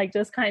different, like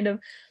just kind of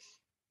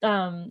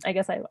I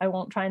guess I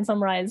won't try and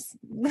summarize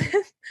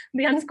the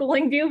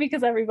unschooling view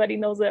because everybody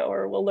knows it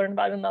or will learn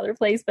about it in another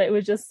place, but it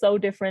was just so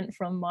different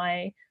from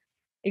my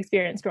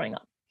experience growing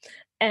up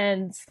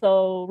and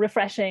so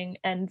refreshing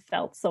and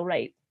felt so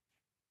right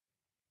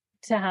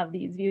to have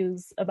these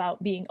views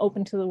about being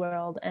open to the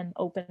world and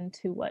open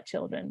to what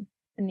children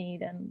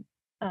need and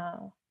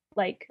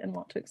like and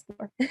want to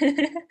explore.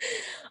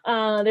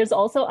 There's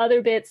also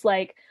other bits,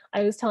 like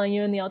I was telling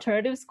you in the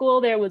alternative school,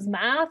 there was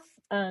math,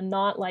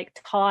 not like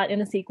taught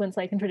in a sequence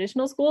like in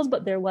traditional schools,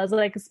 but there was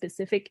like a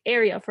specific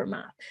area for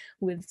math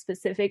with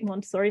specific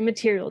Montessori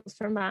materials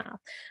for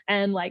math.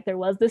 And like there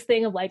was this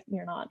thing of like,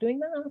 you're not doing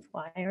math,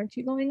 why aren't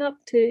you going up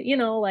to, you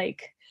know,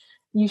 like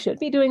you should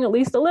be doing at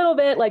least a little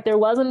bit. Like there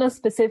wasn't a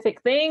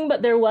specific thing,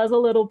 but there was a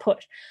little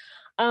push.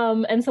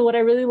 And so what I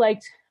really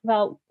liked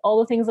about all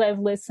the things that I've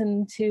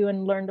listened to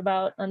and learned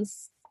about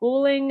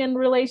unschooling in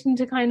relation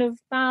to kind of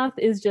math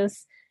is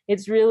just,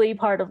 it's really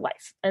part of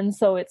life. And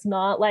so it's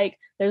not like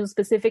there's a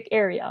specific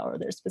area or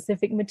there's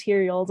specific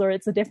materials or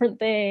it's a different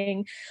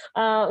thing.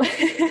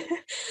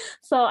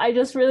 So I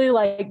just really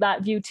like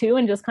that view too,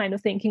 and just kind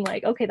of thinking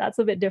like, okay, that's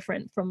a bit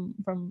different from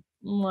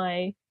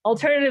my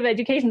alternative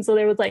education. So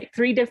there was like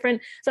three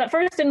different, so at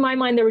first in my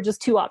mind, there were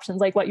just two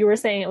options. Like what you were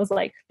saying, it was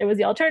like, there was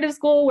the alternative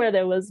school where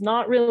there was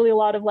not really a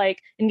lot of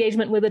like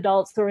engagement with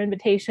adults or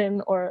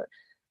invitation or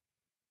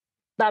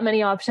that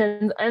many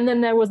options. And then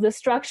there was this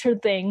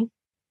structured thing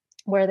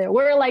where there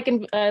were like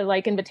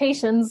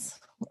invitations,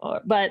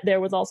 but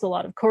there was also a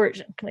lot of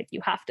coercion, like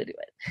you have to do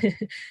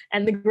it,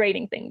 and the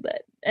grading thing,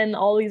 and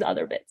all these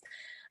other bits.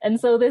 And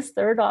so this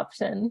third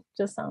option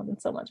just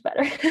sounded so much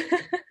better.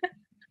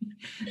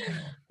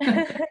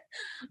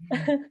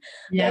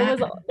 Yeah.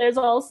 There's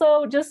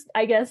also just,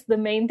 I guess, the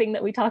main thing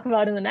that we talk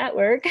about in the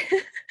network,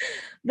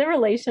 the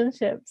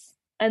relationships.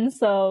 And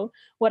so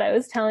what I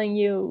was telling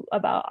you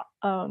about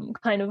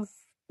kind of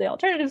the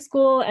alternative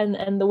school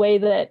and the way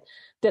that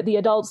the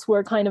adults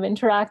were kind of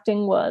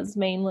interacting was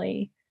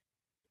mainly,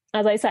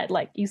 as I said,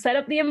 like you set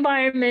up the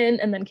environment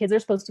and then kids are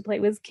supposed to play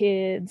with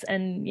kids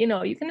and, you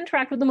know, you can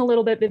interact with them a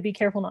little bit, but be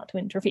careful not to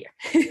interfere.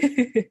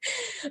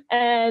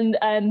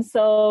 And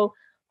so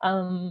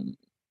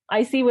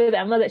I see with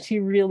Emma that she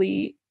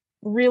really,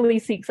 really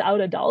seeks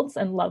out adults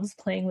and loves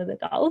playing with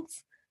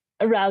adults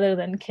rather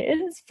than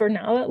kids, for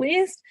now at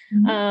least.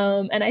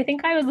 Mm-hmm. And I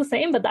think I was the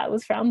same, but that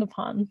was frowned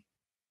upon,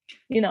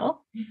 you know?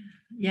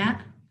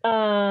 Yeah.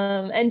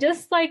 And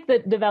just like the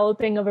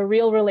developing of a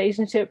real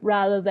relationship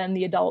rather than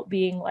the adult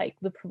being like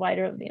the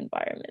provider of the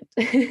environment.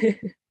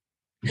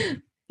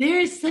 There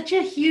is such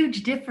a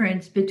huge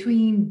difference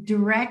between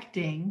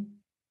directing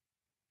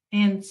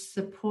and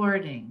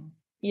supporting.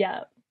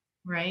 Yeah.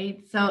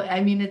 Right. So,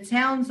 I mean, it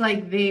sounds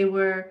like they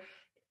were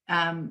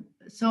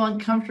so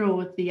uncomfortable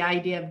with the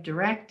idea of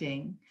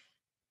directing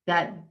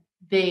that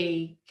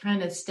they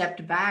kind of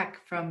stepped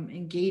back from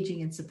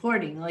engaging and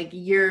supporting. Like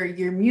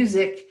your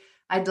music,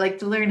 I'd like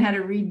to learn how to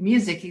read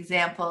music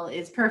example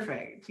is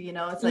perfect. You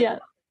know, it's like,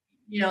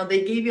 you know,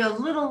 they gave you a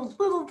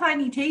little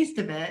tiny taste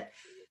of it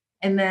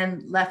and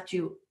then left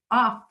you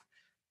off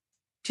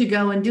to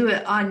go and do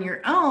it on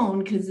your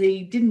own because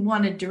they didn't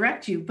want to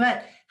direct you.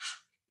 But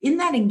in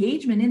that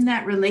engagement, in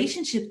that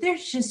relationship,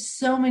 there's just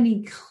so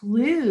many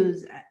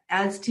clues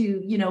as to,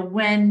 you know,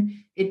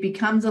 when it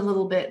becomes a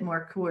little bit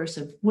more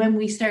coercive, when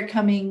we start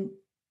coming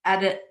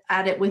at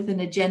it with an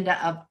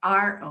agenda of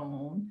our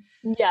own.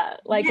 Yeah,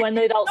 like when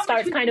the adult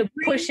starts kind of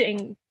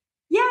pushing.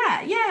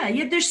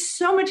 Yeah. There's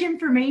so much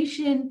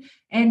information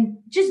and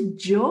just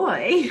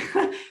joy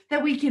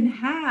that we can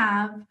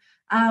have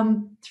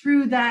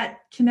through that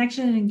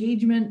connection and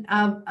engagement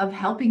of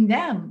helping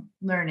them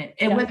learn it.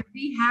 And whether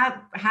we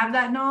have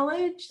that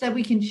knowledge that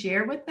we can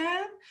share with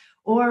them,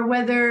 or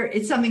whether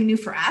it's something new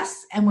for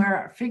us and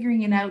we're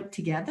figuring it out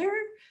together.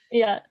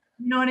 Yeah.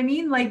 You know what I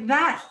mean? Like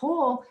that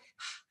whole,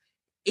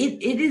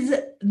 it is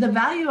the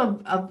value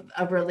of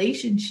a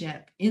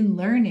relationship in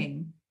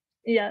learning.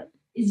 Yeah.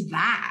 Is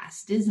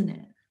vast, isn't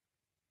it?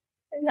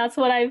 That's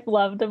what I've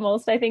loved the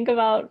most, I think,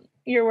 about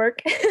your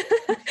work,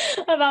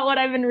 about what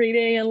I've been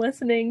reading and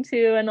listening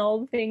to and all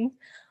the things.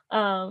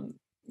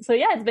 So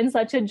yeah, it's been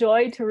such a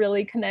joy to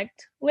really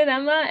connect with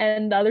Emma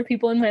and other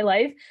people in my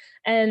life.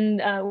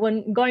 And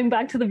when going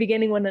back to the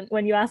beginning,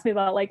 when you asked me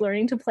about like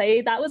learning to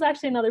play, that was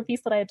actually another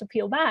piece that I had to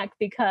peel back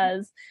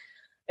because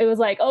it was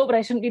like, oh, but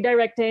I shouldn't be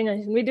directing. I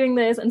shouldn't be doing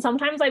this. And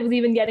sometimes I was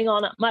even getting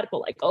on at Marco,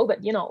 like, oh,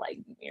 but you know, like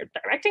you're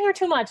directing her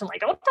too much. And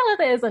like, don't tell her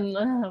this. And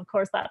of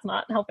course, that's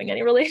not helping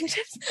any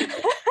relationships.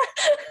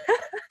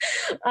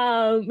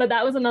 But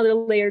that was another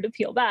layer to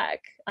peel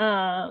back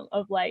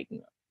of like,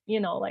 you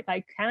know, like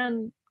I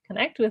can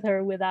connect with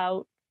her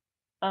without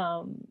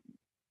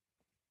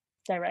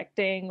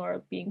directing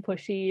or being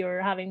pushy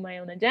or having my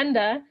own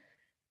agenda.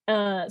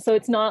 So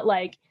it's not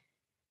like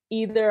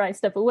either I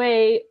step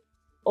away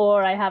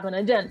or I have an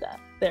agenda.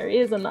 There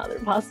is another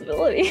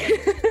possibility.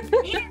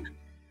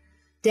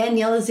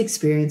 Daniela's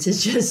experience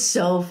is just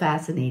so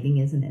fascinating,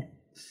 isn't it?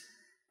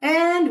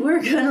 And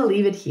we're going to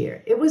leave it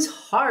here. It was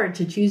hard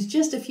to choose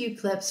just a few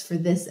clips for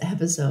this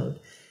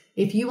episode.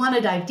 If you want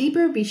to dive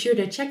deeper, be sure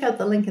to check out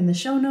the link in the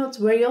show notes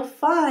where you'll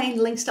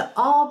find links to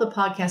all the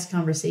podcast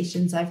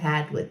conversations I've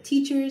had with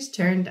teachers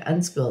turned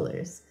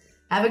unschoolers.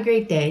 Have a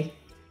great day.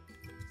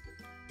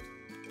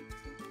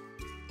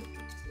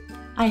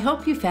 I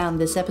hope you found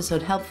this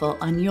episode helpful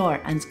on your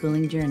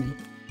unschooling journey.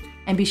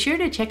 And be sure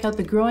to check out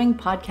the growing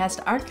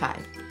podcast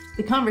archive.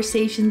 The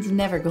conversations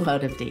never go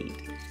out of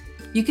date.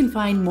 You can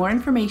find more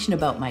information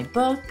about my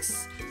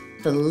books,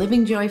 the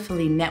Living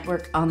Joyfully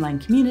Network online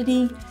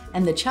community,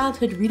 and the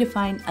Childhood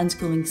Redefined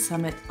Unschooling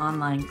Summit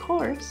online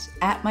course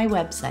at my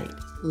website,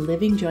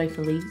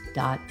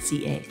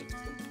 livingjoyfully.ca.